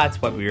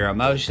thoughts? What were your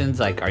emotions?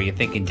 Like, are you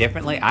thinking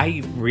differently?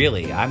 I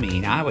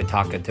would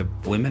talk to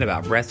women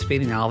about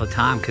breastfeeding all the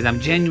time because I'm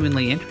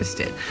genuinely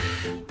interested.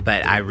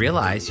 But I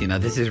realized,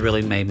 this has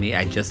really made me,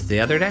 the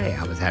other day,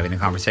 I was having a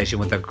conversation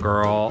with a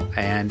girl,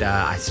 and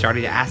I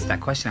started to ask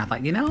that question. I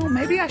thought,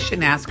 maybe I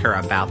shouldn't ask her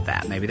about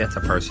that. Maybe that's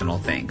a personal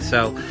thing.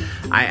 So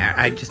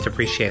I just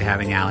appreciate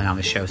having Allie on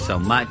the show so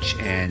much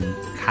and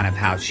kind of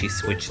how she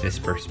switched this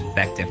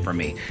perspective for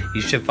me. You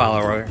should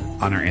follow her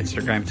on her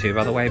Instagram, too,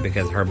 by the way,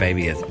 because her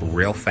baby is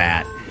real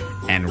fat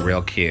and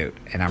real cute,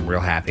 and I'm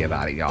real happy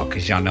about it, y'all,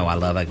 because y'all know I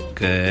love a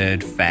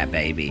good fat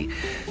baby.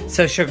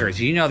 So, Sugars,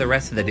 the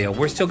rest of the deal.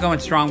 We're still going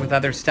strong with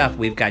other stuff.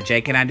 We've got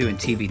Jake and I doing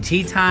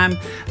TBT time.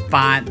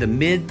 The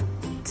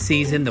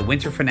mid-season, the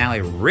winter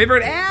finale,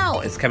 Riverdale,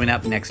 is coming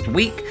up next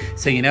week.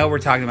 So, we're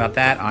talking about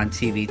that on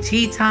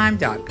TBT time.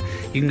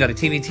 You can go to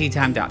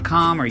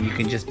TBTtime.com, or you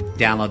can just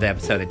download the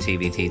episode at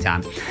TBT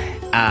time.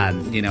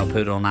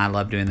 Poodle and I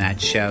love doing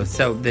that show.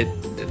 So the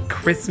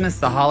Christmas,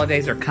 the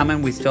holidays are coming.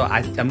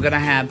 I'm going to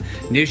have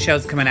new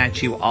shows coming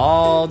at you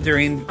all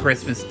during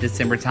Christmas,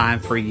 December time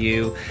for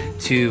you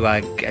to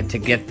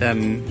get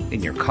them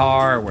in your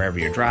car or wherever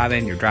you're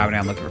driving. You're driving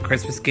down looking for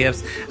Christmas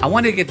gifts. I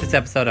wanted to get this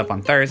episode up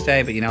on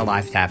Thursday, but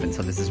life happens,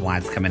 so this is why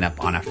it's coming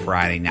up on a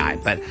Friday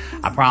night. But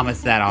I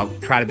promise that I'll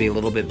try to be a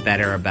little bit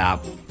better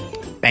about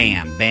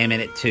bamming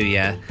it to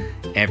you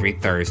every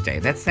Thursday.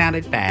 That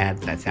sounded bad.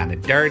 That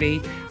sounded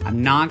dirty.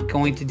 I'm not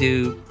going to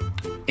do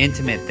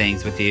intimate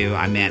things with you.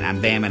 I meant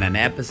I'm bamming an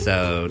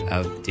episode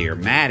of Dear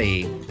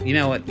Maddie. You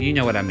know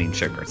what I mean,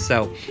 sugar.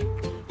 So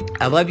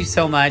I love you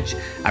so much.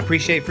 I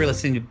appreciate you for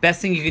listening. The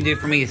best thing you can do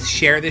for me is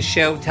share this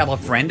show. Tell a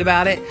friend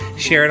about it.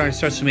 Share it on your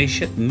social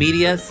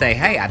media. Say,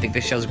 hey, I think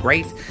this show's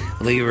great.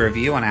 Leave a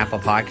review on Apple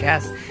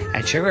Podcasts.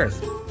 And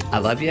sugars, I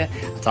love you.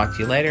 I'll talk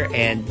to you later.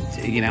 And,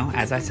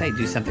 as I say,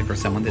 do something for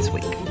someone this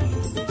week.